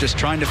stick, just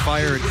trying to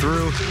fire it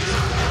through.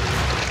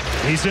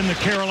 He's in the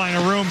Carolina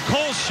room.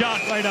 Cole's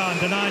shot right on,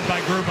 denied by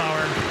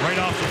Grubauer. Right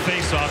off the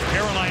faceoff.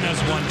 Carolina's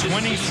won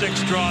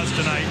 26 draws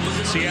tonight.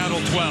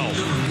 Seattle 12.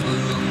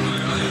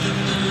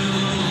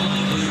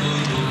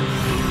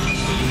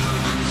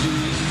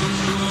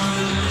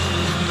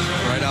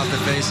 Right off the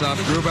faceoff.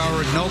 Grubauer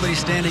with nobody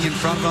standing in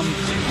front of him.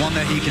 One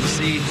that he can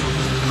see.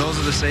 And those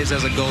are the saves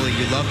as a goalie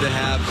you love to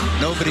have.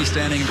 Nobody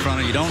standing in front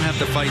of you. You don't have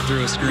to fight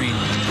through a screen.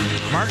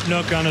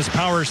 Martinook on his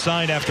power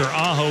side after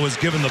Aho was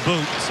given the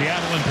boot.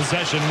 Seattle in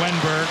possession.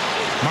 Wenberg.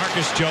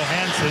 Marcus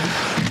Johansson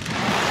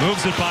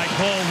moves it by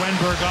Cole.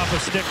 Wenberg off a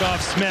stick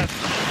off Smith.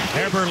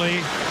 Eberle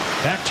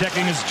Back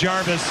checking is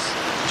Jarvis.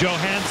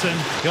 Johansson,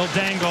 he'll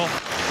dangle.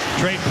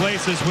 Trade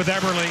places with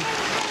Eberle.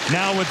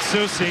 Now with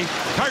Susie.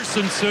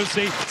 Carson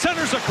Susie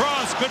centers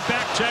across. Good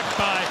back check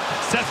by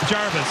Seth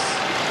Jarvis.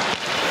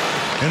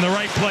 In the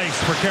right place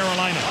for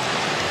Carolina.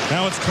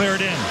 Now it's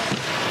cleared in.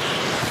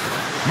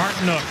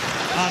 Martinook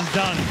on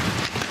Dunn.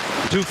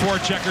 2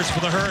 forecheckers for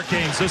the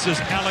Hurricanes. This is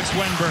Alex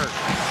Wenberg.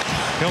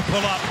 He'll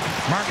pull up.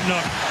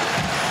 Martinook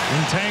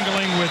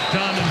entangling with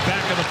Dunn in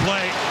back of the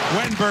play.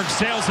 Wenberg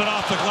sails it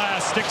off the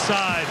glass. Stick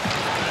side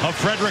of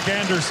Frederick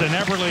Anderson.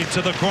 Eberle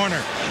to the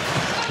corner.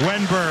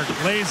 Wenberg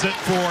lays it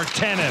for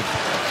Tanev.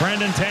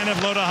 Brandon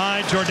Tanev low to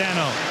high.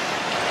 Giordano.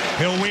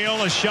 He'll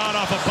wheel a shot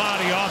off a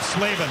body off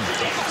Slavin.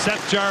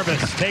 Seth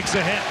Jarvis takes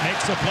a hit,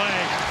 makes a play.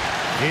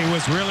 He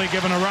was really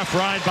given a rough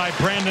ride by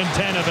Brandon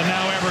Tanev, and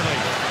now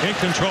Eberle in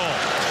control.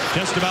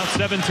 Just about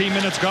 17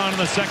 minutes gone in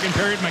the second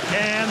period.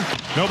 McCann,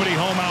 nobody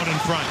home out in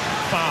front.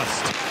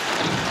 Fost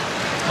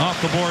off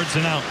the boards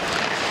and out.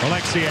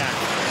 Alexiak,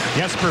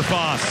 Jesper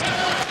Fost,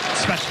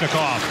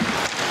 Svechnikov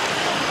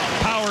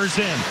powers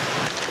in.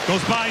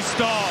 Goes by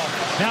Stahl.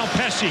 Now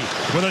Pesce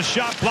with a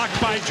shot blocked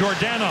by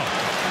Giordano.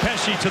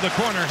 Pesce to the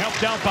corner,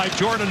 helped out by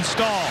Jordan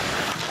Stahl.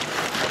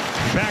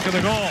 Back of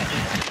the goal.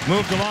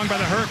 Moved along by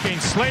the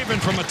Hurricanes. Slavin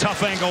from a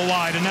tough angle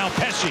wide, and now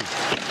Pesce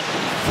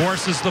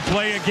forces the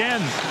play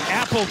again.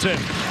 Appleton.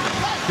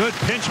 Good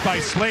pinch by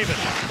Slavin.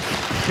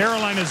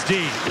 Carolina's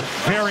D,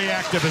 very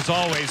active as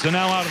always, and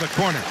now out of the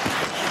corner.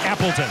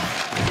 Appleton.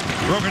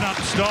 Broken up,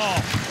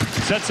 Stahl.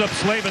 Sets up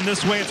Slavin.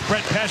 This way it's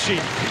Brett Pesce.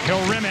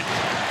 He'll rim it.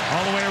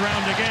 All the way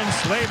around again.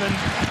 Slavin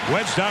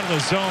wedged out of the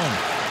zone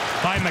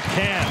by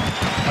McCann.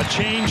 A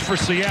change for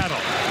Seattle.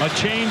 A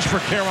change for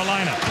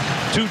Carolina.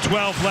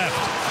 2:12 left.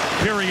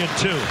 Period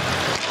 2.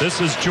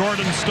 This is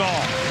Jordan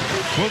Stahl.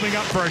 Moving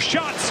up for a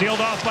shot. Sealed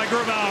off by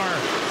Grubauer.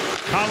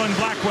 Colin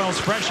Blackwell's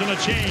fresh in a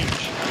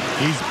change.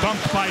 He's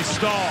bumped by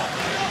Stahl.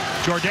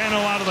 Giordano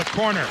out of the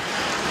corner.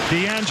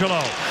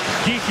 D'Angelo.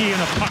 Geeky in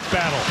a puck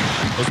battle.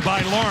 Was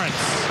by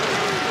Lawrence.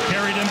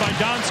 Carried in by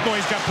Donskoy.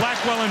 He's got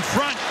Blackwell in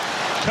front.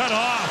 Cut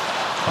off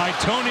by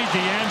Tony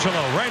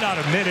D'Angelo right out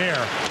of midair.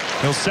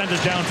 He'll send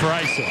it down for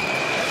ISO.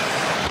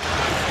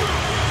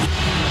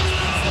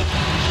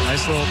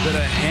 Nice little bit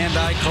of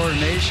hand-eye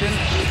coordination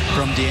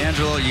from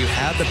D'Angelo. You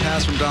had the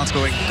pass from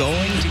Donskoy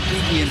going to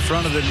Geeky in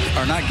front of the,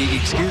 or not Geeky,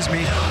 excuse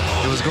me.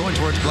 It was going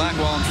towards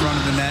Blackwell in front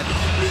of the net.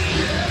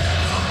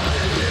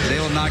 They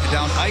will knock it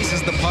down.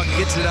 Ices the puck,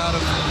 gets it out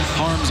of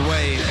harm's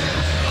way.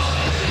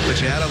 But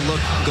you had a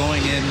look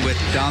going in with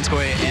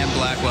Donskoy and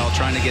Blackwell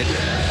trying to get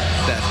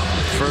that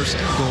first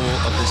goal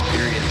of this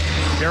period.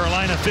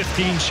 Carolina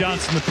 15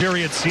 shots in the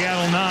period.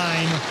 Seattle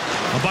 9.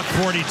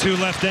 $1:42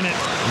 left in it.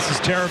 This is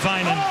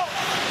Teravainen.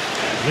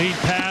 Lead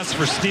pass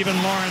for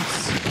Stephen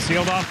Lawrence.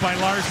 Sealed off by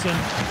Larson.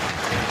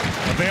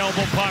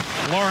 Available puck.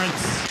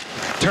 Lawrence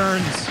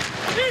turns.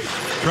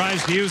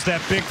 Tries to use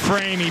that big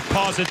frame. He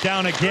paws it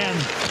down again.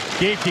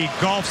 Geeky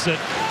golfs it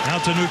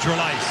out to neutral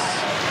ice.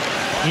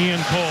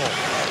 Ian Cole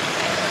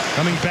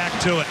coming back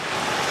to it.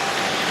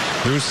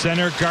 Through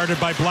center, guarded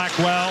by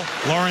Blackwell.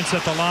 Lawrence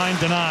at the line,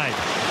 denied.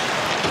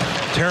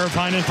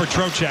 Teravainen for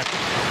Trocheck.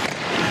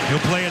 He'll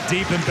play it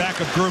deep in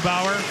back of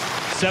Grubauer.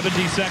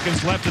 70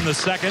 seconds left in the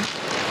second.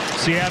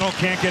 Seattle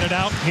can't get it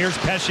out. Here's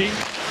Pesce.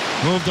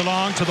 Moved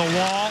along to the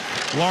wall.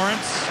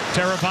 Lawrence,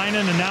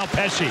 Teravainen, and now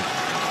Pesce.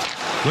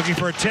 Looking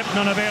for a tip,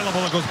 none available.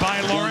 It goes by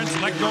Lawrence.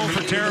 Let go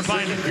for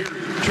Teravainen.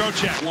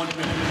 Trocheck.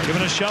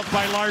 Given a shove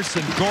by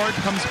Larson. Gord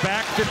comes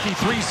back.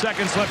 53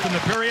 seconds left in the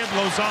period.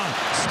 Lauzon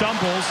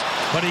stumbles,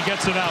 but he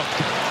gets it out.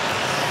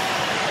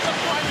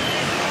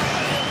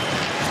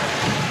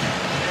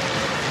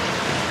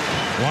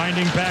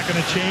 Winding back in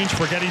a change,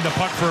 forgetting the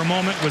puck for a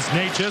moment, was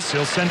Natchez.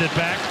 He'll send it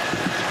back.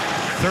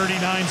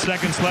 39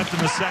 seconds left in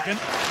the second.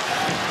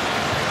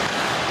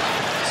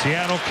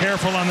 Seattle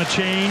careful on the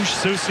change.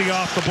 Susie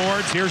off the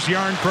boards. Here's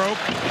Yarncroke.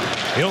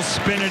 He'll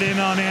spin it in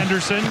on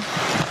Anderson.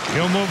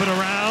 He'll move it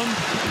around.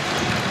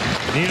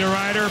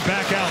 Niederreiter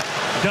back out.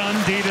 Dunn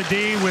D to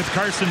D with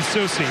Carson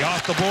Susie.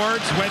 Off the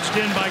boards, wedged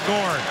in by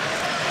Gord.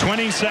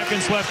 20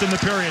 seconds left in the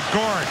period.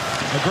 Gord,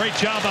 a great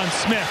job on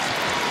Smith.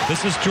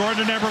 This is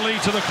Jordan Eberle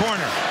to the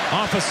corner.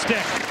 Off a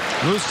stick.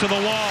 Loose to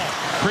the wall.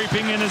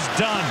 Creeping in is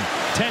Dunn.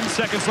 10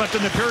 seconds left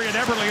in the period.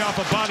 Eberle off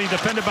a body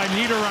defended by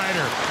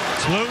Niederreiter.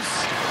 It's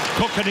loose.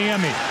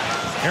 Kokaniemi.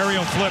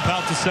 Aerial flip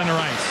out to center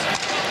ice.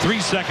 3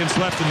 seconds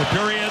left in the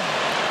period.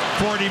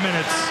 40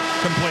 minutes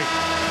complete.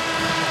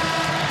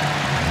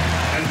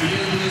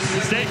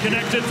 Stay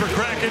connected for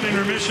Kraken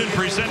Intermission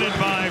presented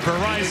by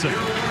Verizon.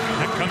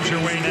 That comes your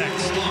way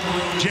next.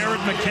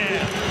 Jared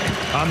McCann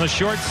on the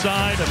short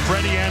side of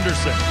Freddie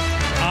Anderson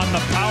on the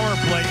power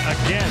play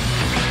again.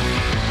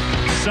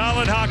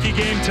 Solid hockey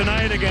game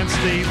tonight against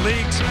the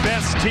league's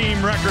best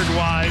team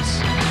record-wise.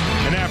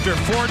 And after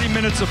 40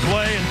 minutes of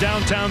play in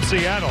downtown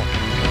Seattle,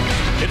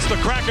 it's the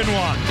Kraken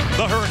won,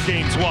 the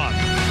Hurricanes won.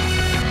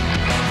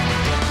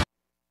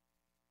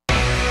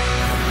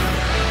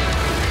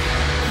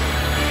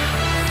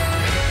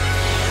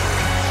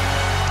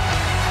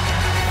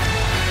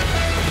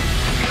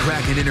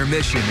 Kraken Kraken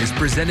Intermission is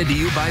presented to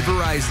you by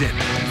Verizon.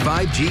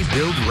 5G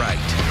build right.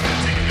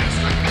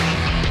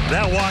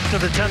 That walk to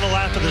the tunnel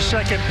after the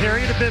second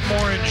period, a bit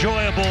more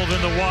enjoyable than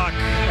the walk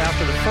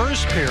after the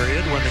first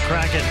period when the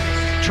Kraken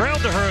trailed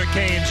the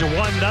Hurricanes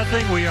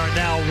 1-0. We are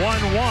now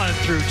 1-1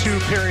 through 2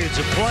 periods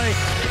of play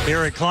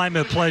here at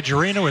Climate Pledge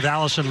Arena with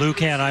Allison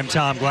Lucan. I'm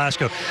Tom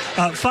Glasgow.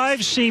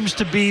 5 seems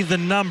to be the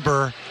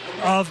number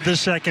of the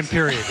second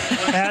period,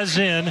 as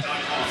in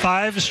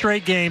 5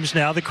 straight games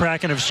now the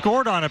Kraken have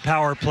scored on a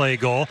power play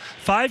goal.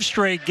 5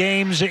 straight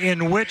games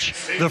in which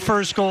the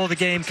first goal of the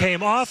game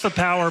came off a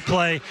power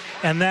play,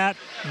 and that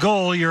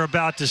goal you're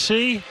about to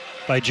see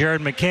by Jared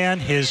McCann,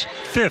 his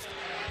 5th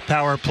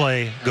power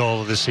play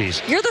goal of the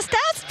season. You're the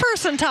stats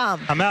person,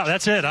 Tom. I'm out.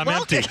 That's it. I'm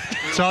empty.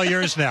 It's all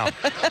yours now.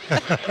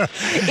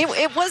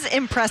 It was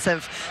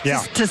impressive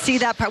to see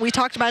that part. We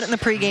talked about it in the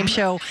pregame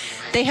show.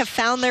 They have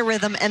found their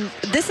rhythm, and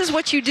this is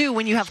what you do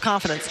when you have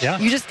confidence. Yeah.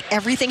 You just,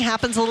 everything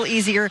happens a little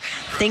easier.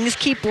 Things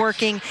keep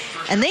working,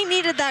 and they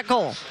needed that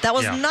goal. That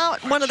was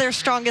not one of their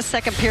strongest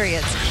second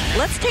periods.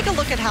 Let's take a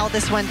look at how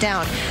this went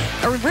down.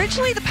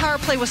 Originally, the power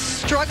play was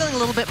struggling a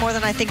little bit more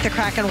than I think the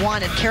Kraken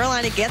wanted.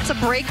 Carolina gets a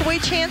breakaway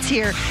chance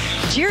here.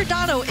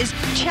 Giordano is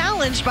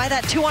challenged by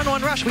that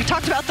 2-on-1 rush. We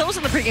talked about those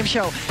in the pregame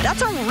show.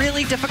 That's a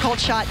really difficult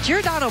shot.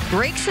 Giordano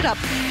breaks it up,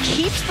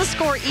 keeps the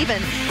score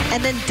even,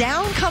 and then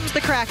down comes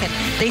the Kraken.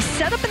 They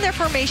set up in their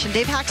formation.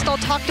 Dave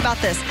Haxtell talked about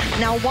this.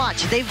 Now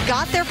watch. They've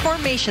got their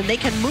formation. They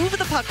can move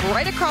the puck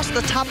right across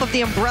the top of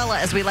the umbrella,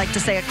 as we like to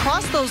say,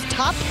 across those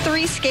top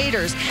 3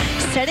 skaters,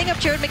 setting up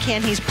Jared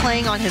McCann. He's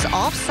playing on his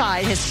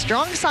offside, his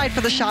strong side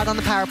for the shot on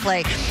the power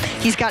play.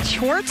 He's got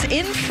Schwartz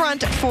in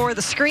front for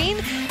the screen.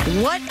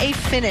 What a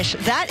finish.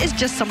 That is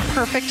just some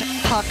perfect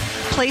puck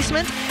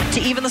placement to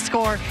even the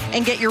score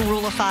and get your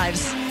rule of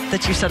 5s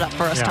that you set up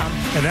for us, Tom.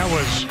 And that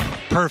was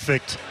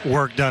perfect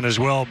work done as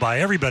well by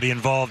everybody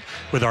involved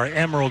with our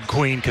Emerald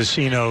Queen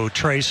Casino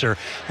Tracer.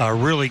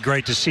 Really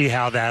great to see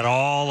how that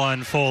all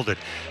unfolded.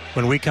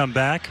 When we come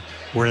back,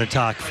 we're going to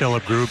talk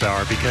Philip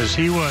Grubauer because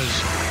he was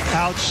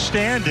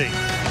outstanding.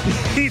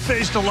 He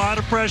faced a lot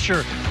of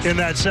pressure in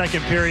that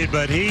second period,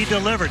 but he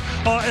delivered.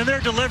 Oh, and they're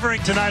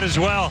delivering tonight as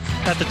well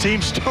at the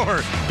team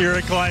store here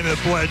at Climate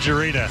Pledge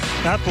Arena.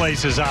 That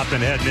place is up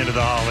and heading into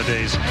the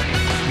holidays.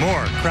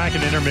 More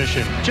Kraken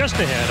Intermission just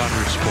ahead on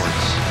Root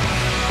Sports.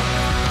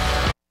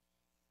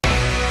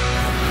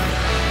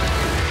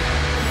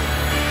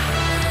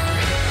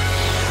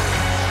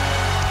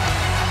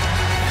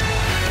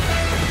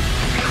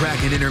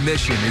 Kraken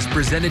Intermission is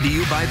presented to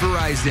you by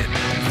Verizon.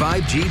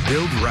 5G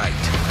build right.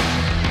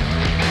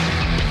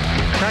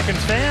 Kraken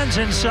fans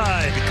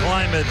inside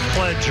Climate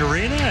Pledge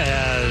Arena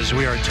as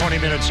we are 20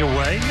 minutes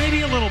away. Maybe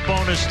a little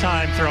bonus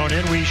time thrown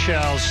in. We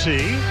shall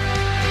see.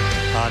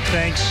 On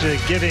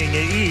Thanksgiving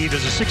Eve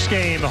as a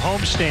 6-game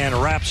homestand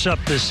wraps up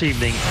this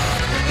evening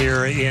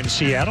here in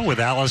Seattle with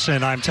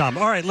Allison. I'm Tom.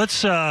 All right,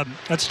 let's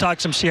talk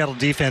some Seattle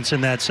defense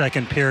in that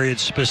second period,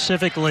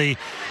 specifically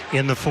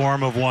in the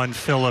form of one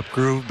Philip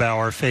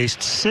Grubauer.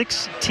 Faced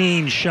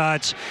 16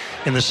 shots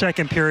in the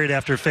second period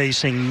after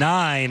facing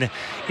 9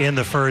 in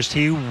the first.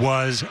 He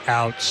was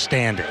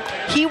outstanding.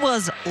 He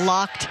was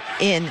locked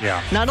in.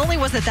 Yeah. Not only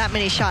was it that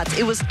many shots,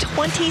 it was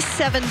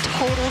 27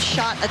 total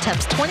shot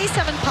attempts.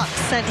 27 pucks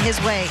sent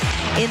his way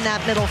in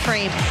that middle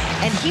frame.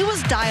 And he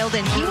was dialed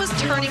in. He was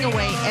turning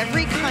away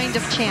every kind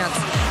of chance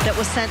that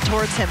was sent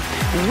towards him,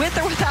 with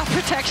or without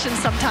protection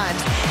sometimes.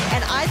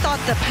 And I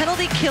thought the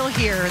penalty kill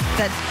here,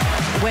 that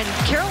when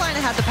Carolina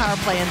had the power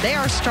play, and they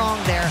are strong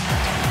there,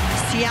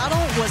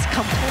 Seattle was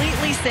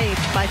completely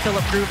saved by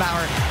Philip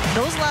Grubauer.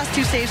 Those last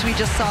 2 saves we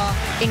just saw,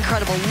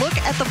 incredible. Look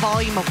at the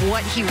volume of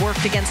what he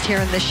worked against here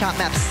in this shot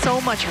map. So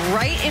much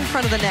right in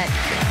front of the net.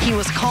 He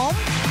was calm.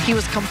 He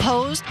was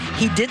composed.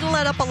 He didn't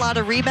let up a lot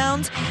of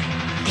rebounds.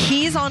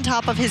 He's on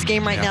top of his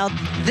game right now.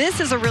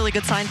 This is a really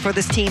good sign for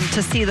this team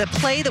to see the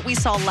play that we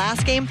saw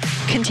last game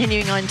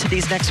continuing on to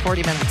these next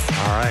 40 minutes.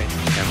 All right,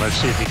 and let's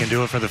see if he can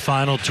do it for the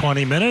final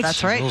 20 minutes.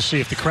 That's right. We'll see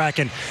if the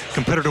Kraken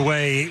can put it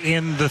away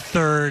in the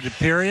third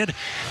period.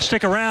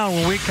 Stick around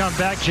when we come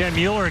back. Jen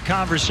Mueller, a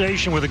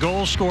conversation with a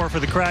goal scorer for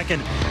the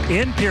Kraken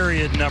in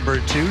period number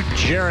 2,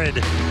 Jared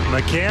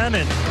McCann.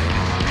 And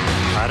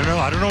I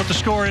don't know what the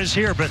score is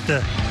here, but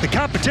the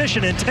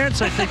competition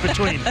intense, I think,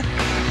 between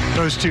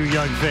those 2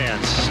 young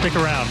fans. Stick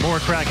around. More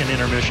Kraken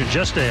Intermission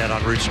just ahead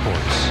on Root Sports.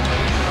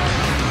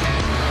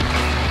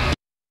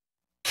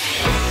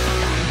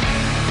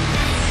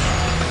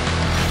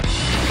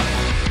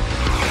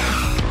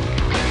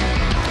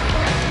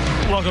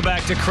 Welcome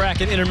back to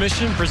Kraken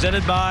Intermission,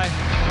 presented by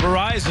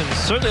Verizon.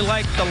 Certainly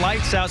like the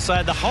lights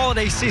outside the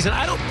holiday season.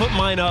 I don't put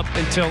mine up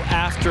until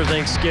after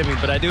Thanksgiving,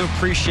 but I do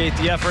appreciate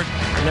the effort,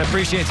 and I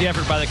appreciate the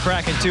effort by the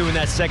Kraken, too, in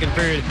that second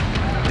period.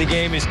 The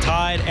game is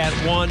tied at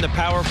 1. The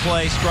power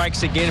play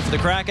strikes again for the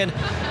Kraken.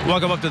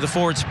 Welcome up to the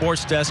Forward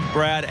Sports Desk.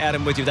 Brad,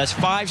 Adam with you. That's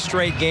 5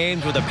 straight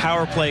games with a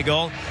power play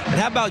goal. And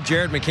how about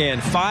Jared McCann?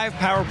 5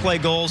 power play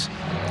goals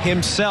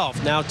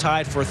himself, now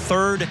tied for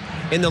 3rd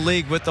in the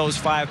league with those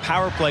 5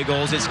 power play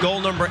goals. It's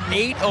goal number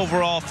 8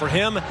 overall for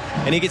him,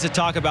 and he gets to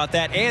talk about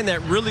that and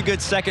that really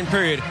good second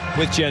period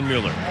with Jen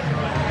Mueller.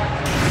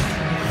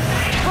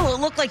 Well, it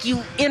looked like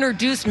you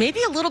introduced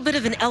maybe a little bit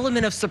of an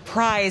element of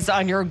surprise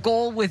on your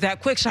goal with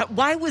that quick shot.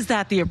 Why was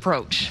that the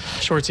approach?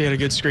 Schwartzy had a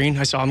good screen.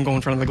 I saw him go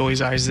in front of the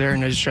goalie's eyes there,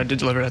 and I just tried to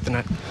deliver it at the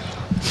net.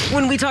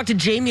 When we talked to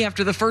Jamie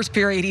after the first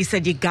period, he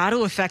said you got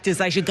to affect his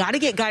eyes. You got to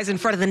get guys in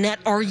front of the net.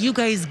 Are you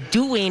guys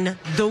doing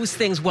those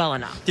things well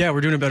enough? Yeah,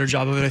 we're doing a better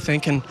job of it, I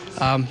think, and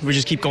we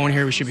just keep going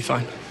here. We should be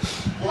fine.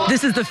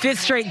 This is the 5th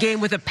straight game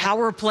with a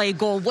power play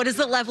goal. What is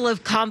the level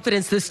of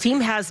confidence this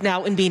team has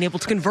now in being able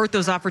to convert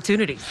those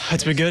opportunities?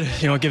 It's been good.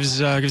 You know, it gives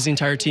the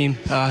entire team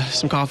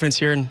some confidence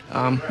here, and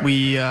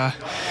we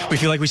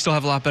feel like we still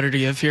have a lot better to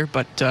give here,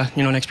 but,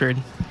 next period.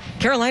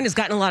 Carolina's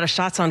gotten a lot of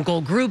shots on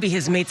goal. Gruby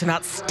has made some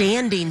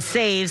outstanding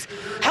saves.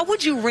 How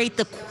would you rate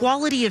the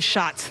quality of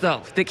shots,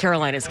 though, that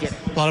Carolina's getting?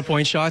 A lot of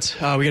point shots. We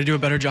got to do a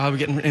better job of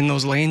getting in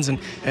those lanes and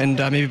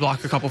maybe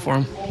block a couple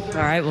for them. All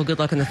right, well, good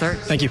luck in the third.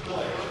 Thank you.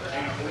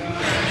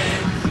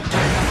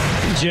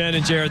 Jen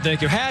and Jared,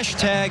 thank you.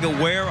 Hashtag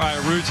Where I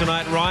Root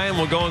tonight. Ryan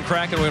will go and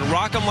Kraken. We're going to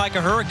rock them like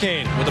a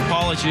hurricane, with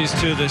apologies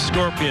to the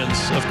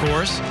Scorpions, of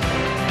course.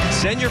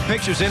 Send your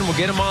pictures in. We'll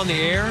get them on the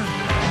air.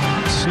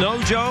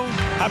 Snow Joe,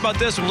 how about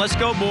this one? Let's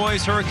go,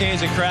 boys.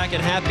 Hurricanes and Kraken.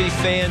 Happy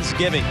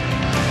Fansgiving.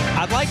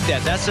 I like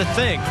that. That's the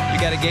thing. You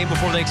got a game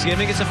before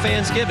Thanksgiving. It's a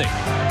Fansgiving.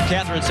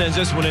 Catherine sends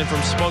this one in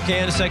from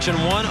Spokane, section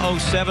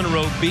 107,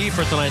 row B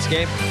for tonight's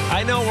game.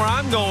 I know where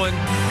I'm going.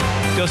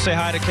 Go say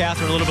hi to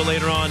Catherine a little bit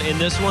later on in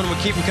this one.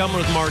 We'll keep them coming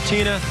with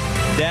Martina.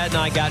 Dad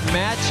and I got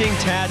matching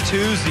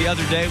tattoos the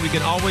other day. We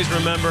can always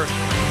remember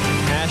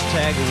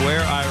hashtag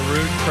Where I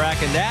Root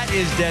Kraken. That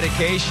is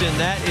dedication.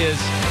 That is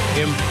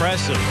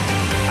impressive.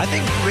 I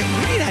think we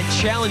need to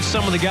challenge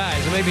some of the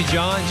guys. Maybe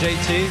John,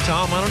 JT,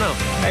 Tom, I don't know.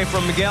 Hey,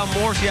 from Miguel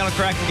Moore, Seattle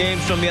Kraken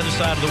games from the other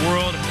side of the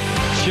world.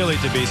 Chile,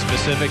 to be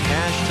specific.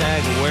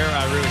 Hashtag Where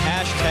I Root.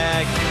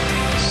 Hashtag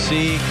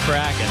See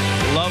Kraken.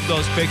 Love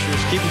those pictures.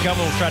 Keep them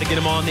coming. We'll try to get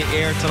them on the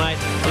air tonight.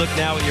 Look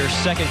now at your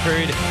second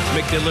period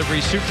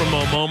McDelivery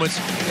Supermo moments.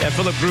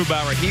 Philip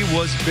Grubauer, he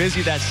was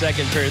busy that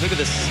second period. Look at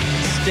this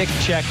stick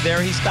check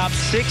there. He stopped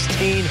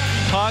 16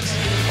 pucks.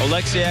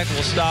 Oleksiak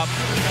will stop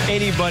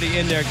anybody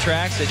in their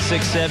tracks at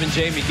 6-7.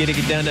 Jamie getting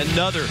it down to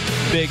another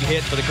big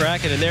hit for the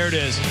Kraken. And there it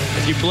is.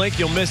 If you blink,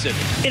 you'll miss it.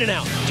 In and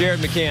out. Jared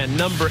McCann,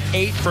 number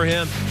 8 for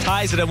him.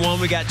 Ties it at 1.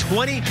 We got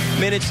 20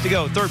 minutes to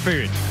go. Third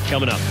period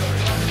coming up.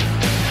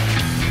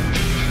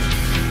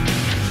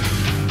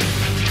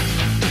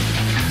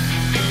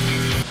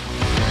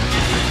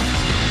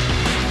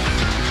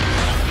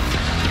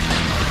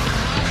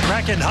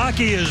 Kraken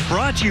Hockey is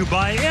brought to you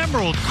by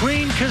Emerald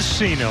Queen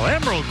Casino.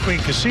 Emerald Queen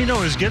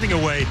Casino is giving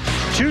away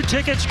 2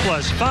 tickets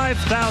plus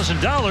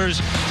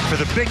 $5,000 for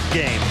the big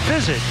game.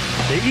 Visit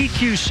the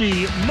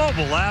EQC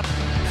mobile app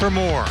for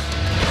more.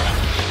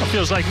 It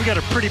feels like we got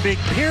a pretty big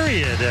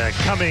period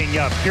coming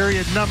up.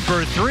 Period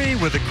number 3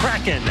 with the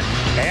Kraken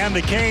and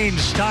the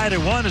Canes tied at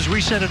 1 as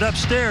we send it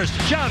upstairs to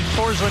John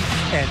Forsland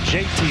and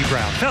JT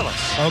Brown.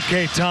 Fellas.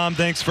 Okay, Tom,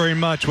 thanks very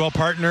much. Well,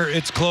 partner,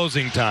 it's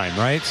closing time,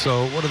 right?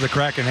 So what do the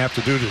Kraken have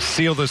to do to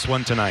seal this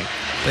one tonight?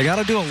 They got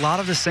to do a lot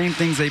of the same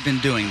things they've been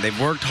doing. They've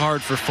worked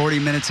hard for 40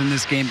 minutes in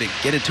this game to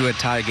get it to a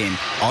tie game.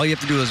 All you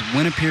have to do is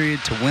win a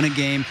period to win a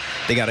game.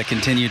 They got to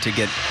continue to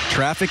get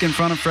traffic in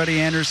front of Freddie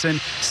Anderson,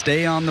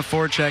 stay on the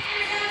forecheck.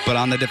 But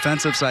on the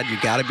defensive side,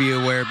 you got to be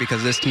aware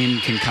because this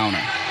team can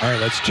counter. All right,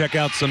 let's check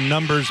out some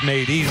numbers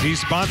made easy.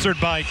 Sponsored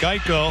by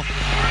Geico.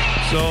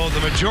 So the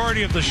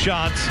majority of the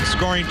shots,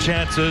 scoring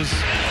chances,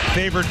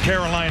 favored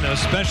Carolina,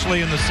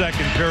 especially in the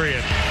second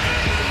period.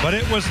 But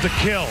it was the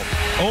kill.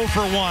 0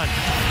 for 1.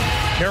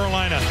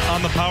 Carolina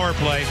on the power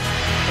play.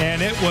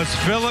 And it was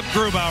Philip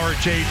Grubauer,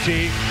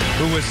 JT,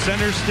 who was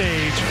center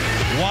stage.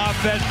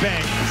 Wafed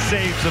Bank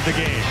saves of the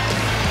game.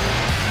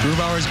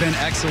 Grubauer's been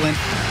excellent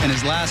in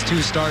his last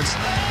 2 starts,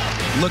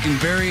 looking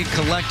very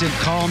collected,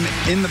 calm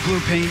in the blue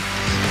paint,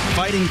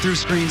 fighting through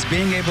screens,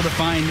 being able to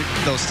find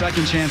those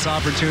second chance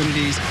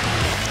opportunities.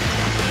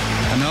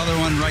 Another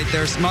one right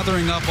there,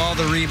 smothering up all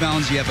the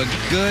rebounds. You have a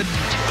good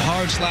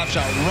hard slap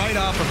shot right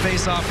off a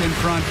face-off in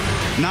front,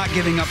 not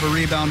giving up a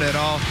rebound at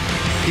all.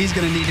 He's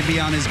going to need to be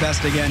on his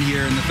best again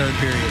here in the third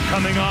period.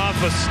 Coming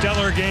off a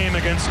stellar game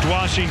against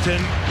Washington,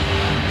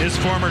 his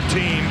former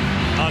team,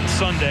 on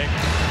Sunday.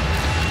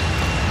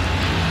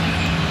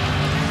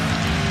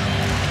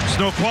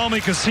 Snoqualmie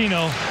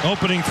Casino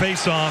opening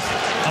face-off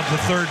of the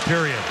third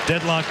period.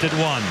 Deadlocked at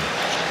 1.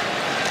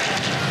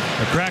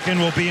 The Kraken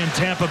will be in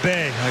Tampa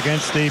Bay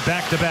against the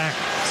back-to-back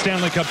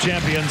Stanley Cup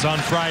champions on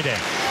Friday.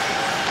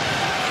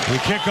 We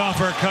kick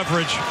off our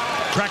coverage.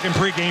 Kraken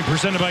pregame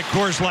presented by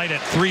Coors Light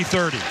at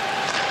 3:30.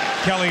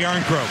 Kelly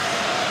Arnkrog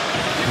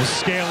will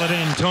scale it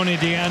in. Tony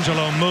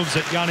DeAngelo moves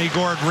it. Yanni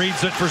Gord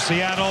reads it for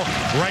Seattle.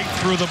 Right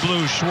through the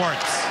blue.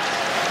 Schwartz.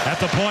 At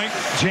the point,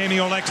 Jamie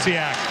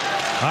Oleksiak.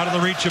 Out of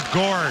the reach of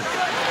Gord.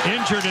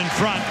 Injured in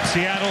front.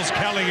 Seattle's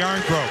Kelly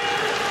Arnkrog.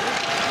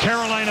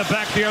 Carolina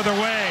back the other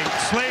way.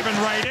 Slavin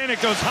right in.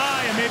 It goes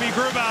high, and maybe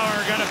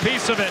Grubauer got a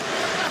piece of it.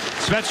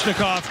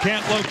 Svechnikov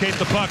can't locate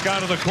the puck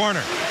out of the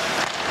corner.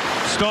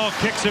 Stahl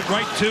kicks it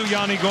right to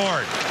Yanni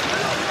Gourde.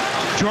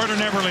 Jordan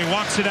Eberle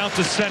walks it out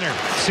to center.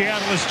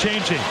 Seattle is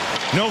changing.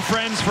 No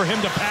friends for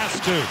him to pass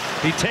to.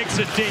 He takes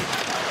it deep.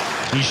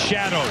 He's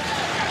shadowed.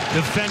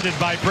 Defended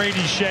by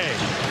Brady Shea.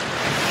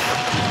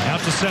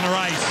 Out to center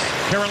ice.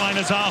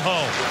 Carolina's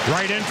Aho.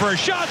 Right in for a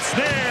shot.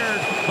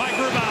 Snared by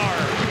Grubauer.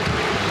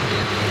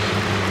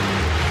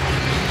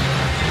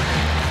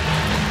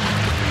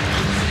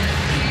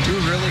 Two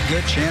really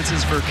good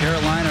chances for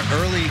Carolina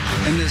early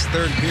in this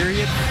third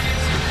period.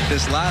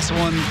 This last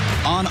one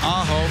on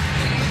Aho.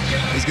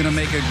 He's going to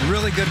make a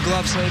really good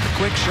glove save.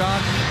 Quick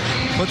shot.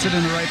 Puts it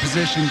in the right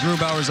position.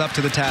 Grubauer's up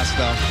to the task,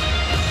 though.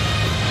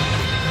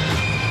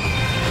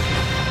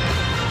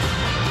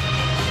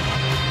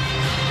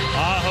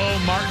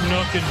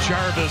 Martinook and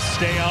Jarvis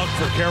stay out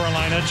for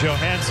Carolina.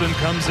 Johansson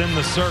comes in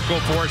the circle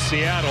for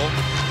Seattle.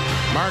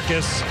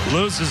 Marcus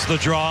loses the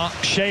draw.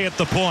 Shea at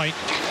the point.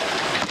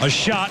 A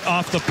shot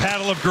off the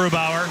paddle of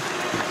Grubauer.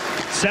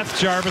 Seth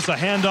Jarvis, a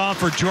handoff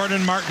for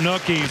Jordan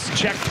Martinook. He's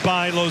checked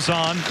by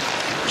Lauzon.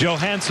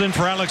 Johansson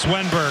for Alex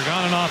Wenberg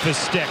on and off his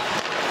stick.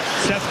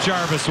 Seth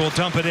Jarvis will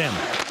dump it in.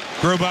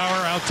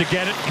 Grubauer out to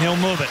get it. He'll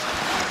move it.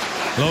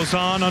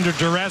 Lauzon under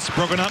duress,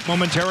 broken up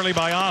momentarily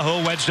by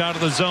Aho, wedged out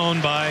of the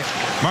zone by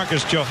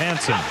Marcus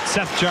Johansson.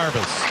 Seth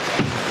Jarvis.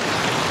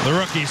 The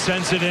rookie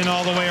sends it in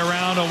all the way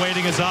around,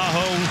 awaiting his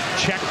Aho,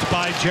 checked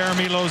by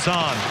Jeremy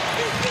Lauzon.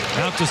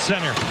 Out to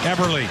center,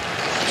 Eberle,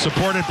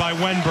 supported by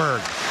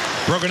Wenberg.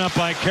 Broken up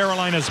by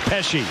Carolina's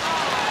Pesce.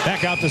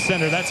 Back out to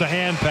center, that's a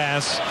hand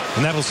pass,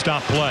 and that'll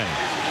stop play.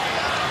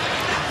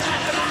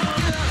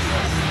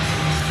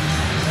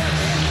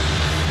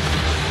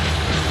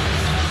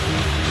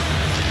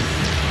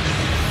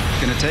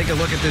 Going to take a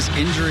look at this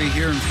injury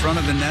here in front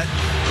of the net.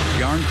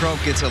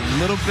 Yarncroke gets a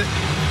little bit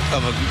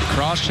of a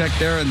cross check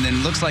there, and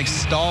then looks like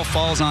Stahl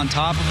falls on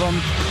top of him.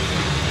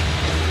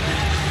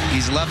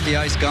 He's left the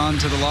ice, gone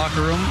to the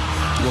locker room.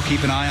 We'll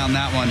keep an eye on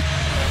that one.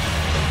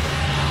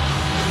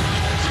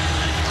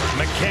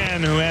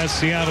 McCann, who has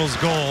Seattle's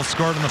goal,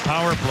 scored on the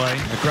power play.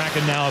 The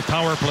Kraken now have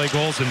power play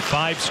goals in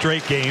 5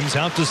 straight games.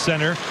 Out to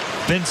center,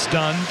 Vince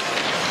Dunn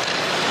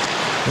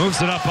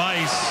moves it up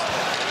ice.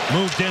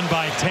 Moved in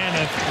by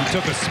Tanev, who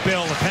took a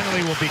spill. The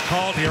penalty will be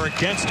called here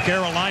against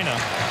Carolina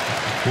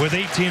with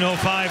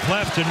 18:05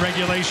 left in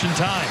regulation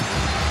time.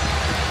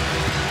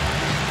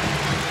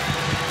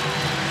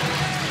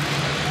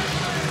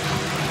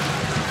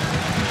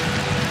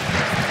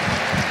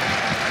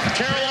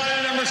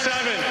 Carolina number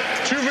 7,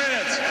 2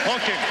 minutes.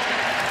 Okay.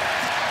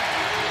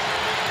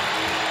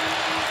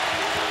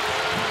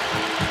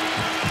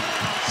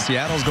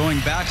 Seattle's going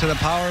back to the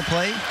power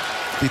play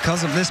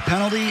because of this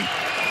penalty.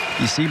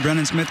 You see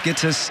Brendan Smith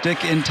gets his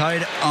stick in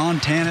tight on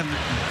Tanev,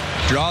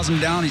 draws him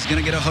down. He's going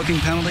to get a hooking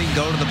penalty,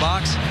 go to the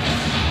box.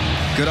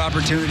 Good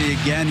opportunity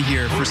again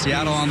here for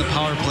Seattle on the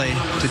power play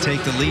to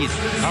take the lead.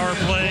 Power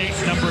play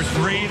number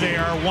 3. They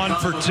are 1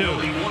 for 2.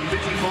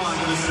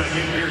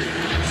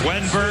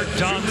 Wenberg,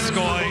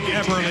 Donskoy,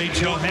 Eberle,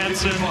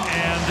 Johansson,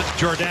 and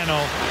Giordano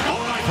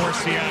for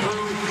Seattle.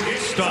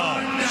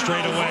 Stahl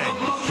straight away,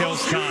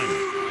 kills time.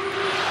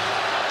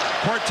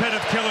 Quartet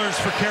of killers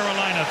for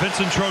Carolina.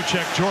 Vincent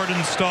Trocheck,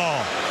 Jordan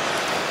Stahl,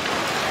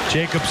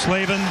 Jacob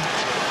Slavin,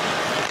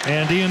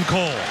 and Ian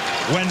Cole.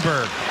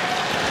 Wenberg,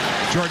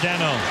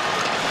 Giordano.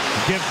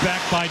 Give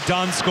back by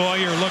Donskoy.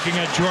 You're looking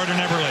at Jordan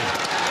Eberle.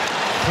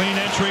 Clean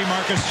entry,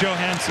 Marcus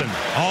Johansson.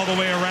 All the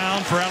way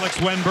around for Alex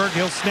Wenberg.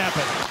 He'll snap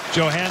it.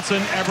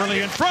 Johansson,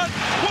 Eberle in front.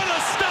 What a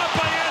stop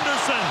by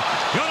Anderson.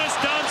 Jonas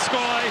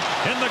Donskoy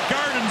in the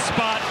garden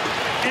spot.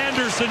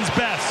 Anderson's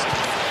best.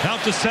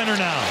 Out to center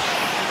now.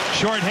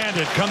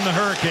 Short-handed come the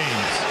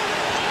Hurricanes.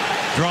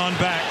 Drawn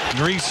back,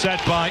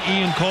 reset by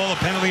Ian Cole. A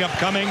penalty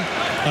upcoming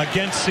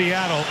against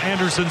Seattle.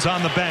 Anderson's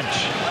on the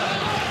bench.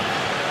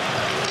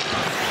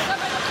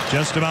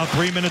 Just about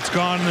 3 minutes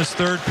gone in this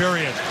third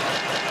period.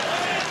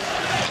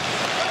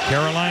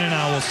 Carolina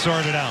now will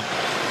sort it out.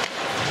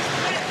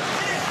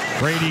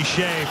 Brady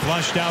Shea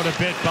flushed out a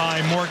bit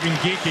by Morgan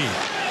Geekie.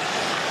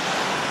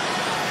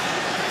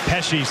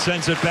 Pesce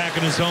sends it back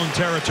in his own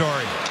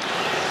territory.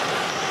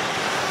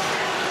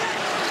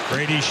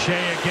 Brady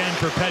Shea again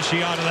for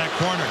Pesce out of that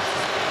corner.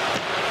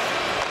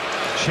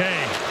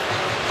 Shea,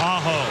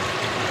 Aho,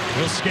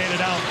 he'll skate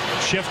it out.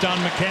 Shift on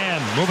McCann,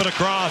 move it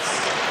across.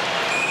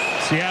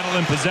 Seattle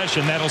in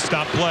possession, that'll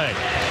stop play.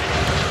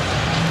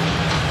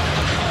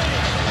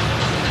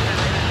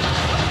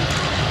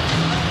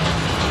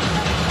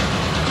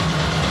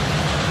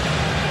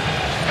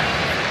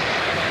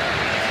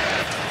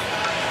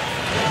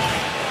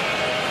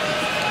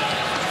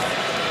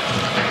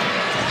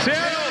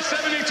 Seattle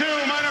 72,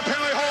 minor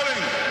penalty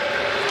holding.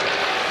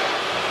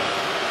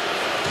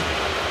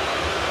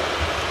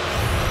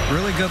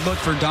 Really good look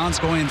for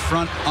Donskoy in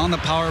front on the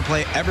power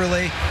play.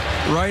 Eberle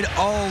right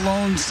all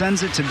alone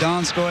sends it to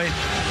Donskoy.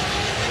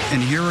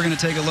 And here we're going to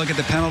take a look at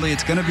the penalty.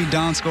 It's going to be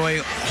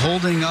Donskoy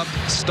holding up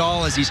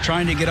Stahl as he's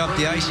trying to get up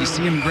the ice. You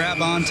see him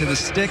grab onto the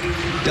stick.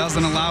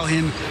 Doesn't allow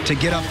him to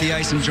get up the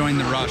ice and join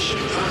the rush.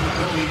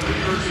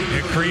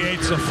 It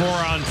creates a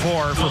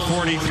 4-on-4 for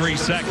 43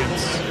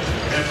 seconds.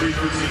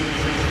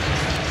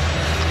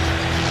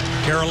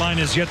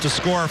 Carolina's yet to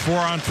score a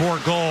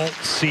 4-on-4 goal.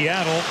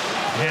 Seattle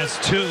has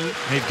 2.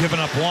 They've given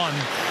up 1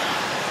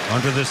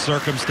 under this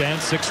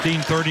circumstance.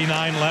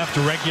 16:39 left,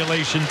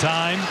 regulation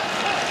time.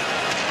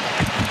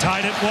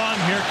 Tied at 1.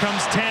 Here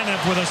comes Tanev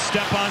with a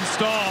step on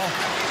Stahl.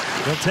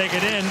 He'll take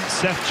it in.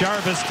 Seth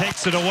Jarvis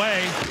takes it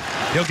away.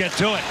 He'll get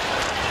to it.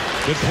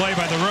 Good play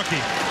by the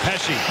rookie.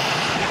 Pesce.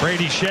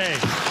 Brady Shea.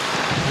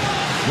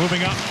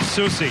 Moving up.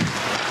 Soucy.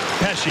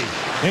 Pesce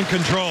in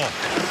control.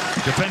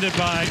 Defended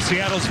by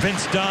Seattle's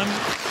Vince Dunn.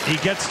 He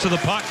gets to the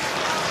puck.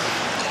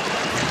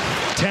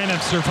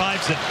 Tanev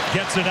survives it.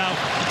 Gets it out.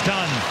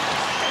 Dunn.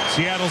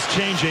 Seattle's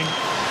changing.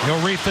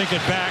 He'll rethink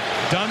it back.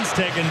 Dunn's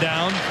taken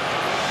down.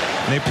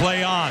 They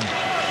play on.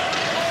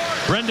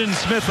 Brendan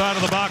Smith out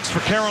of the box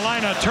for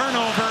Carolina.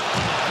 Turnover.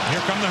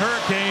 Here come the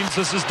Hurricanes.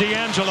 This is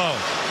D'Angelo.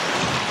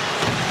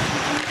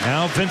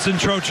 Now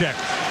Vincent Trocheck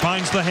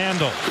finds the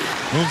handle.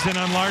 Moves in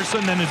on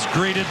Larson. Then it's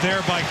greeted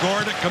there by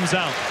Gord. It comes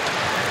out.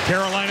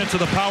 Carolina to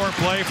the power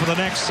play for the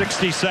next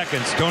 60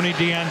 seconds. Tony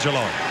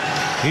D'Angelo.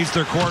 He's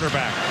their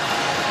quarterback.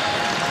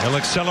 He'll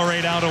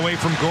accelerate out away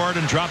from Gord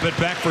and drop it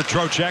back for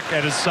Trocheck.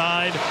 At his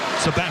side,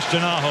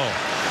 Sebastian Aho.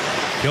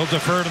 He'll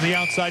defer to the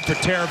outside for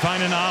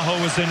Teravainen.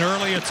 Aho was in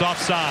early. It's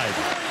offside.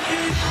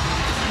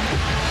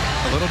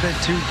 A little bit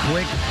too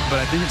quick, but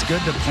I think it's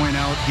good to point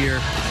out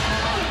here,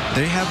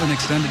 they have an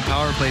extended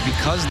power play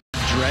because they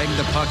dragged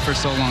the puck for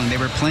so long. They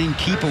were playing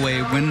keep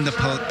away when the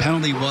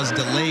penalty was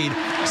delayed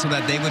so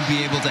that they would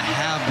be able to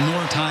have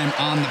more time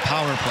on the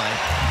power play.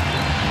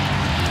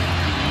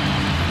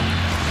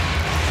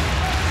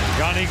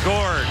 Yanni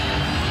Gord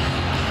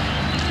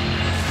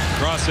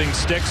crossing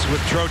sticks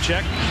with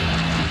Trocheck.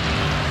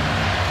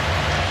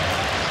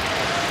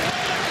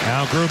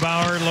 Now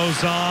Grubauer,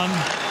 Lauzon,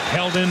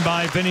 held in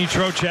by Vinny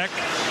Trocheck.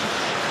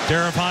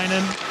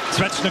 Teravainen,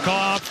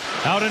 Svechnikov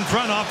out in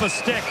front off a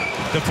stick.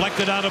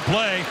 Deflected out of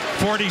play.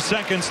 40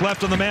 seconds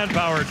left on the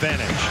manpower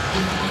advantage.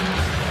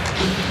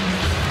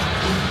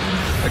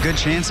 A good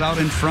chance out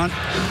in front.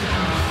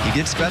 He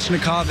gets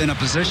Svechnikov in a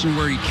position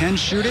where he can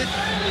shoot it.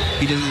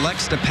 He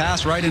elects to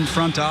pass right in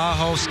front to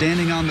Aho,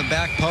 standing on the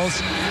back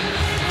post.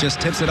 Just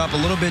tips it up a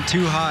little bit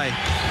too high.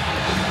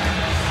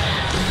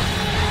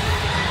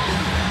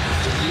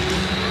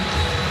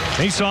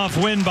 Face-off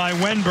win by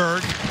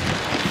Wenberg.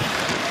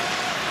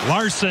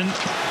 Larson,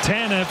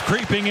 Tanev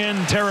creeping in,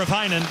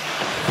 Teravainen.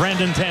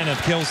 Brandon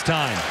Tanev kills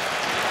time.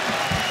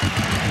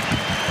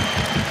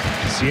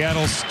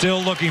 Seattle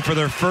still looking for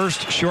their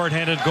first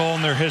shorthanded goal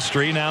in their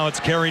history. Now it's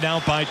carried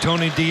out by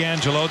Tony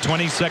D'Angelo.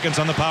 20 seconds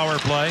on the power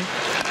play.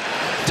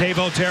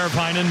 Teuvo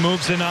Teravainen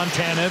moves in on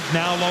Tanev.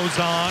 Now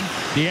Lauzon.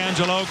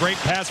 D'Angelo, great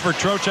pass for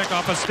Trocheck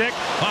off a stick,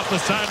 off the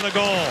side of the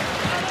goal.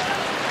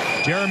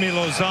 Jeremy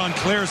Lauzon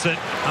clears it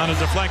on a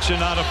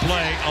deflection out of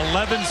play.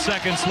 11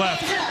 seconds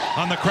left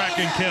on the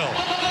Kraken kill.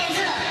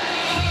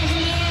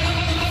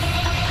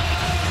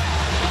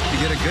 You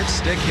get a good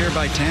stick here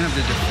by Tanev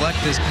to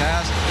deflect this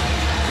pass.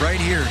 Right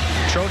here,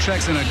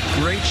 Trocheck's in a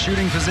great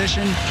shooting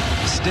position.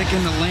 Stick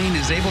in the lane,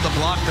 is able to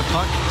block the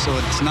puck, so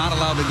it's not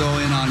allowed to go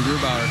in on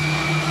Grubauer.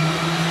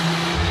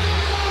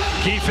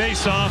 Key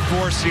face-off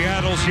for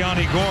Seattle's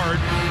Yanni Gord.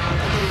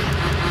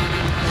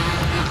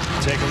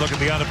 Take a look at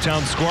the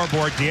out-of-town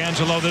scoreboard.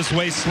 D'Angelo this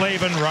way,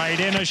 Slavin right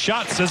in. A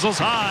shot sizzles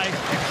high.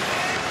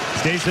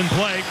 Stays in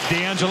play.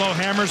 D'Angelo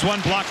hammers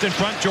one, blocked in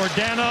front.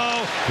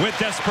 Giordano with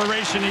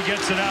desperation, he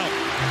gets it out.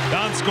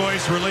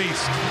 Donskoy's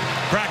released.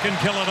 Kraken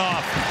kill it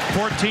off.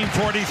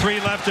 14:43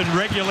 left in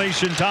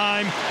regulation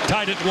time.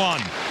 Tied at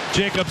 1.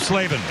 Jacob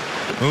Slavin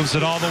moves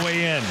it all the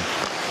way in.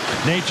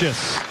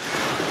 Natchez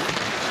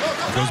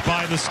goes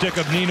by the stick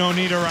of Nino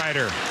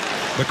Niederreiter.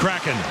 The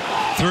Kraken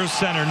through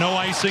center. No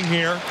icing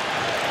here.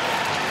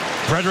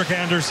 Frederick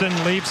Anderson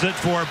leaves it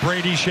for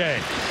Brady Shea.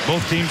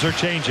 Both teams are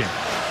changing.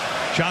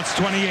 Shots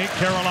 28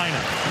 Carolina,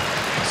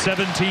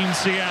 17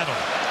 Seattle.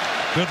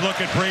 Good look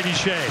at Brady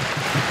Shea.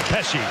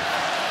 Pesce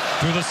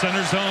through the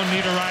center zone.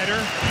 Niederreiter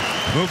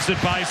moves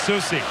it by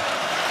Soucy.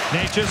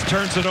 Natchez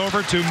turns it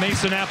over to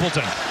Mason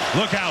Appleton.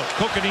 Look out.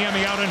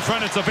 Kokaniemi out in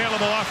front. It's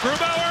available off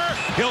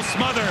Grubauer. He'll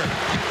smother.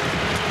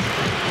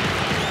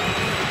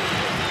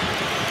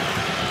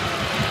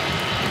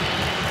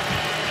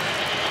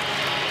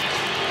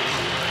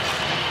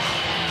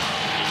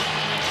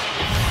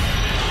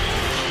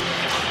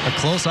 A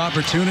close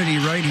opportunity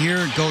right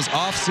here. Goes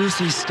off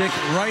Soucy's stick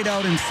right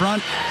out in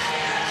front.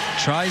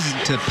 Tries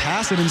to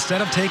pass it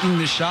instead of taking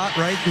the shot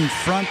right in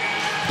front.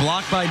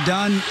 Blocked by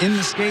Dunn in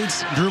the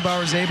skates.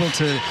 Grubauer's able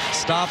to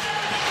stop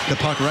the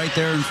puck right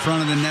there in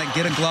front of the net.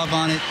 Get a glove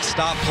on it.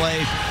 Stop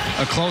play.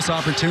 A close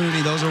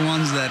opportunity. Those are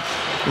ones that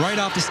right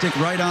off the stick,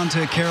 right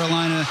onto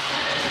Carolina.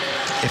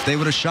 If they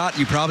would have shot,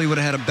 you probably would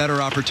have had a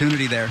better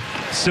opportunity there.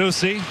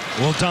 Soucy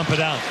will dump it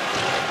out.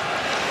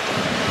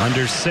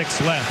 Under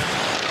 6 left.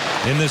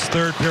 in this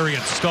third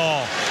period.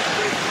 Stahl.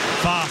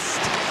 Fost.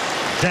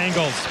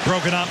 Dangles.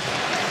 Broken up.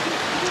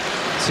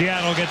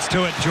 Seattle gets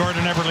to it.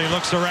 Jordan Eberle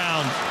looks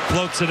around.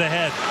 Floats it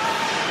ahead.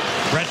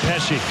 Brett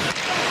Pesce.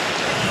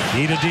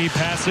 D-to-D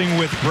passing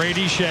with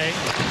Brady Shea.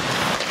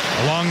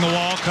 Along the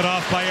wall, cut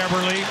off by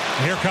Eberle.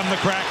 Here come the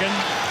Kraken.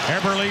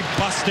 Eberle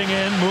busting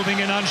in, moving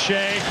in on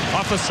Shea.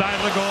 Off the side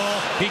of the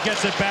goal. He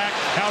gets it back.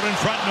 Out in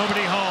front,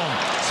 nobody home.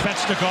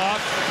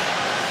 Svechnikov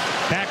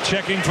back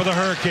checking for the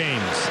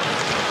Hurricanes.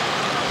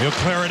 He'll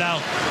clear it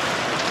out.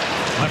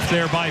 Left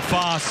there by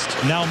Fost.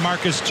 Now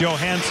Marcus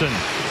Johansson.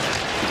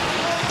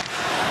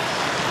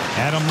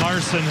 Adam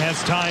Larsson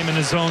has time in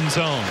his own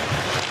zone.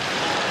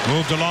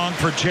 Moved along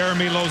for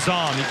Jeremy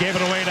Lauzon. He gave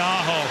it away to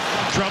Aho.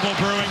 Trouble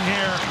brewing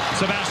here.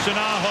 Sebastian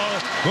Aho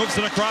moves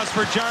it across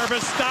for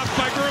Jarvis. Stopped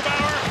by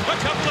Grubauer a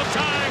couple of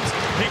times.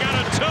 He got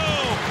a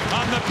toe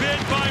on the bid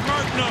by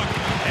Martinook.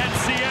 And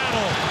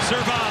Seattle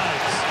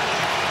survives.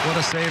 What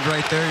a save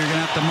right there. You're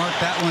going to have to mark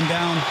that one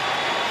down.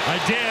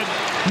 I did.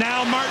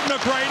 Now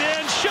Martinook right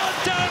in. Shut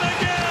down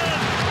again.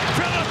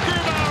 Philip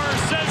Grubauer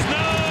says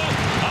no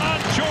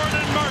on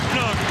Jordan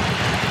Martinook.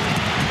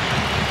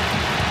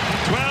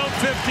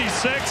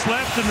 12:56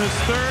 left in this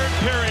third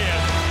period.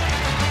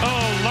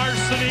 Oh,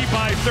 larceny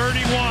by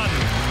 31.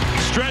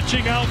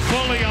 Stretching out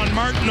fully on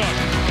Martinook.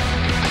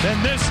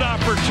 Then this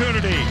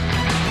opportunity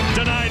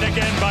denied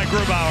again by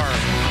Grubauer.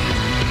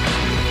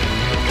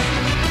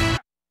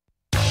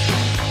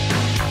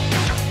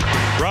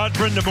 Rod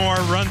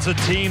Brindamore runs a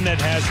team that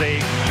has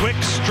a quick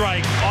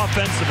strike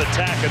offensive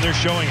attack, and they're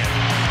showing it.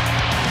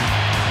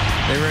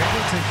 They were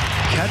able to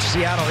catch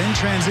Seattle in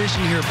transition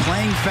here,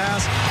 playing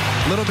fast.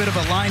 A little bit of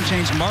a line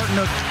change.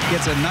 Martinook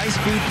gets a nice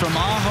feed from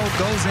Aho,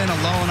 goes in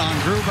alone on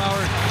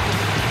Grubauer.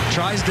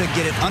 Tries to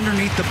get it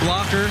underneath the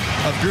blocker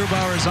of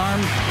Grubauer's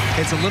arm.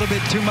 It's a little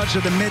bit too much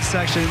of the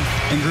midsection,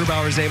 and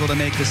Grubauer's able to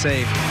make the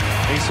save.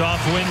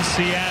 Face-off wins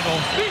Seattle.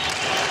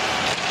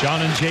 John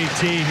and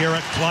JT here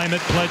at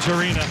Climate Pledge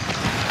Arena.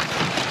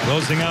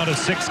 Closing out a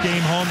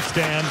 6-game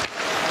homestand.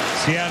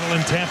 Seattle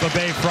and Tampa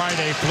Bay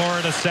Friday,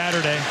 Florida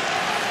Saturday.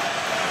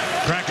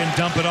 Kraken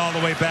dump it all the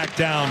way back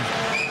down.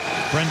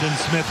 Brendan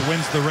Smith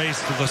wins the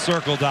race to the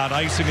circle dot.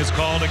 Icing is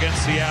called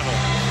against Seattle.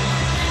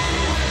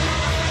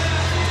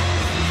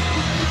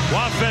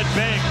 Wafed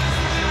Bank.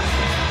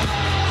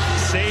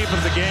 Save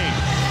of the game.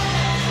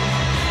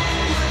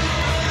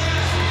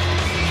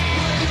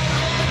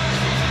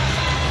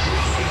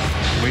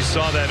 We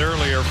saw that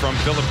earlier from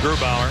Philip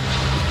Grubauer.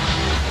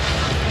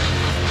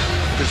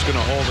 Just going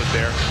to hold it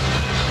there.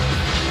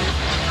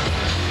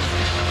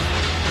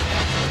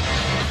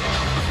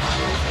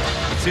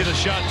 See the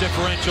shot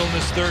differential in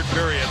this third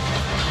period.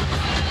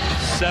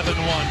 7-1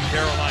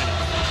 Carolina.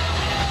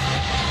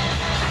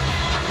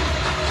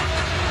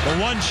 The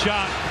one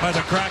shot by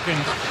the Kraken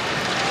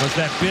was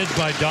that bid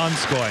by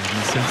Donskoy.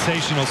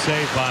 Sensational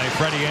save by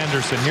Freddie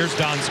Anderson. Here's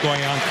Donskoy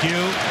on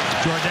cue.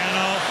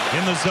 Giordano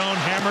in the zone,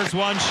 hammers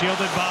one,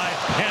 shielded by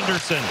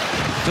Anderson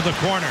to the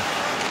corner.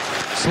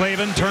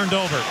 Slavin turned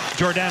over.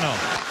 Giordano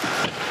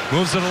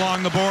moves it along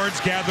the boards,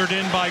 gathered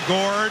in by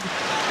Gord.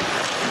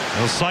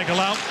 He'll cycle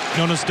out.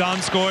 Jonas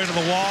Donskoy to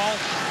the wall.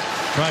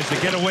 Tries to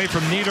get away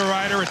from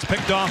Niederreiter. It's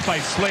picked off by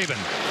Slavin.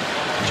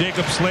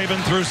 Jacob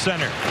Slavin through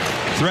center.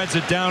 Threads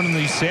it down in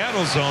the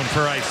Seattle zone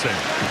for icing.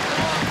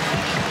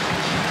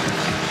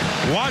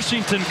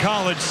 Washington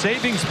College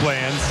savings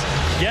plans.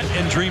 Get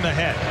and dream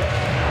ahead.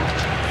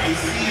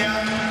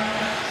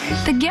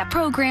 The GET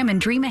program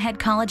and Dream Ahead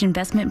College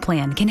Investment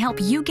Plan can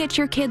help you get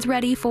your kids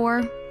ready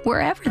for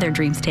wherever their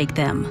dreams take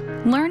them.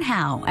 Learn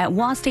how at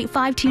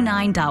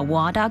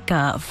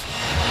wastate529.wa.gov.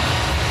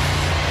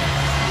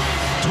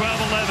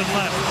 12:11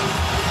 left.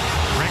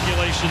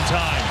 Regulation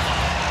time.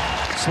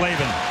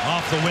 Slavin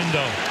off the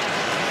window.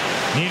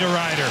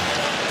 Niederreiter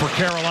for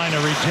Carolina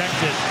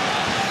rejected.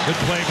 Good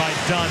play by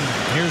Dunn.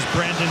 Here's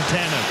Brandon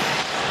Tanev.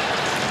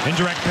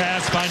 Indirect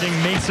pass finding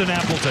Mason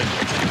Appleton.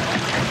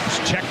 It's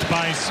checked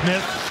by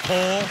Smith.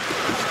 Cole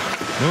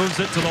moves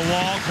it to the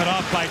wall. Cut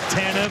off by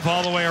Tanev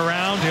all the way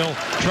around. He'll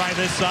try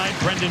this side.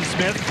 Brendan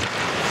Smith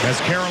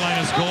has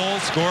Carolina's goal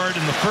scored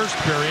in the first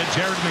period.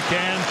 Jared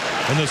McCann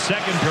in the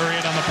second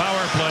period on the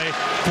power play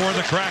for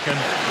the Kraken.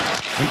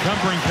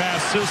 Encumbering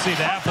pass Susi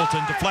to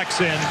Appleton.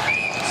 Deflects in.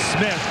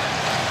 Smith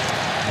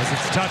as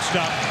it's touched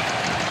up.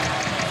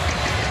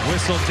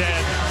 Whistle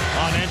dead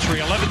on entry.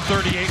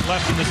 11:38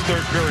 left in this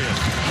third period.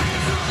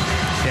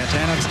 Yeah,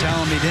 Tanev's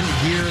telling me he didn't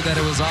hear that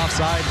it was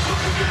offside.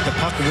 The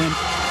puck went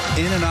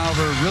in and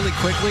over really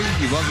quickly.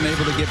 He wasn't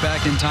able to get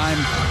back in time.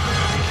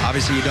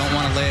 Obviously, you don't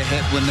want to lay a hit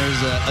when there's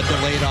a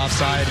delayed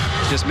offside.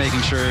 Just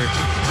making sure,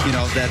 you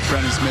know, that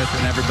Brendan Smith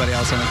and everybody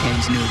else on the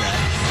Canes knew that.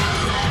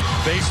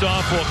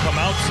 Face-off will come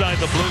outside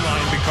the blue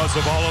line because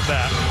of all of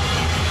that.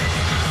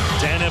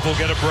 Tanev will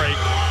get a break.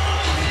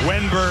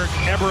 Wenberg,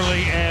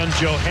 Eberle, and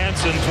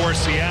Johansson for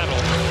Seattle,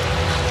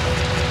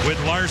 with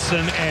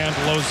Larsson and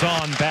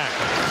Lauzon back.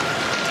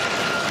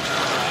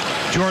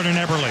 Jordan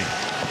Eberle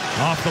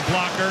off the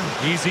blocker.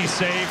 Easy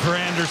save for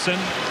Anderson.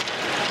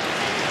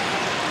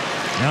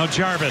 Now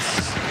Jarvis.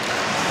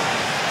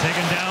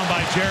 Taken down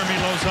by Jeremy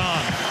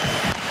Lauzon.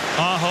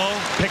 Aho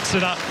picks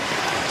it up.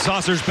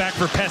 Saucers back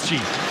for Pesci.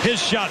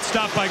 His shot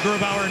stopped by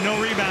Grubauer,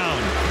 no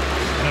rebound.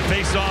 And a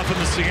face-off in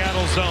the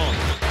Seattle zone.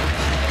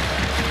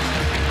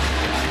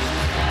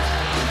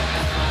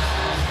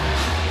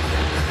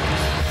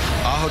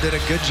 Aho did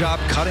a good job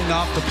cutting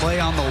off the play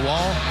on the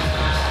wall.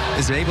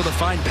 Is able to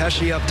find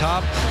Pesci up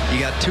top. You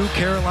got two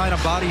Carolina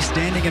bodies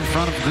standing in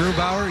front of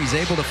Grubauer. He's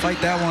able to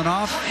fight that one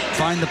off,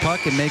 find the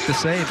puck, and make the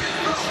save.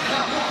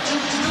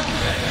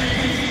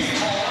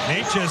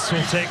 Natchez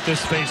will take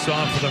this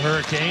face-off for the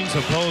Hurricanes,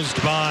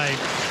 opposed by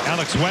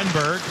Alex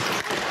Wenberg.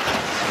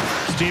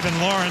 Stephen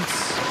Lawrence,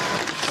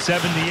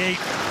 78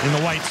 in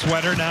the white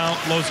sweater. Now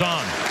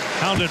Lauzon,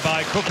 hounded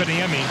by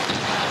Kokoniemi.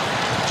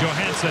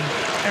 Johansson,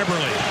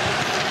 Eberle.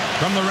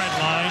 From the red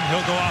line,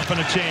 he'll go off on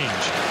a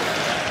change.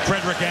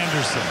 Frederik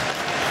Andersen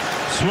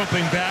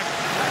swooping back.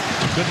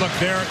 Good look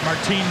there at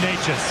Martin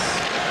Natchez.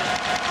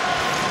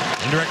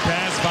 Indirect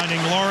pass, finding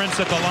Lawrence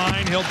at the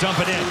line. He'll dump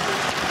it in.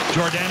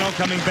 Giordano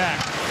coming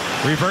back.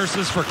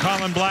 Reverses for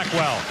Colin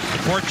Blackwell.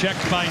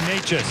 Forechecked by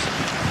Natchez.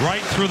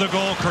 Right through the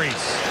goal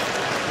crease.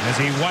 As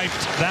he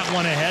wiped that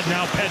one ahead,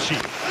 now Pesci.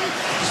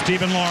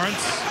 Stephen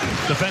Lawrence,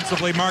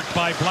 defensively marked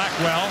by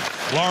Blackwell.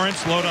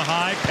 Lawrence low to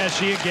high.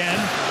 Pesci again.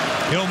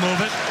 He'll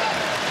move it.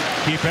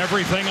 Keep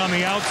everything on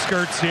the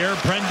outskirts here.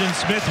 Brendan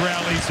Smith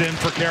rallies in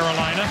for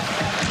Carolina.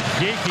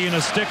 Geeky in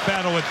a stick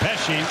battle with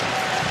Pesci.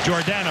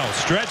 Giordano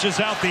stretches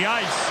out the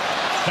ice.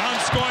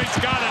 Donskoy's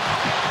got it.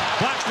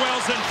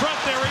 Blackwell's in front.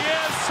 There he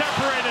is.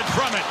 Separated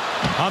from it.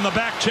 On the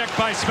back check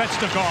by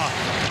Svechnikov.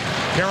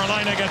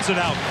 Carolina gets it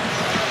out.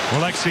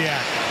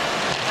 Oleksiak.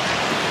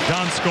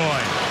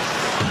 Donskoy.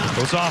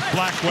 Goes off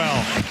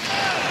Blackwell.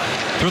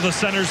 Through the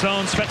center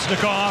zone.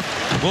 Svechnikov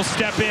will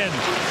step in.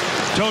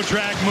 Toe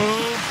drag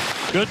move.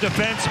 Good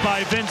defense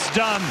by Vince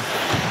Dunn.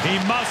 He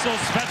muscles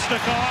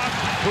Svechnikov,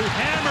 who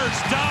hammers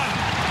Dunn.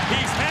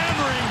 He's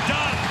hammering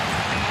Dunn.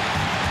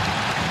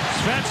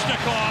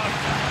 Svechnikov,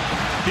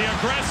 the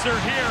aggressor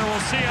here.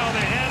 We'll see how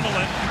they handle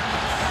it.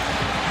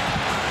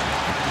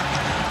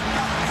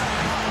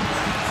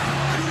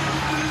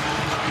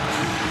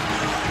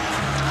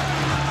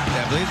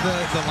 Yeah, I believe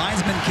the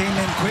linesman came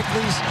in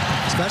quickly.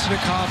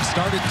 Svechnikov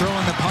started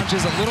throwing the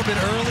punches a little bit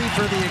early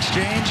for the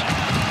exchange.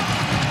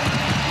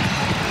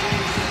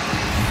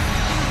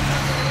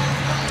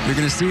 You're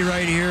going to see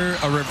right here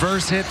a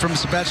reverse hit from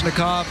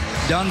Svechnikov.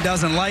 Dunn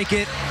doesn't like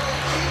it.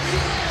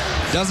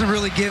 Doesn't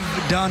really give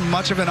Dunn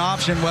much of an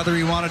option whether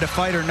he wanted to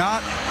fight or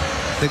not.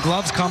 The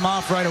gloves come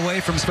off right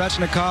away from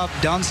Svechnikov.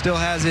 Dunn still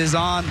has his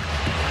on.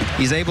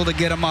 He's able to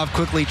get him off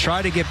quickly,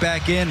 try to get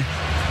back in.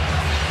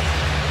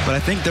 But I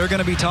think they're going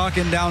to be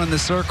talking down in the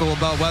circle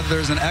about whether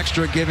there's an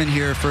extra given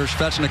here for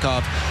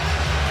Svechnikov.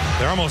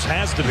 There almost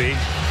has to be.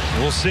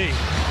 We'll see.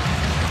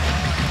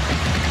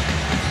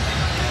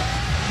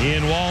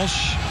 Ian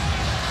Walsh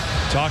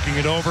talking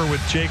it over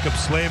with Jacob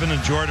Slavin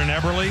and Jordan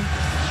Eberle.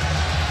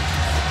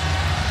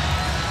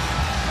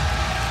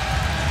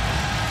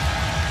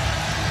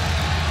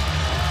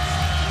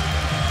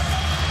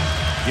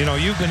 You know,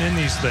 you've been in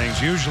these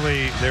things.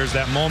 Usually there's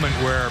that moment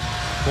where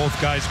both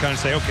guys kind of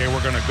say, okay,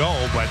 we're going to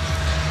go, but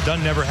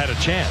Dunn never had a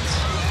chance.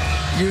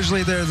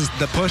 Usually there's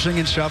the pushing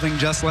and shoving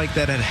just like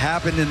that had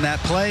happened in that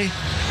play.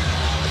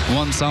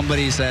 When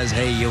somebody says,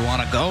 hey, you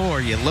want to go, or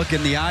you look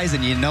in the eyes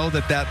and you know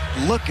that that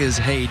look is,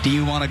 hey, do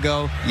you want to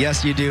go?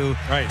 Yes, you do.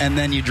 Right. And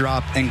then you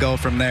drop and go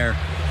from there.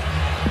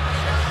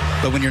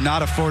 But when you're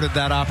not afforded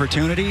that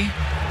opportunity,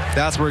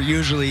 that's where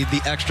usually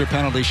the extra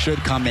penalty should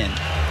come in.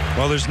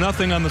 Well, there's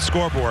nothing on the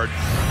scoreboard.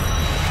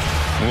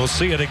 And we'll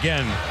see it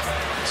again.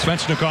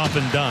 Svechnikov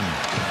and Dunn.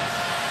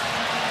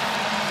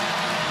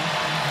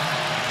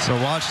 So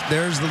watch,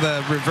 there's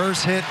the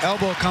reverse hit.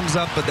 Elbow comes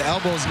up, but the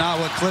elbow is not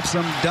what clips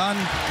him. Dunn,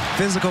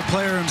 physical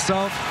player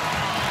himself,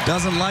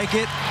 doesn't like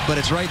it, but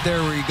it's right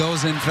there where he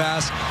goes in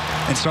fast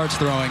and starts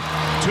throwing.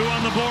 2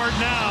 on the board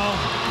now.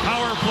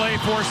 Power play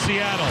for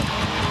Seattle.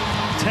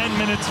 10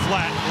 minutes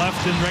flat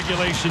left in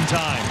regulation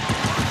time.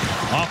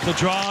 Off the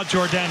draw,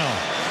 Giordano.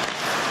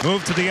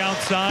 Move to the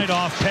outside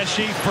off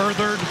Pesci,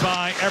 furthered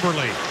by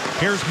Eberle.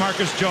 Here's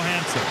Marcus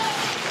Johansson.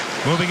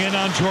 Moving in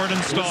on Jordan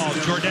Stahl.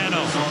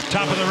 Giordano,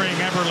 top of the ring,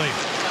 Eberle.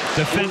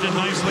 Defended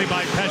nicely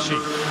by Pesci.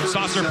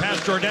 Saucer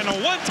past Giordano.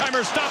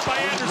 One-timer stop by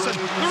Anderson.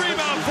 The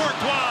rebound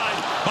forked wide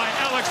by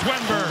Alex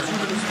Wenberg.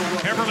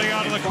 Eberle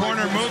out of the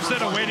corner, moves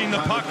it. Awaiting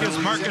the puck is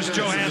Marcus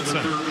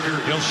Johansson.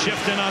 He'll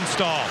shift in on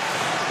Stahl.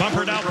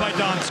 Bumpered out by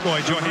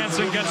Donskoy.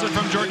 Johansson gets it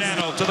from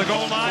Giordano to the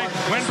goal line.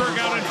 Wenberg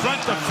out in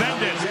front,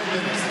 defended.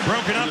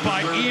 Broken up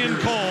by Ian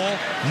Cole.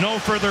 No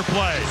further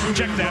play.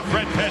 Check that.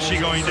 Brett Pesci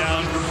going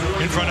down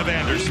in front of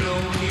Anderson.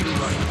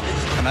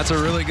 And that's a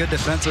really good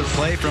defensive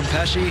play from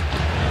Pesci.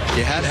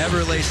 You had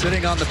Eberle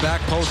sitting on the back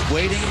post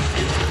waiting.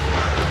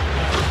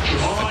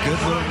 A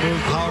good little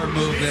move, power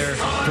move there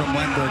from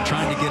Wenberg,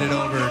 trying to get it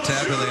over to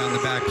Eberle on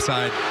the back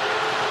side.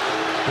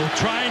 We'll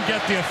try and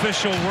get the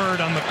official word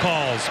on the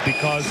calls,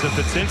 because if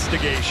it's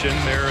instigation,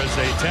 there is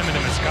a 10-minute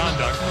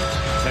misconduct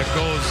that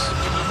goes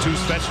to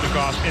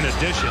Svechnikov in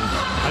addition.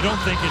 I don't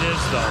think it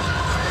is, though.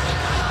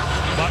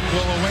 but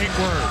will await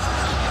word.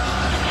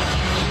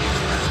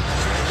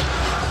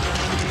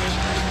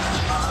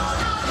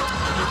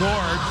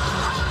 Gord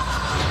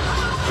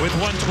with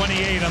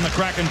 1:28 on the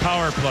Kraken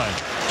power play.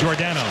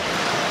 Giordano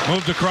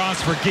moved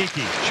across for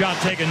Geekie. Shot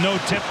taken, no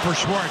tip for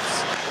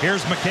Schwartz.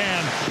 Here's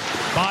McCann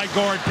by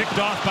Gord, picked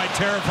off by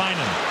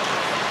Teravainen.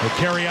 He'll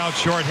carry out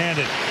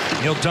shorthanded.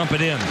 He'll dump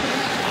it in.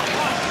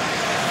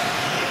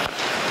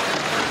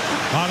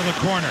 Out of the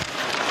corner.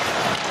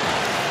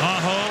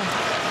 Aho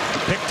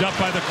picked up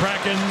by the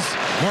Krakens.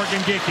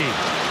 Morgan Geekie.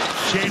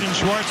 Shaden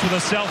Schwartz with a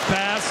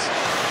self-pass.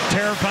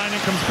 Teravainen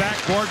comes back.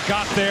 Gord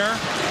got there.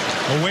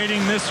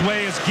 Awaiting this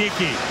way is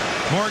Geekie.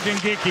 Morgan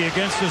Geekie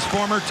against his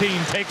former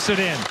team takes it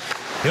in.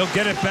 He'll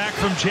get it back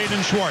from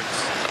Shaden Schwartz.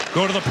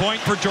 Go to the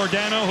point for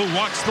Giordano, who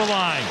walks the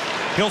line.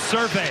 He'll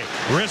survey.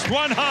 Wrist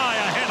one high,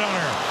 a head on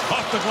her.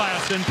 Off the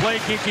glass, in play,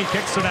 Geekie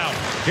kicks it out.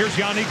 Here's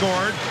Yanni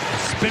Gord,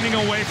 spinning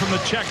away from the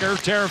checker,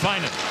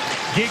 Teravainen.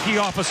 Geekie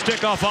off a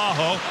stick off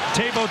Aho.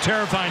 Teuvo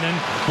Teravainen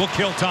will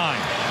kill time.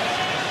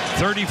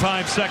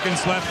 35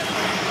 seconds left.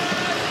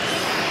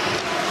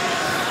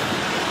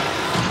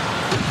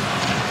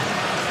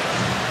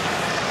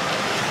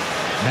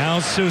 Now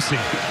Susie.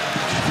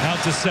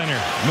 Out to center.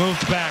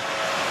 Moved back.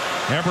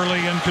 Eberle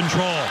in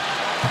control.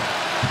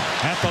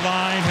 At the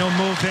line, he'll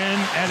move in.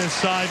 At his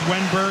side,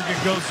 Wenberg. It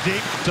goes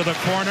deep to the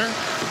corner.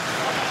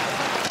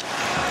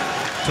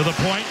 To the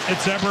point,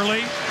 it's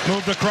Eberle.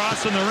 Moved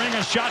across in the ring.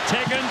 A shot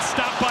taken.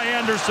 Stopped by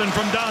Anderson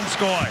from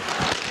Donskoy.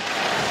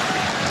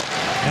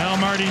 Now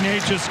Marty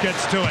Necas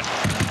gets to it.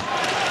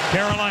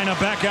 Carolina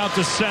back out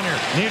to center.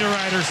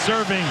 Niederreiter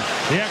serving.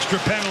 The extra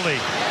penalty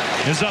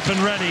is up and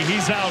ready.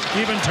 He's out.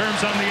 Even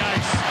terms on the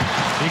ice.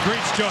 He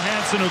greets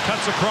Johansson, who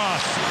cuts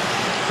across.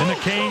 And the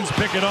Canes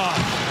pick it off.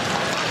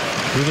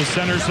 Through the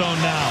center zone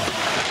now.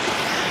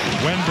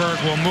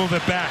 Wenberg will move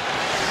it back.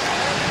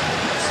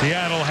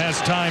 Seattle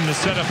has time to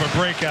set up a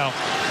breakout.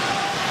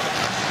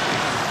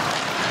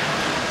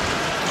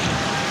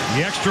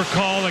 The extra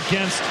call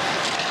against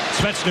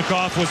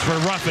Svechnikov was for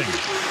roughing.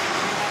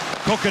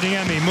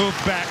 Kokoniemi moved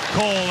back.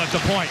 Cole at the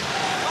point.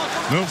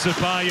 Moves it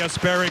by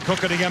Jesperi.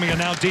 Kokoniemi, and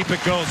now deep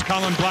it goes.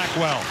 Colin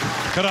Blackwell.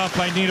 Cut off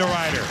by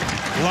Niederreiter.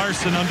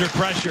 Larson under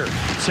pressure.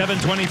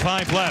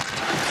 7:25 left.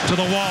 To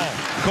the wall.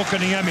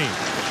 Kokoniemi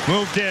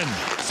moved in.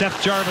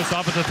 Seth Jarvis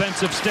off a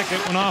defensive stick.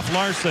 It went off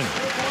Larson.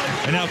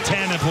 And now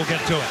Tanev will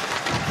get to it.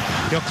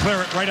 He'll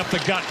clear it right up the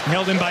gut.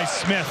 Held in by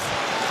Smith.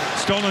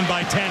 Stolen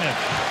by Tanev.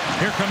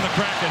 Here come the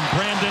Kraken.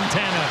 Brandon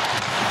Tanev.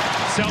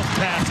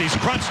 Self-pass. He's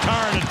crunched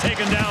hard and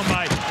taken down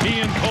by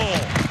Ian Cole.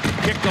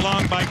 Kicked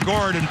along by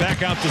Gord and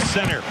back out to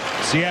center.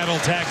 Seattle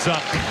tags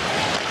up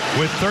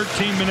with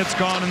 13 minutes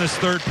gone in this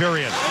third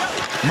period.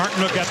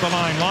 Martinook at the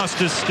line. Lost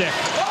his stick.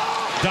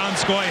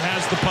 Donskoy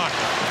has the puck.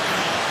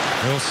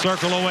 He'll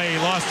circle away. He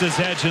lost his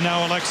edge, and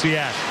now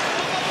Alexiak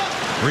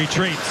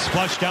retreats.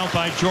 Flushed out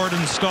by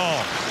Jordan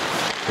Stahl.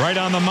 Right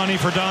on the money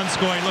for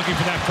Donskoy, looking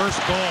for that first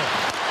goal.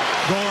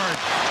 Gord.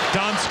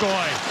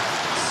 Donskoy.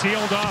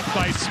 Sealed off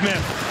by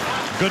Smith.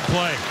 Good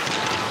play.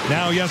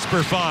 Now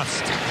Jesper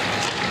Fast.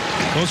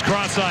 Goes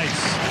cross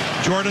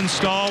ice. Jordan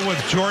Stahl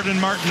with Jordan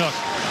Martinook.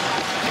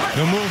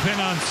 He'll move in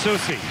on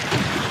Susie.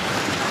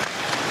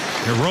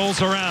 It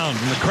rolls around,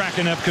 and the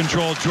Kraken have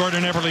control.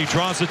 Jordan Eberle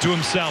draws it to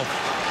himself.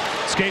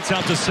 Skates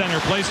out to center,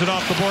 plays it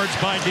off the boards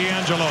by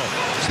D'Angelo.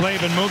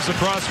 Slavin moves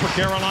across for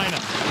Carolina.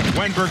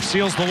 Wenberg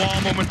seals the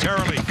wall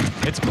momentarily.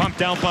 It's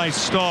pumped out by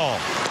Stahl.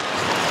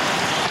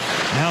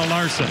 Now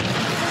Larson.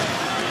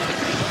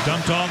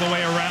 Dumped all the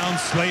way around.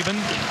 Slavin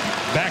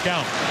back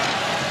out.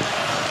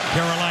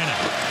 Carolina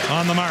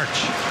on the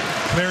march.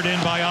 Cleared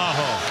in by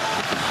Aho.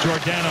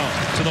 Giordano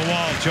to the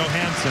wall.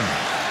 Johansson.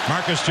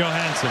 Marcus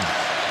Johansson.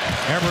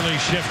 Eberle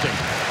shifting.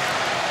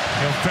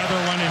 He'll feather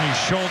one, and he's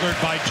shouldered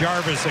by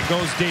Jarvis. It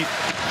goes deep.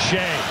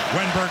 Shea.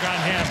 Wenberg on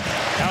him.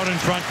 Out in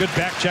front. Good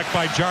back check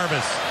by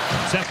Jarvis.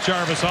 Seth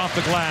Jarvis off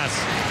the glass.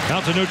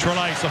 Out to neutral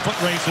ice. A foot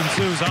race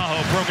ensues.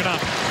 Aho broken up.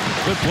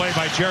 Good play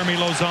by Jeremy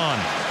Lauzon.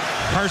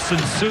 Carson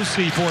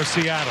Soucy for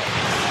Seattle.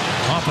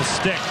 Off a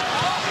stick.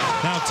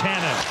 Now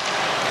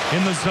Tanev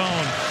in the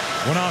zone.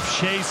 Went off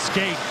Shea's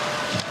skate.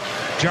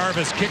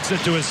 Jarvis kicks it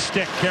to his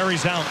stick.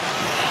 Carries out.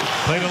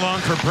 Played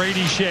along for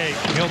Brady Shea.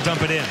 He'll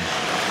dump it in.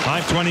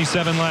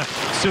 5:27 left.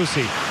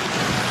 Soucy.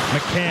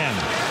 McCann.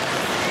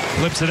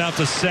 Flips it out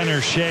to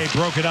center. Shea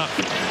broke it up.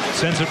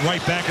 Sends it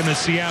right back in the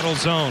Seattle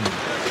zone.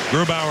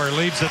 Grubauer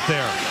leaves it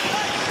there.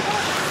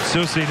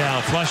 Soucy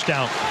now flushed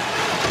out.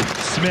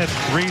 Smith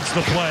reads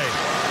the play.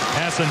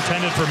 Pass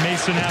intended for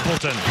Mason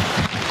Appleton.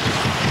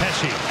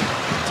 Pesci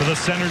to the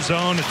center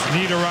zone. It's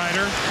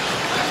Niederreiter.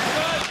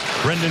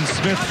 Brendan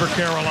Smith for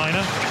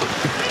Carolina.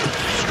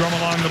 Strum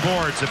along the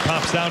boards. It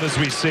pops out as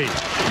we see.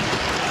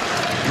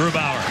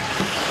 Grubauer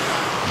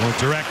will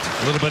direct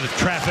a little bit of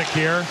traffic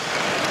here.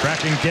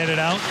 Kraken get it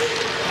out.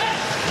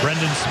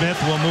 Brendan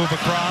Smith will move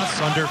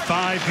across. Under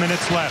 5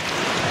 minutes left.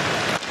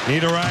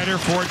 Niederreiter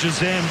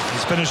forges in.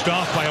 He's finished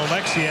off by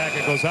Oleksiak.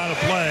 It goes out of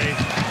play.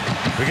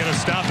 We get a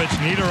stoppage.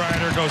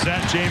 Niederreiter goes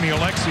at Jamie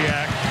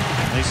Oleksiak.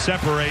 They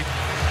separate.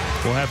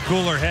 We'll have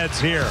cooler heads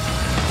here.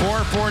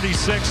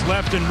 4:46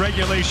 left in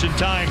regulation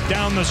time.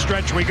 Down the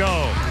stretch we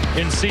go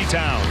in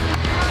Seatown.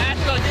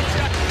 Let's go,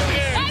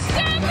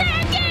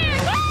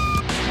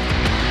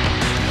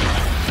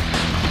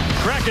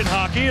 Kraken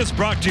Hockey is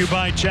brought to you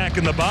by Jack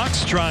in the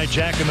Box. Try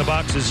Jack in the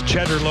Box's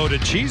cheddar-loaded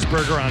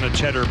cheeseburger on a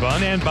cheddar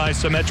bun, and by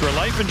Symetra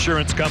Life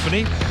Insurance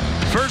Company,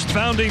 first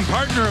founding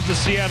partner of the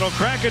Seattle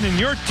Kraken and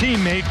your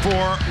teammate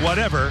for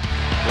whatever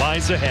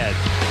lies ahead.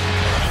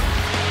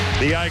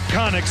 The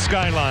iconic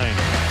skyline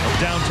of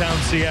downtown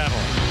Seattle.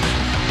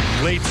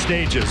 Late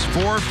stages,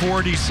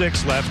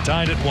 4:46 left,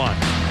 tied at 1.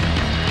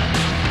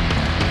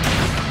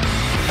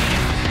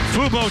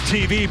 Fubo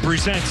TV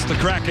presents the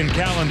Kraken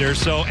calendar,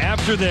 so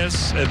after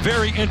this, a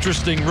very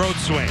interesting road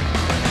swing.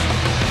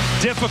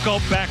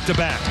 Difficult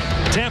back-to-back.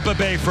 Tampa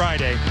Bay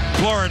Friday,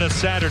 Florida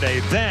Saturday.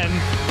 Then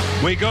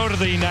we go to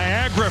the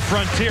Niagara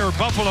Frontier,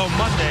 Buffalo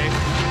Monday,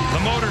 the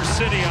Motor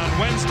City on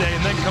Wednesday,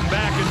 and then come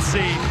back and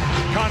see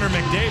Connor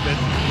McDavid,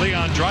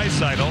 Leon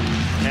Draisaitl,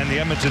 and the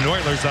Edmonton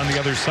Oilers on the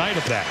other side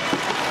of that.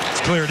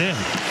 It's cleared in.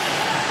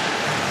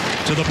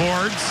 To the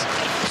boards,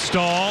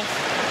 Stahl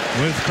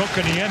with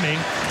Kokoniemi.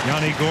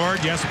 Yanni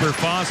Gord, Jesper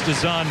Fast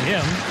is on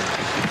him.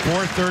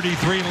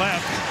 4:33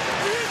 left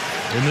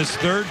in this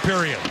third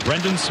period.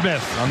 Brendan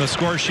Smith on the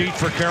score sheet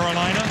for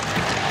Carolina.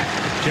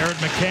 Jared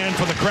McCann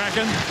for the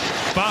Kraken.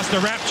 Fast a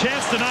wrap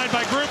chance denied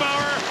by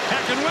Grubauer.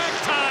 Hack-and-whack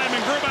time,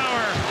 and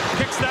Grubauer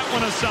kicks that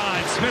one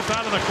aside. Smith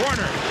out of the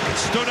corner.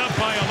 Stood up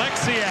by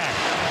Oleksiak.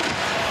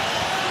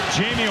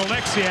 Jamie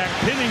Oleksiak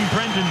pinning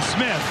Brendan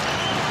Smith.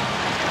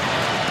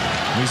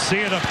 We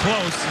see it up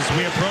close as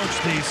we approach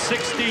the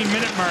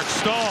 16-minute mark.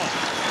 Stahl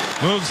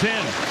moves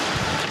in.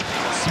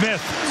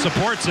 Smith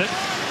supports it.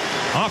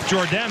 Off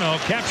Giordano,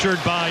 captured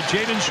by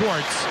Jaden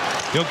Schwartz.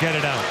 He'll get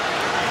it out.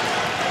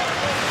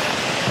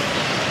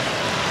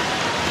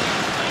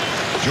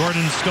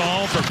 Jordan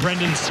Stahl for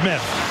Brendan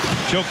Smith.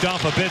 Choked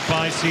off a bit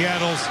by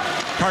Seattle's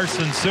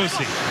Carson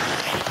Soucy.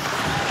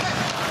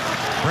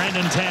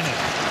 Brandon Tannen.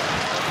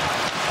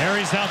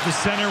 Harry's out the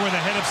center with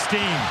a head of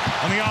steam.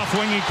 On the off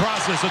wing, he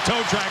crosses. A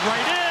toe drag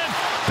right in.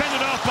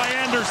 Fended off by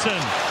Anderson.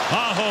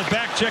 Aho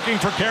back checking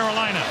for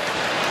Carolina.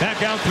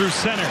 Back out through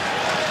center.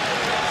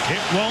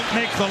 It won't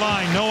make the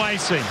line. No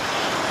icing.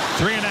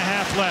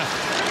 3.5 left.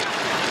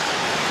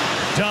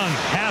 Dunn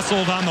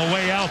hassled on the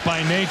way out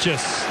by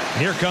Natchez.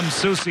 Here comes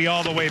Soucy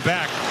all the way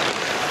back.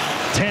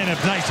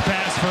 Tanev, nice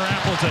pass for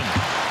Appleton.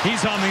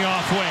 He's on the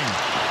off wing.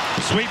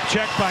 Sweep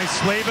check by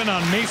Slavin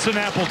on Mason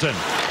Appleton.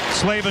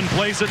 Slavin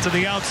plays it to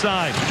the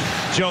outside.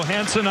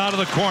 Johansson out of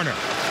the corner.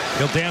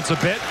 He'll dance a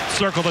bit,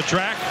 circle the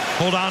track,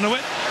 hold on to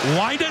it,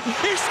 wind it,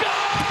 he scores!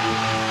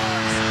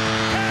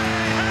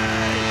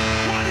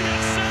 Hey, what do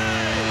you say?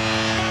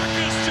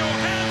 Marcus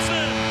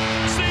Johansson,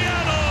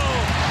 Seattle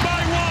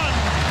by 1.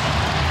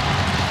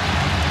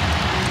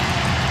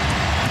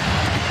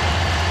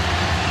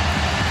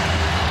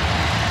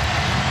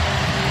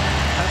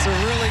 That's a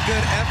really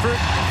good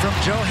effort from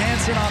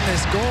Johansson on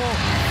this goal.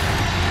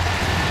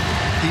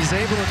 He's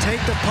able to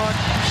take the puck,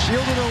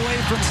 shield it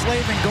away from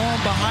Slavin,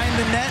 going behind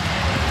the net.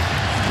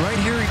 Right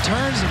here, he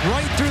turns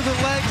right through the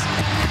legs.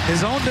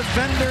 His own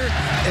defender,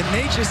 and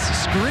Natchez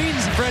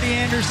screens Freddie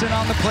Anderson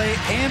on the play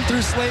and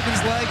through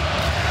Slavin's leg.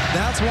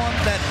 That's one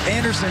that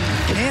Anderson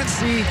can't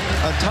see.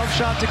 A tough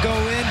shot to go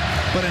in,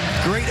 but a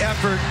great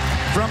effort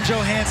from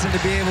Johansson to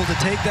be able to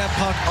take that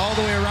puck all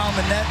the way around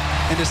the net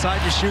and decide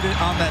to shoot it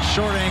on that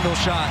short angle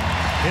shot.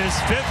 His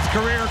 5th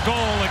career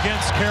goal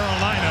against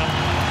Carolina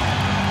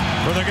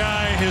for the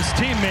guy his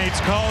teammates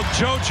called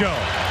JoJo.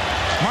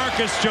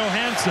 Marcus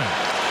Johansson.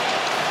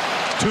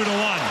 2-1.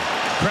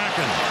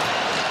 Kraken.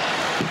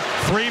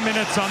 3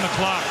 minutes on the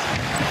clock.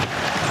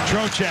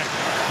 Trocheck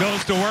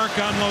goes to work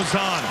on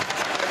Lausanne.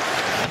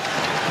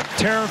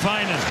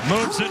 Teravainen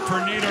moves it for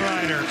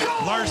Niederreiter.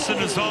 Larson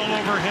is all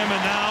over him,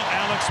 and now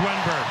Alex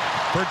Wenberg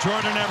for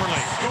Jordan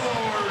Eberle.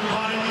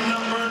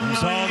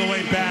 He's all the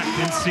way back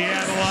in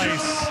Seattle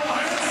ice.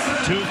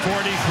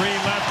 2:43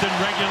 left in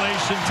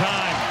regulation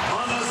time.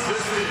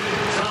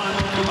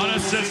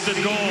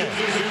 Unassisted goal.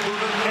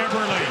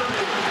 Eberle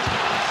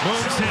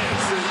moves in.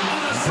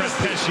 Brett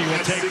Pesce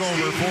will take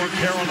over for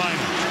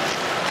Carolina.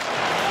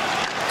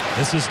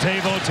 This is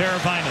Teuvo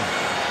Teravainen.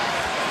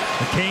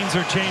 The Canes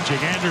are changing.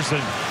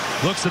 Anderson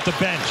looks at the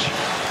bench.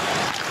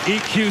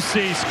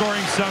 EQC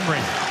scoring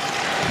summary.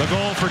 The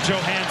goal for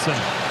Johansson.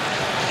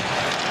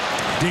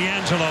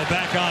 D'Angelo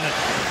back on it.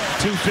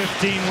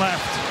 2:15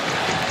 left.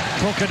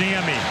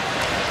 Kokoniemi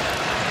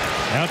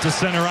out to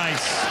center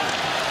ice.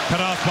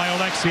 Cut off by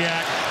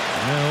Oleksiak.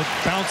 He'll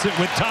bounce it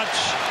with touch.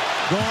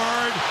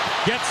 Gord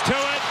gets to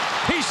it.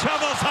 He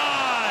shovels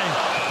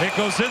high. It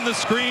goes in the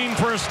screen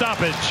for a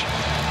stoppage.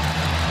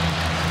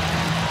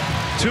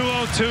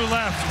 2:02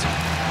 left.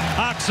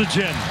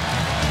 Oxygen.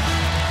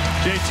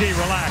 JT,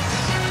 relax.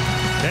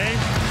 Okay?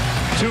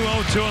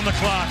 2:02 on the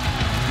clock.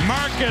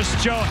 Marcus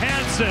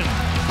Johansson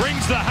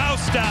brings the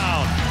house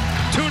down.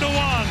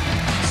 2-1.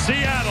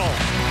 Seattle.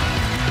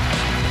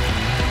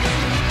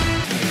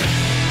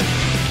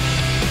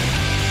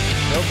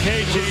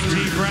 Okay,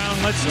 J.T. Brown,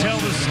 let's tell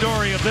the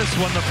story of this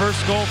one. The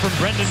first goal from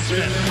Brendan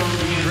Smith.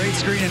 Great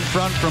screen in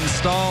front from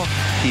Stahl.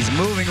 He's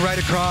moving right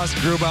across.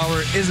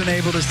 Grubauer isn't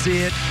able to see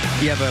it.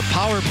 You have a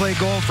power play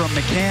goal from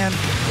McCann.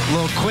 A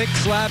little quick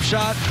slap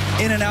shot,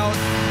 in and out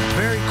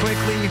very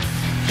quickly.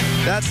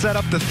 That set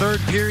up the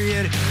third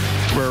period,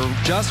 where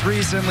just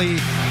recently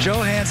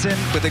Johansson,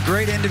 with a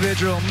great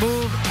individual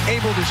move,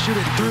 able to shoot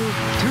it through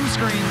 2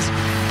 screens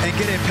and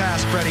get it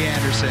past Freddie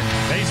Anderson.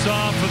 Face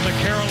off in the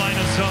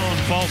Carolina zone.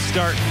 False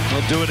start.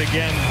 We'll do it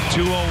again.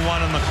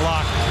 2:01 on the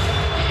clock.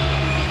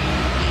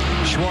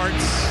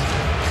 Schwartz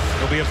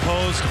will be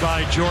opposed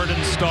by Jordan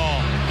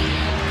Stahl.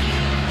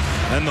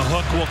 And the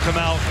hook will come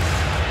out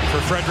for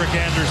Frederick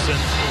Anderson.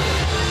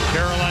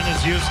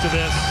 Carolina's used to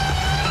this.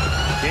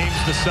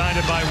 Game's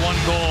decided by 1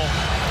 goal.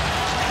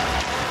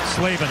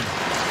 Slavin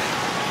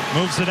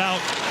moves it out.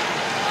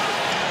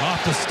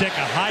 Off the stick,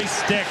 a high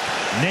stick.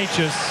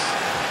 Natchez.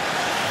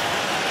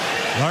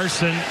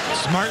 Larson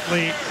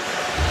smartly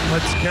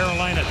lets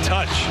Carolina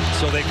touch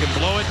so they can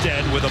blow it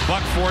dead with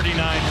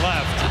 $1:49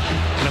 left.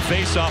 And a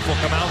face-off will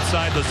come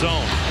outside the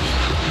zone.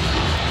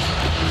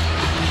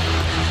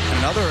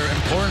 Another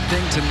important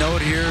thing to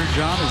note here,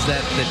 John, is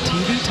that the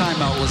TV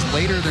timeout was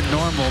later than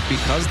normal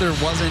because there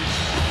wasn't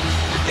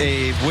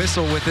a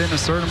whistle within a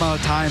certain amount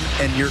of time,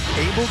 and you're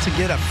able to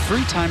get a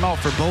free timeout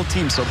for both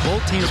teams. So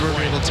both teams were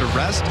able to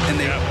rest, and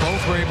they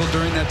both were able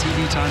during that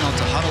TV timeout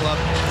to huddle up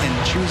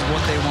and choose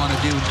what they want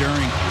to do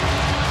during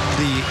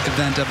the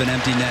event of an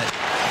empty net.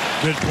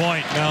 Good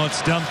point. Now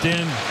it's dumped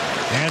in.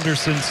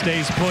 Anderson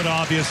stays put,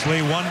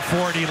 obviously.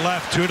 1:40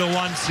 left.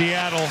 2-1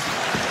 Seattle.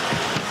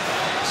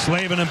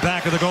 Slavin in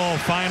back of the goal.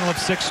 Final of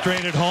 6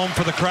 straight at home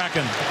for the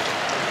Kraken.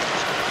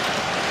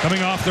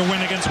 Coming off their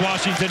win against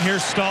Washington,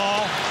 here's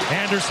Stahl.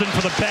 Anderson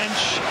for the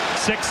bench.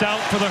 6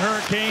 out for the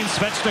Hurricanes.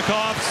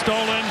 Svechnikov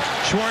stolen.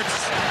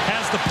 Schwartz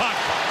has the puck.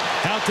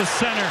 Out to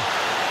center.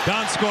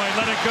 Donskoy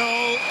let it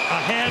go. A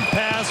hand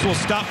pass will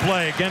stop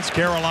play against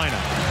Carolina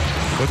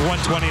with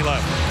 1:20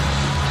 left.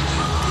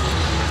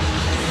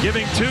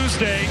 Giving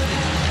Tuesday.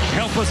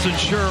 Help us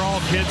ensure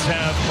all kids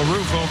have a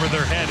roof over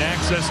their head,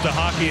 access to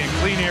hockey, and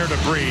clean air to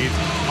breathe.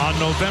 On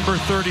November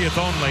 30th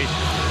only,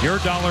 your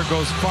dollar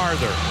goes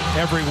farther.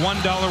 Every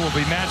 $1 will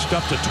be matched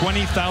up to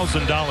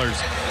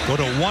 $20,000. Go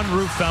to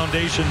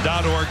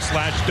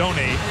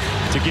onerooffoundation.org/donate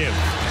to give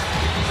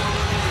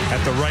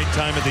at the right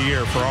time of the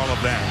year for all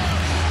of that.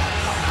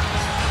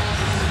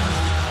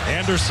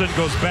 Anderson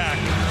goes back.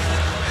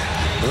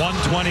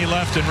 1:20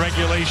 left in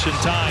regulation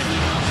time.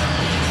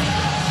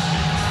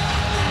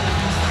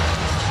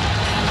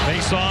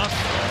 Face-off,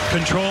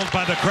 controlled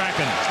by the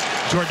Kraken.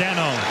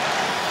 Giordano.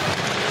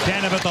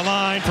 Tanev at the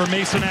line for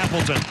Mason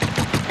Appleton.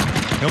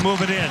 He'll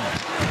move it in.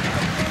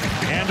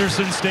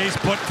 Anderson stays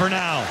put for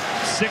now.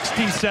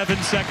 67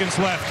 seconds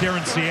left here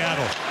in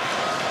Seattle.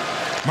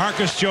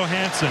 Marcus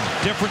Johansson,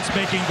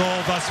 difference-making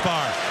goal thus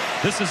far.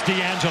 This is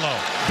D'Angelo.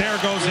 There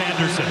goes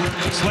Anderson.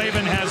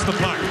 Slavin has the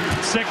puck.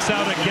 6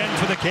 out again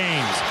for the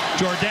Canes.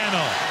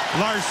 Giordano,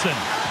 Larson.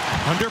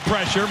 Under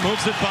pressure,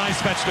 moves it by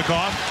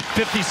Svechnikov.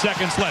 50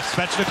 seconds left.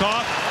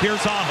 Svechnikov,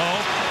 here's Aho.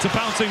 It's a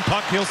bouncing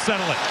puck, he'll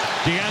settle it.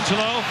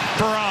 D'Angelo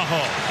for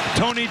Aho.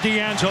 Tony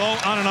D'Angelo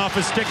on and off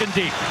his stick and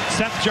deep.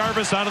 Seth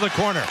Jarvis out of the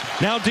corner.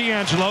 Now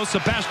D'Angelo,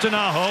 Sebastian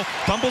Aho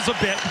fumbles a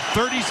bit.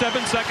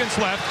 37 seconds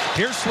left.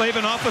 Here's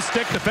Slavin off a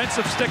stick,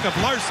 defensive stick of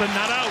Larson,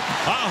 not out.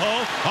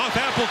 Aho off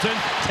Appleton.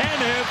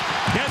 Tanev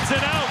gets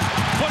it out.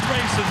 Foot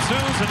race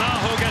ensues and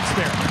Aho gets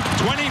there.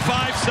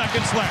 25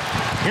 seconds left.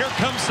 Here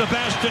comes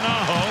Sebastian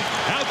Aho.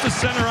 Out to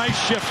center ice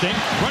shifting.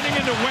 Running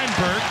into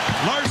Wenberg.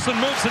 Larson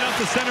moves it out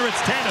to center.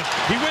 It's Tanev.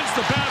 He wins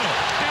the battle.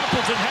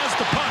 Appleton has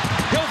the puck.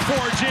 He'll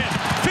forge in.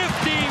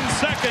 15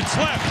 seconds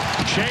left.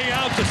 Shea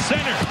out to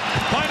center.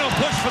 Final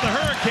push for the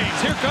Hurricanes.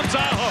 Here comes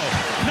Aho.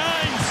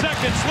 9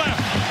 seconds left.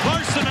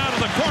 Larson out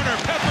of the corner.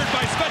 Peppered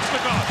by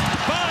Svechnikov.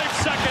 5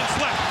 seconds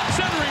left.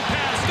 Centering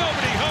pass.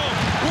 Nobody home.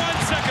 1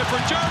 second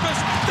for Jarvis.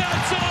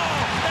 That's all.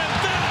 And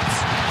that's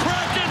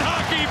Kraken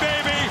hockey,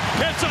 baby.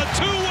 It's a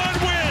 2-1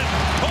 win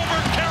over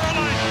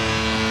Carolina.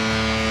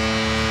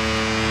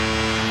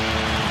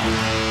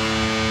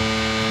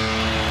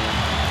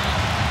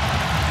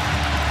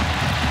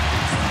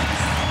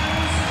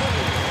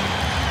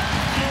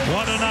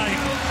 What a night.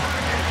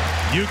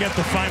 You get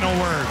the final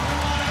word.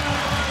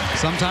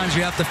 Sometimes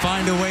you have to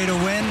find a way to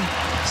win.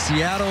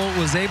 Seattle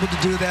was able to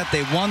do that.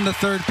 They won the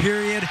third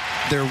period.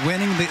 They're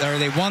winning,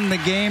 they won the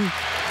game.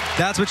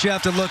 That's what you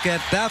have to look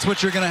at. That's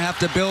what you're going to have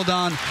to build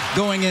on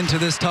going into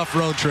this tough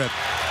road trip.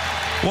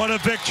 What a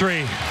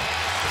victory.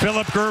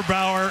 Philip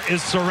Grubauer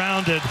is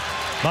surrounded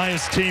by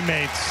his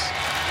teammates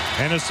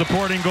and his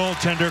supporting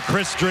goaltender,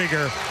 Chris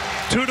Drieger.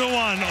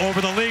 2-1 over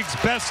the league's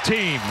best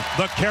team,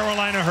 the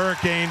Carolina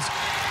Hurricanes.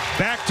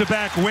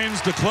 Back-to-back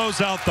wins to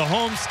close out the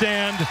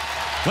homestand.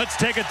 Let's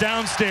take it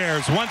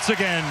downstairs. Once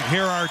again,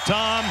 here are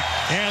Tom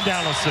and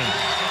Allison.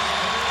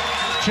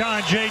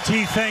 John,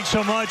 JT, thanks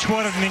so much.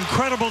 What an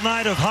incredible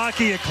night of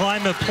hockey at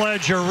Climate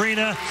Pledge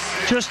Arena.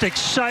 Just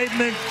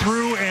excitement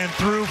through and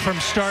through from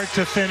start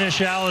to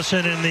finish.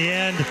 Allison, in the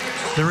end,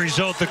 the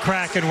result the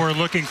Kraken were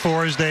looking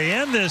for as they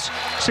end this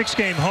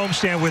 6-game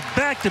homestand with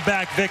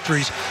back-to-back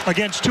victories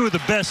against two of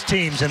the best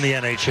teams in the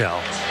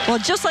NHL. Well,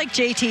 just like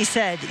JT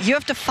said, you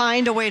have to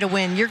find a way to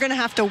win. You're going to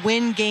have to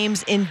win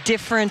games in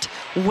different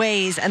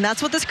ways, and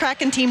that's what this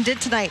Kraken team did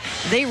tonight.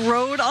 They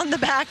rode on the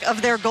back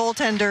of their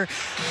goaltender.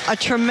 A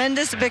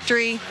tremendous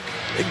victory.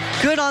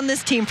 Good on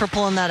this team for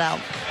pulling that out.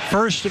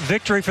 First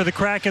victory for the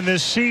Kraken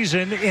this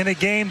season in a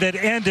game that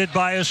ended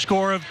by a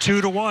score of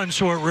 2-1.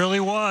 So it really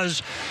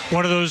was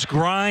one of those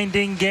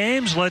grinding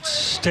games.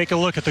 Let's take a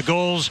look at the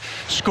goals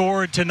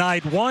scored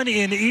tonight. One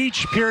in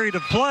each period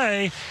of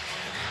play.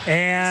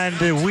 And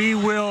we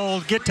will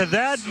get to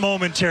that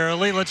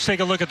momentarily. Let's take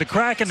a look at the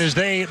Kraken as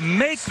they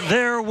make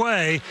their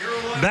way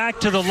back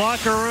to the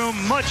locker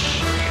room.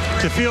 Much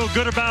to feel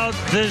good about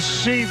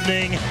this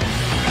evening.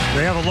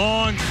 They have a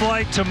long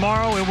flight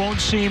tomorrow. It won't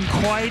seem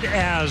quite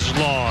as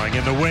long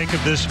in the wake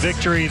of this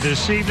victory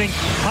this evening.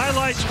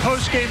 Highlights,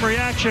 post-game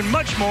reaction,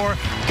 much more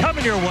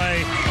coming your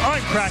way on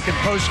Kraken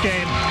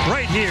Postgame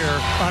right here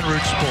on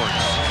Root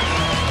Sports.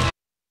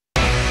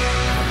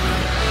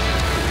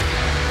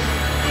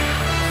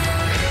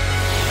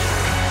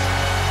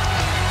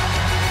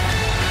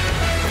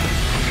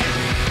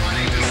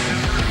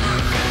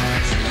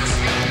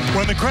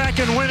 When the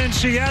Kraken win in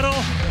Seattle,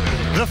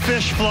 the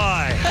fish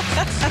fly.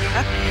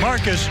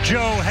 Marcus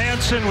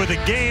Johansson with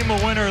a game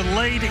winner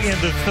late in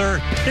the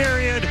third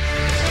period,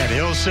 and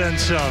he'll send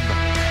some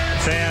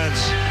fans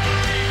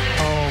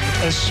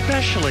home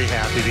especially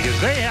happy because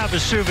they have a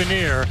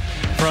souvenir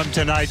from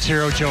tonight's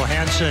hero.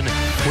 Johansson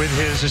with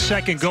his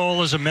second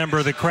goal as a member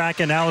of the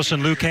Kraken.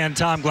 Allison Lucan,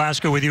 Tom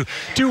Glasgow with you.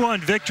 2-1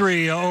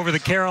 victory over the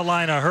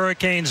Carolina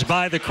Hurricanes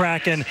by the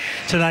Kraken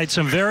tonight.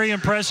 Some very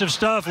impressive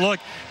stuff.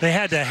 Look, they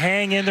had to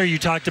hang in there. You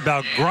talked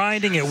about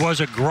grinding. It was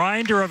a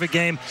grinder of a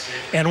game.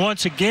 And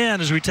once again,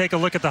 as we take a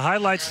look at the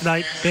highlights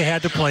tonight, they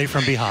had to play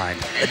from behind.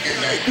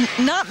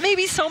 Not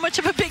maybe so much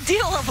of a big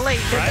deal of late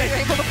that they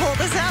were able to pull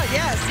this out,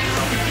 yes.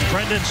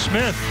 Brendan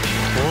Smith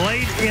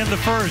late in the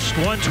first.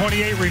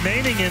 1:28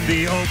 remaining in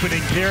the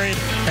opening period,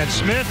 and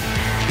Smith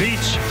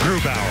beats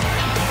Grubauer.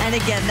 And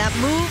again, that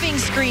moving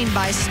screen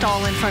by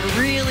Stahl in front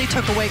really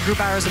took away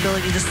Grubauer's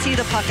ability to see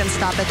the puck and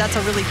stop it. That's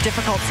a really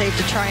difficult save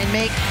to try and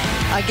make.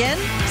 Again,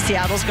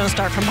 Seattle's going to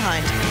start from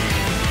behind.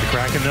 The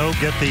Kraken, though,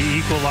 get the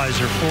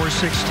equalizer.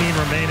 4:16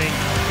 remaining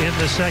in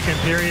the second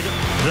period.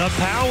 The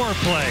power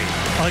play,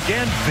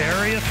 again,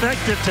 very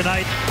effective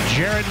tonight.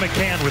 Jared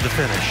McCann with the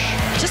finish.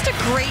 Just a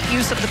great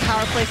use of the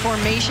power play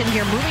formation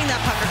here, moving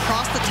that puck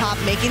across the top,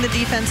 making the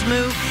defense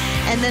move,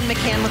 and then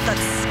McCann with that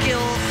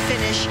skill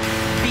finish,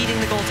 beating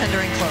the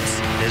goaltender in close.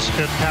 His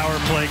fifth power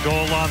play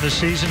goal on the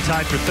season,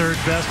 tied for third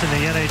best in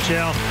the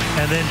NHL.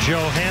 And then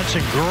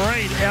Johansson,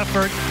 great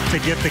effort to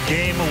get the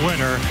game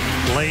winner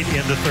late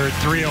in the third.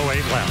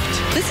 3:08 left.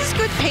 This is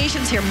good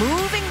patience here,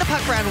 moving the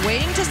puck around,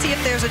 waiting to see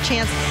if there's a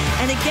chance.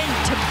 And again,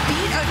 to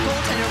beat a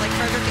goaltender like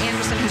Frederik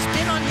Andersen, who's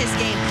been on his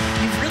game,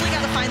 you've really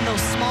got to find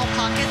those small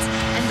pockets.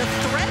 And to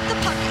thread the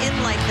puck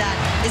in like that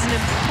is an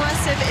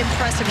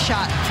impressive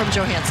shot from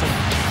Johansson.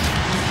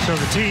 So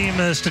the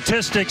team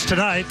statistics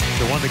tonight,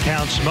 the one that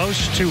counts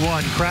most,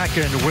 2-1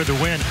 Kraken with a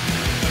win.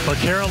 But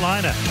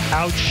Carolina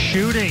out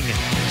shooting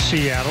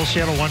Seattle.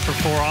 Seattle 1 for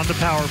 4 on the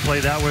power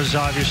play. That was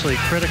obviously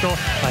critical.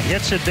 A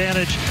hits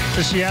advantage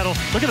to Seattle.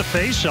 Look at the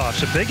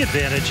face-offs, a big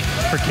advantage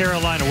for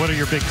Carolina. What are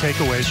your big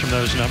takeaways from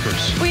those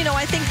numbers? Well, you know,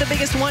 I think the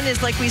biggest one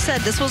is, like we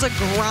said, this was a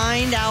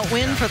grind-out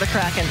win for the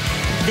Kraken.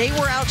 They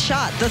were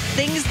outshot. The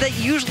things that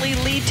usually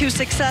lead to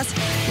success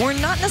were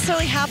not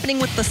necessarily happening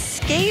with the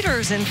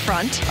skaters in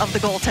front of the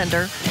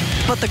goaltender,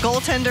 but the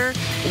goaltender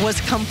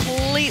was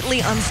completely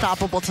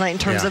unstoppable tonight in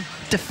terms of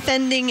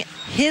defending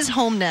his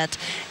home net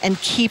and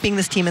keeping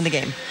this team in the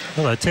game.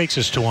 Well, that takes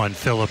us to one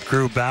Philip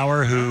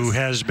Grubauer, who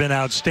has been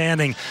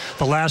outstanding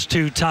the last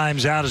two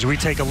times out as we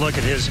take a look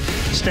at his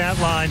stat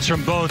lines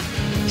from both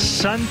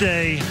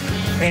Sunday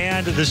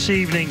and this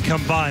evening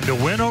combined. A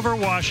win over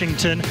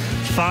Washington,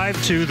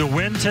 5-2. The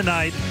win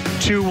tonight,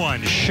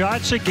 2-1.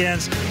 Shots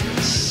against,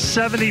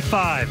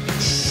 75.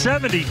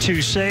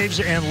 72 saves,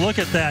 and look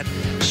at that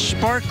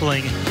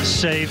sparkling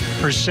save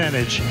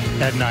percentage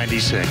at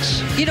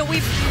 96. You know,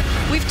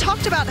 we've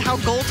talked about how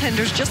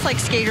goaltenders, just like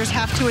skaters,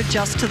 have to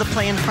adjust to the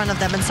play in front of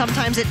them, and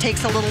sometimes it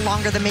takes a little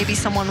longer than maybe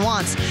someone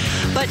wants.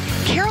 But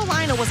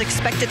Carolina was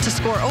expected to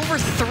score over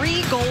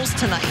 3 goals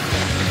tonight.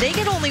 They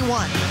get only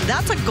 1.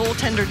 That's a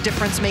goaltender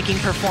difference-making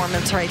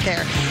performance right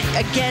there.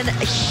 Again,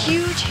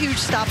 huge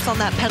stops on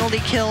that penalty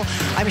kill.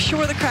 I'm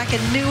sure the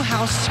Kraken knew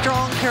how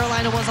strong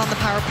Carolina was on the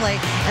power play,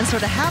 and so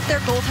to have their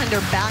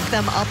goaltender back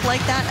them up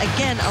like that,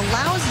 again,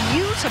 allows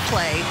you to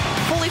play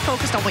fully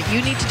focused on what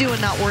you need to do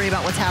and not worry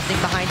about what's happening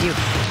behind you.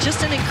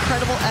 Just an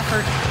incredible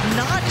effort,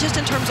 not just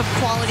in terms of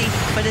quality,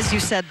 but as you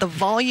said, the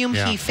volume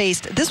he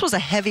faced. This was a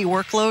heavy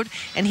workload,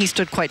 and he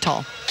stood quite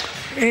tall.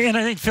 And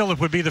I think Philip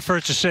would be the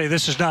first to say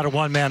this is not a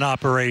one-man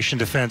operation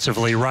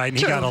defensively, right? And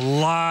he got a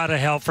lot of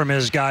help from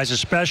his guys,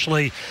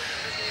 especially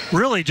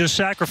really just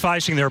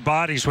sacrificing their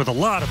bodies with a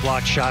lot of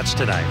blocked shots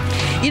tonight.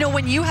 You know,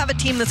 when you have a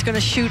team that's going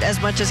to shoot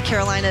as much as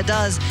Carolina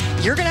does,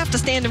 you're going to have to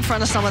stand in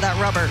front of some of that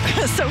rubber.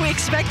 So we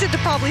expected to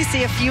probably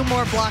see a few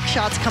more block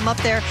shots come up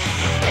there.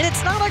 And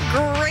it's not a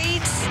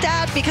great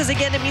stat because,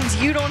 again, it means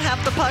you don't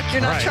have the puck.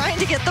 You're not trying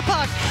to get the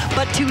puck.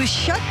 But to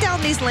shut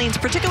down these lanes,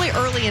 particularly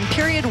early in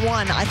period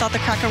one, I thought the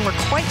Kraken were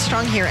quite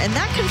strong here. And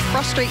that can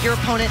frustrate your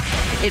opponent.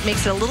 It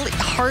makes it a little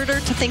harder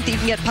to think that you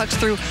can get pucks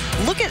through.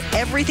 Look at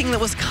everything that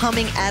was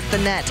coming at the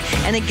net.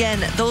 And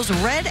again, those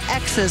red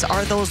X's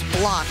are those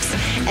blocks.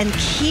 And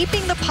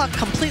keeping the puck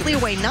completely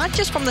away, not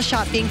just from the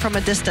shot being from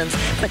a distance,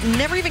 but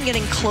never even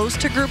getting close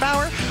to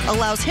Grubauer,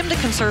 allows him to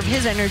conserve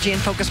his energy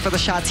and focus for the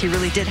shots he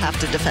really did have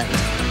to defend.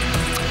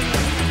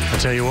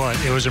 I'll tell you what,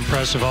 it was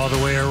impressive all the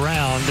way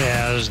around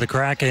as the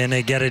Kraken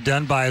get it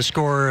done by a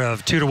score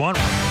of 2-1.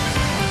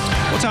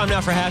 Well, time now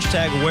for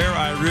hashtag Where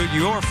I Root.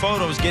 Your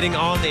photos getting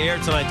on the air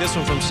tonight. This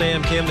one from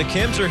Sam Kim. The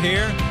Kims are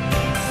here.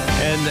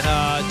 And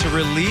to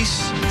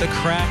release the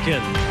Kraken.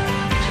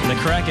 And the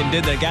Kraken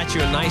did that. Got you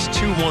a nice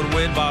 2-1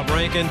 win. Bob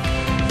Rankin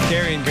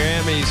carrying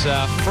Grammy's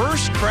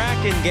first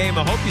Kraken game.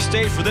 I hope you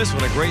stayed for this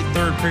one. A great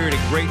third period,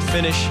 a great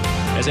finish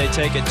as they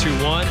take it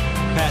 2-1.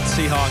 Pat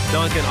Seahawk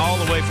Duncan all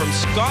the way from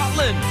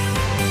Scotland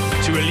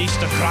to release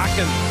the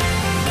Kraken.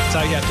 That's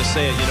how you have to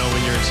say it, you know, when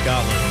you're in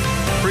Scotland.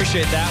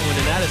 Appreciate that one,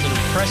 and that is an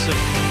impressive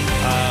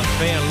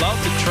fan. Love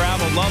the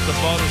travel, love the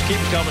photos. Keep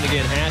it coming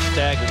again.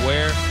 Hashtag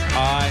Where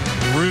I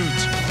Root.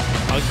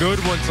 A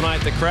good one tonight.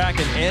 The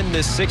Kraken end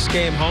this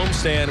 6-game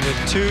homestand with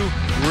 2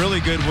 really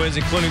good wins,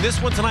 including this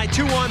one tonight,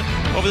 2-1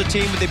 over the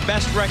team with the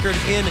best record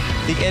in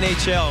the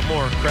NHL.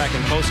 More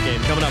Kraken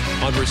postgame coming up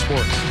on Root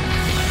Sports.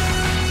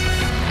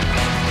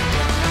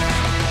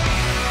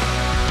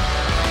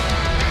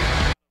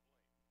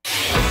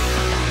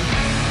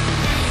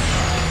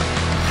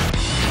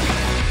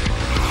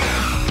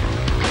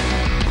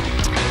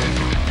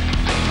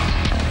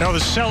 Now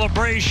the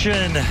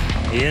celebration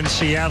in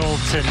Seattle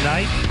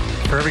tonight.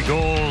 For every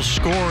goal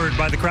scored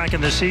by the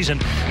Kraken this season,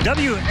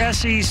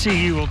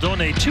 WSECU will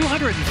donate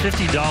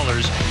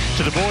 $250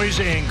 to the Boys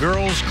and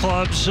Girls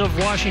Clubs of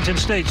Washington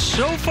State.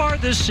 So far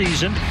this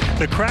season,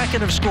 the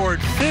Kraken have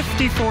scored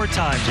 54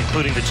 times,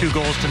 including the 2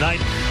 goals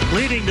tonight,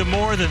 leading to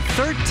more than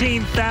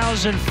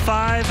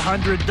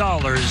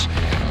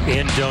 $13,500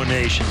 in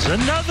donations.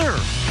 Another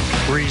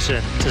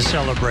reason to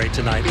celebrate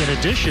tonight, in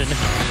addition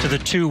to the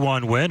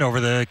 2-1 win over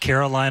the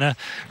Carolina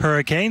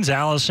Hurricanes.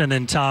 Allison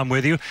and Tom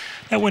with you.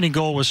 That winning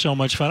goal was so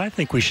much fun. I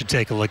think we should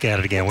take a look at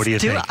it again. What do you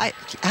think?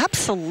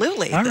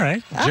 Absolutely. All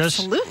right.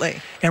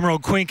 Absolutely.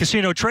 Emerald Queen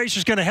Casino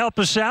Tracer's going to help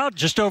us out.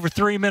 Just over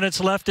 3 minutes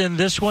left in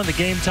this one. The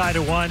game tied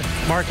at 1.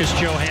 Marcus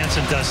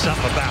Johansson does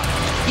something about it.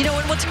 You know,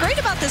 and what's great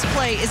about this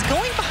play is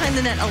going behind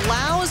the net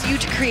allows you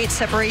to create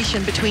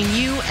separation between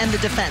you and the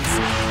defense.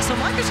 So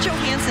Marcus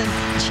Johansson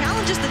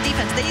challenges the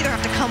defense. They either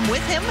have to come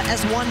with him,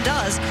 as one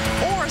does,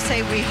 or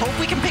say, we hope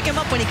we can pick him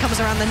up when he comes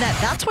around the net.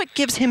 That's what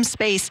gives him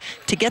space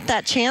to get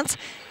that chance,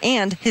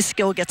 and his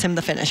skill gets him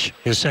the finish.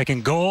 His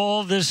second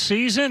goal this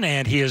season,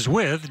 and he is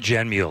with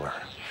Jen Mueller.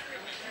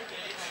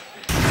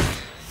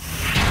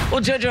 Well,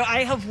 JoJo,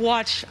 I have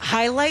watched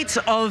highlights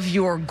of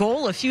your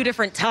goal a few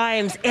different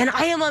times, and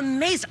I am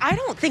amazed. I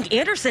don't think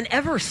Anderson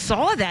ever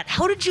saw that.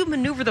 How did you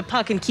maneuver the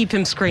puck and keep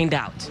him screened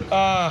out?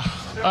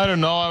 I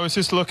don't know. I was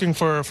just looking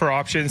for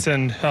options,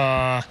 and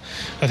I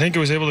think it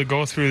was able to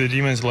go through the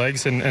Demon's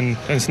legs and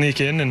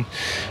sneak in. And,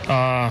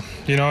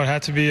 you know, it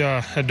had to be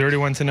a dirty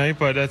one tonight,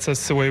 but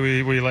that's the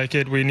way we like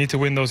it. We need to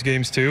win those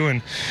games too,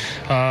 and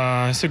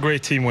it's a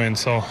great team win.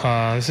 So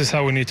this is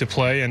how we need to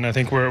play, and I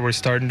think we're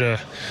starting to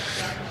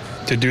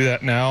do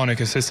that now on a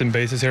consistent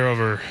basis here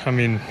over,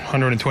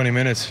 120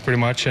 minutes pretty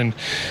much. And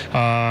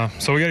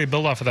so we got to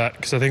build off of that,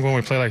 because I think when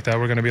we play like that,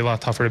 we're going to be a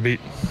lot tougher to beat.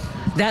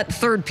 That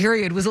third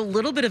period was a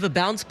little bit of a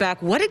bounce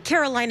back. What did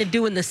Carolina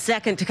do in the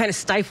second to kind of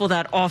stifle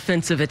that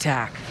offensive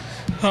attack?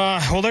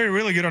 Well, they're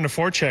really good on the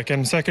forecheck,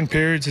 and second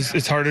periods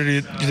it's harder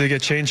to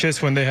get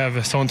changes when they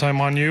have zone time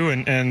on you,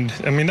 and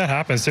that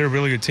happens. They're a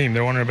really good team.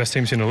 They're one of the best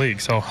teams in the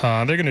league, so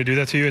they're going to do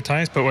that to you at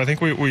times, but I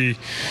think we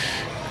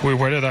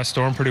weathered that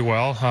storm pretty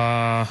well.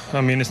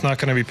 It's not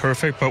going to be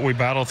perfect, but we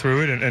battle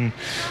through it, and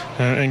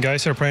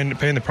guys are paying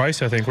the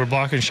price, I think. We're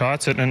blocking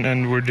shots,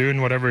 and we're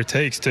doing whatever it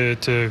takes to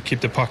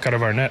keep the puck out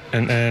of our net,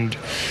 and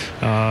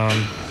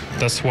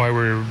that's why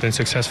we've been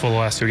successful the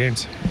last 2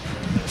 games.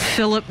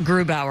 Philip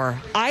Grubauer.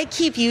 I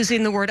keep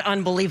using the word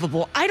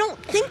unbelievable. I don't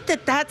think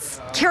that's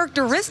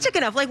characteristic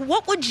enough. Like,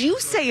 what would you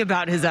say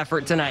about his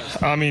effort tonight?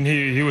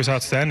 He was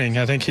outstanding.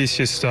 I think he's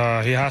just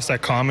he has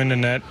that calm in the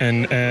net,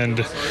 and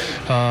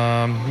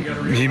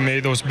he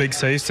made those big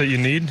saves that you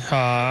need.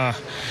 The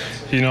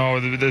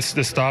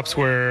stops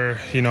where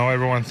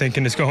everyone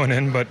thinking it's going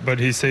in, but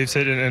he saves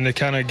it, and it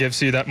kind of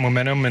gives you that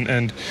momentum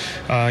and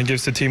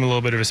gives the team a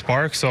little bit of a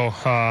spark. So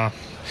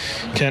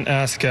can't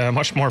ask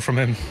much more from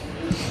him.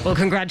 Well,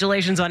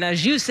 congratulations on,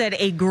 as you said,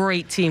 a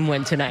great team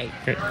win tonight.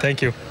 Okay,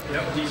 thank you.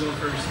 Yep, Diesel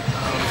first.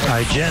 All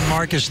right, Jen,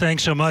 Marcus,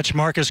 thanks so much.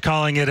 Marcus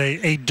calling it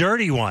a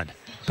dirty one,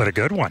 but a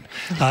good one,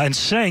 and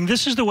saying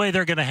this is the way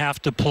they're going to have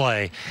to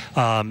play.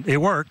 It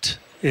worked.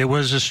 It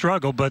was a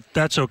struggle, but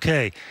that's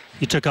okay.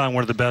 You took on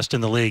one of the best in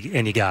the league,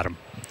 and you got him.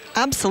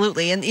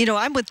 Absolutely. And,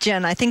 I'm with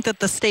Jen. I think that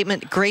the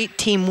statement, great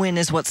team win,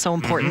 is what's so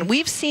important.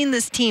 We've seen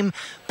this team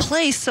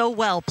play so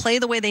well, play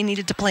the way they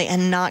needed to play,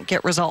 and not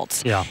get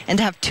results. Yeah. And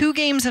to have 2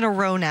 games in a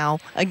row now,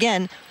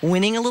 again,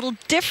 winning a little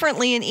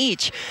differently in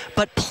each,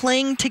 but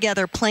playing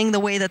together, playing the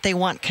way that they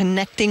want,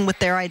 connecting with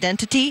their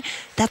identity,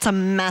 that's a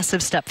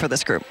massive step for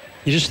this group.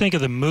 You just think of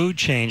the mood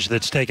change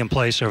that's taken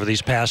place over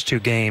these past 2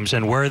 games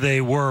and where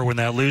they were when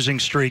that losing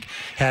streak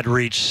had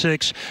reached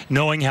 6,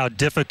 knowing how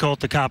difficult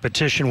the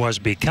competition was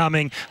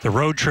becoming, the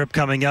road trip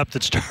coming up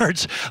that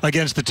starts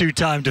against the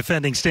 2-time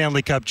defending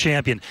Stanley Cup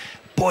champion.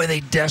 Boy,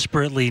 they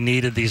desperately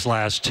needed these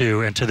last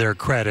 2, and to their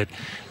credit,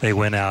 they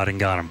went out and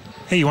got them.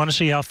 Hey, you want to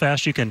see how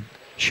fast you can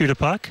shoot a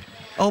puck?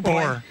 Oh,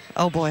 boy. Or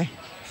oh, boy.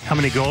 how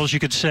many goals you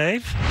could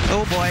save?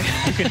 Oh, boy.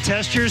 You can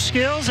test your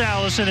skills,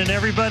 Allison, and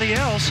everybody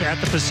else at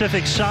the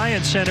Pacific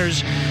Science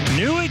Center's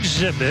new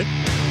exhibit,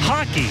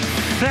 Hockey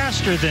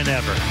Faster Than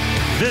Ever.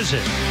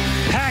 Visit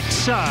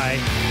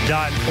packsci.org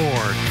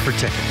for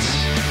tickets.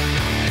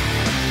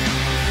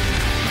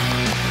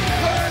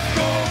 Let's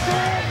go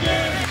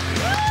Kraken!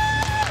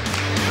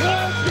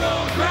 Let's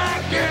go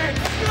Kraken!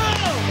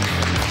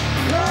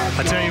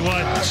 I tell you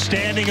what,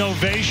 standing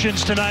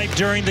ovations tonight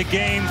during the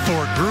game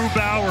for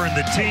Grubauer and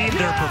the team,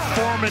 their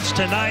performance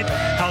tonight,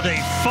 how they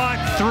fought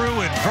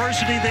through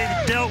adversity they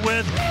dealt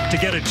with to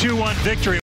get a 2-1 victory.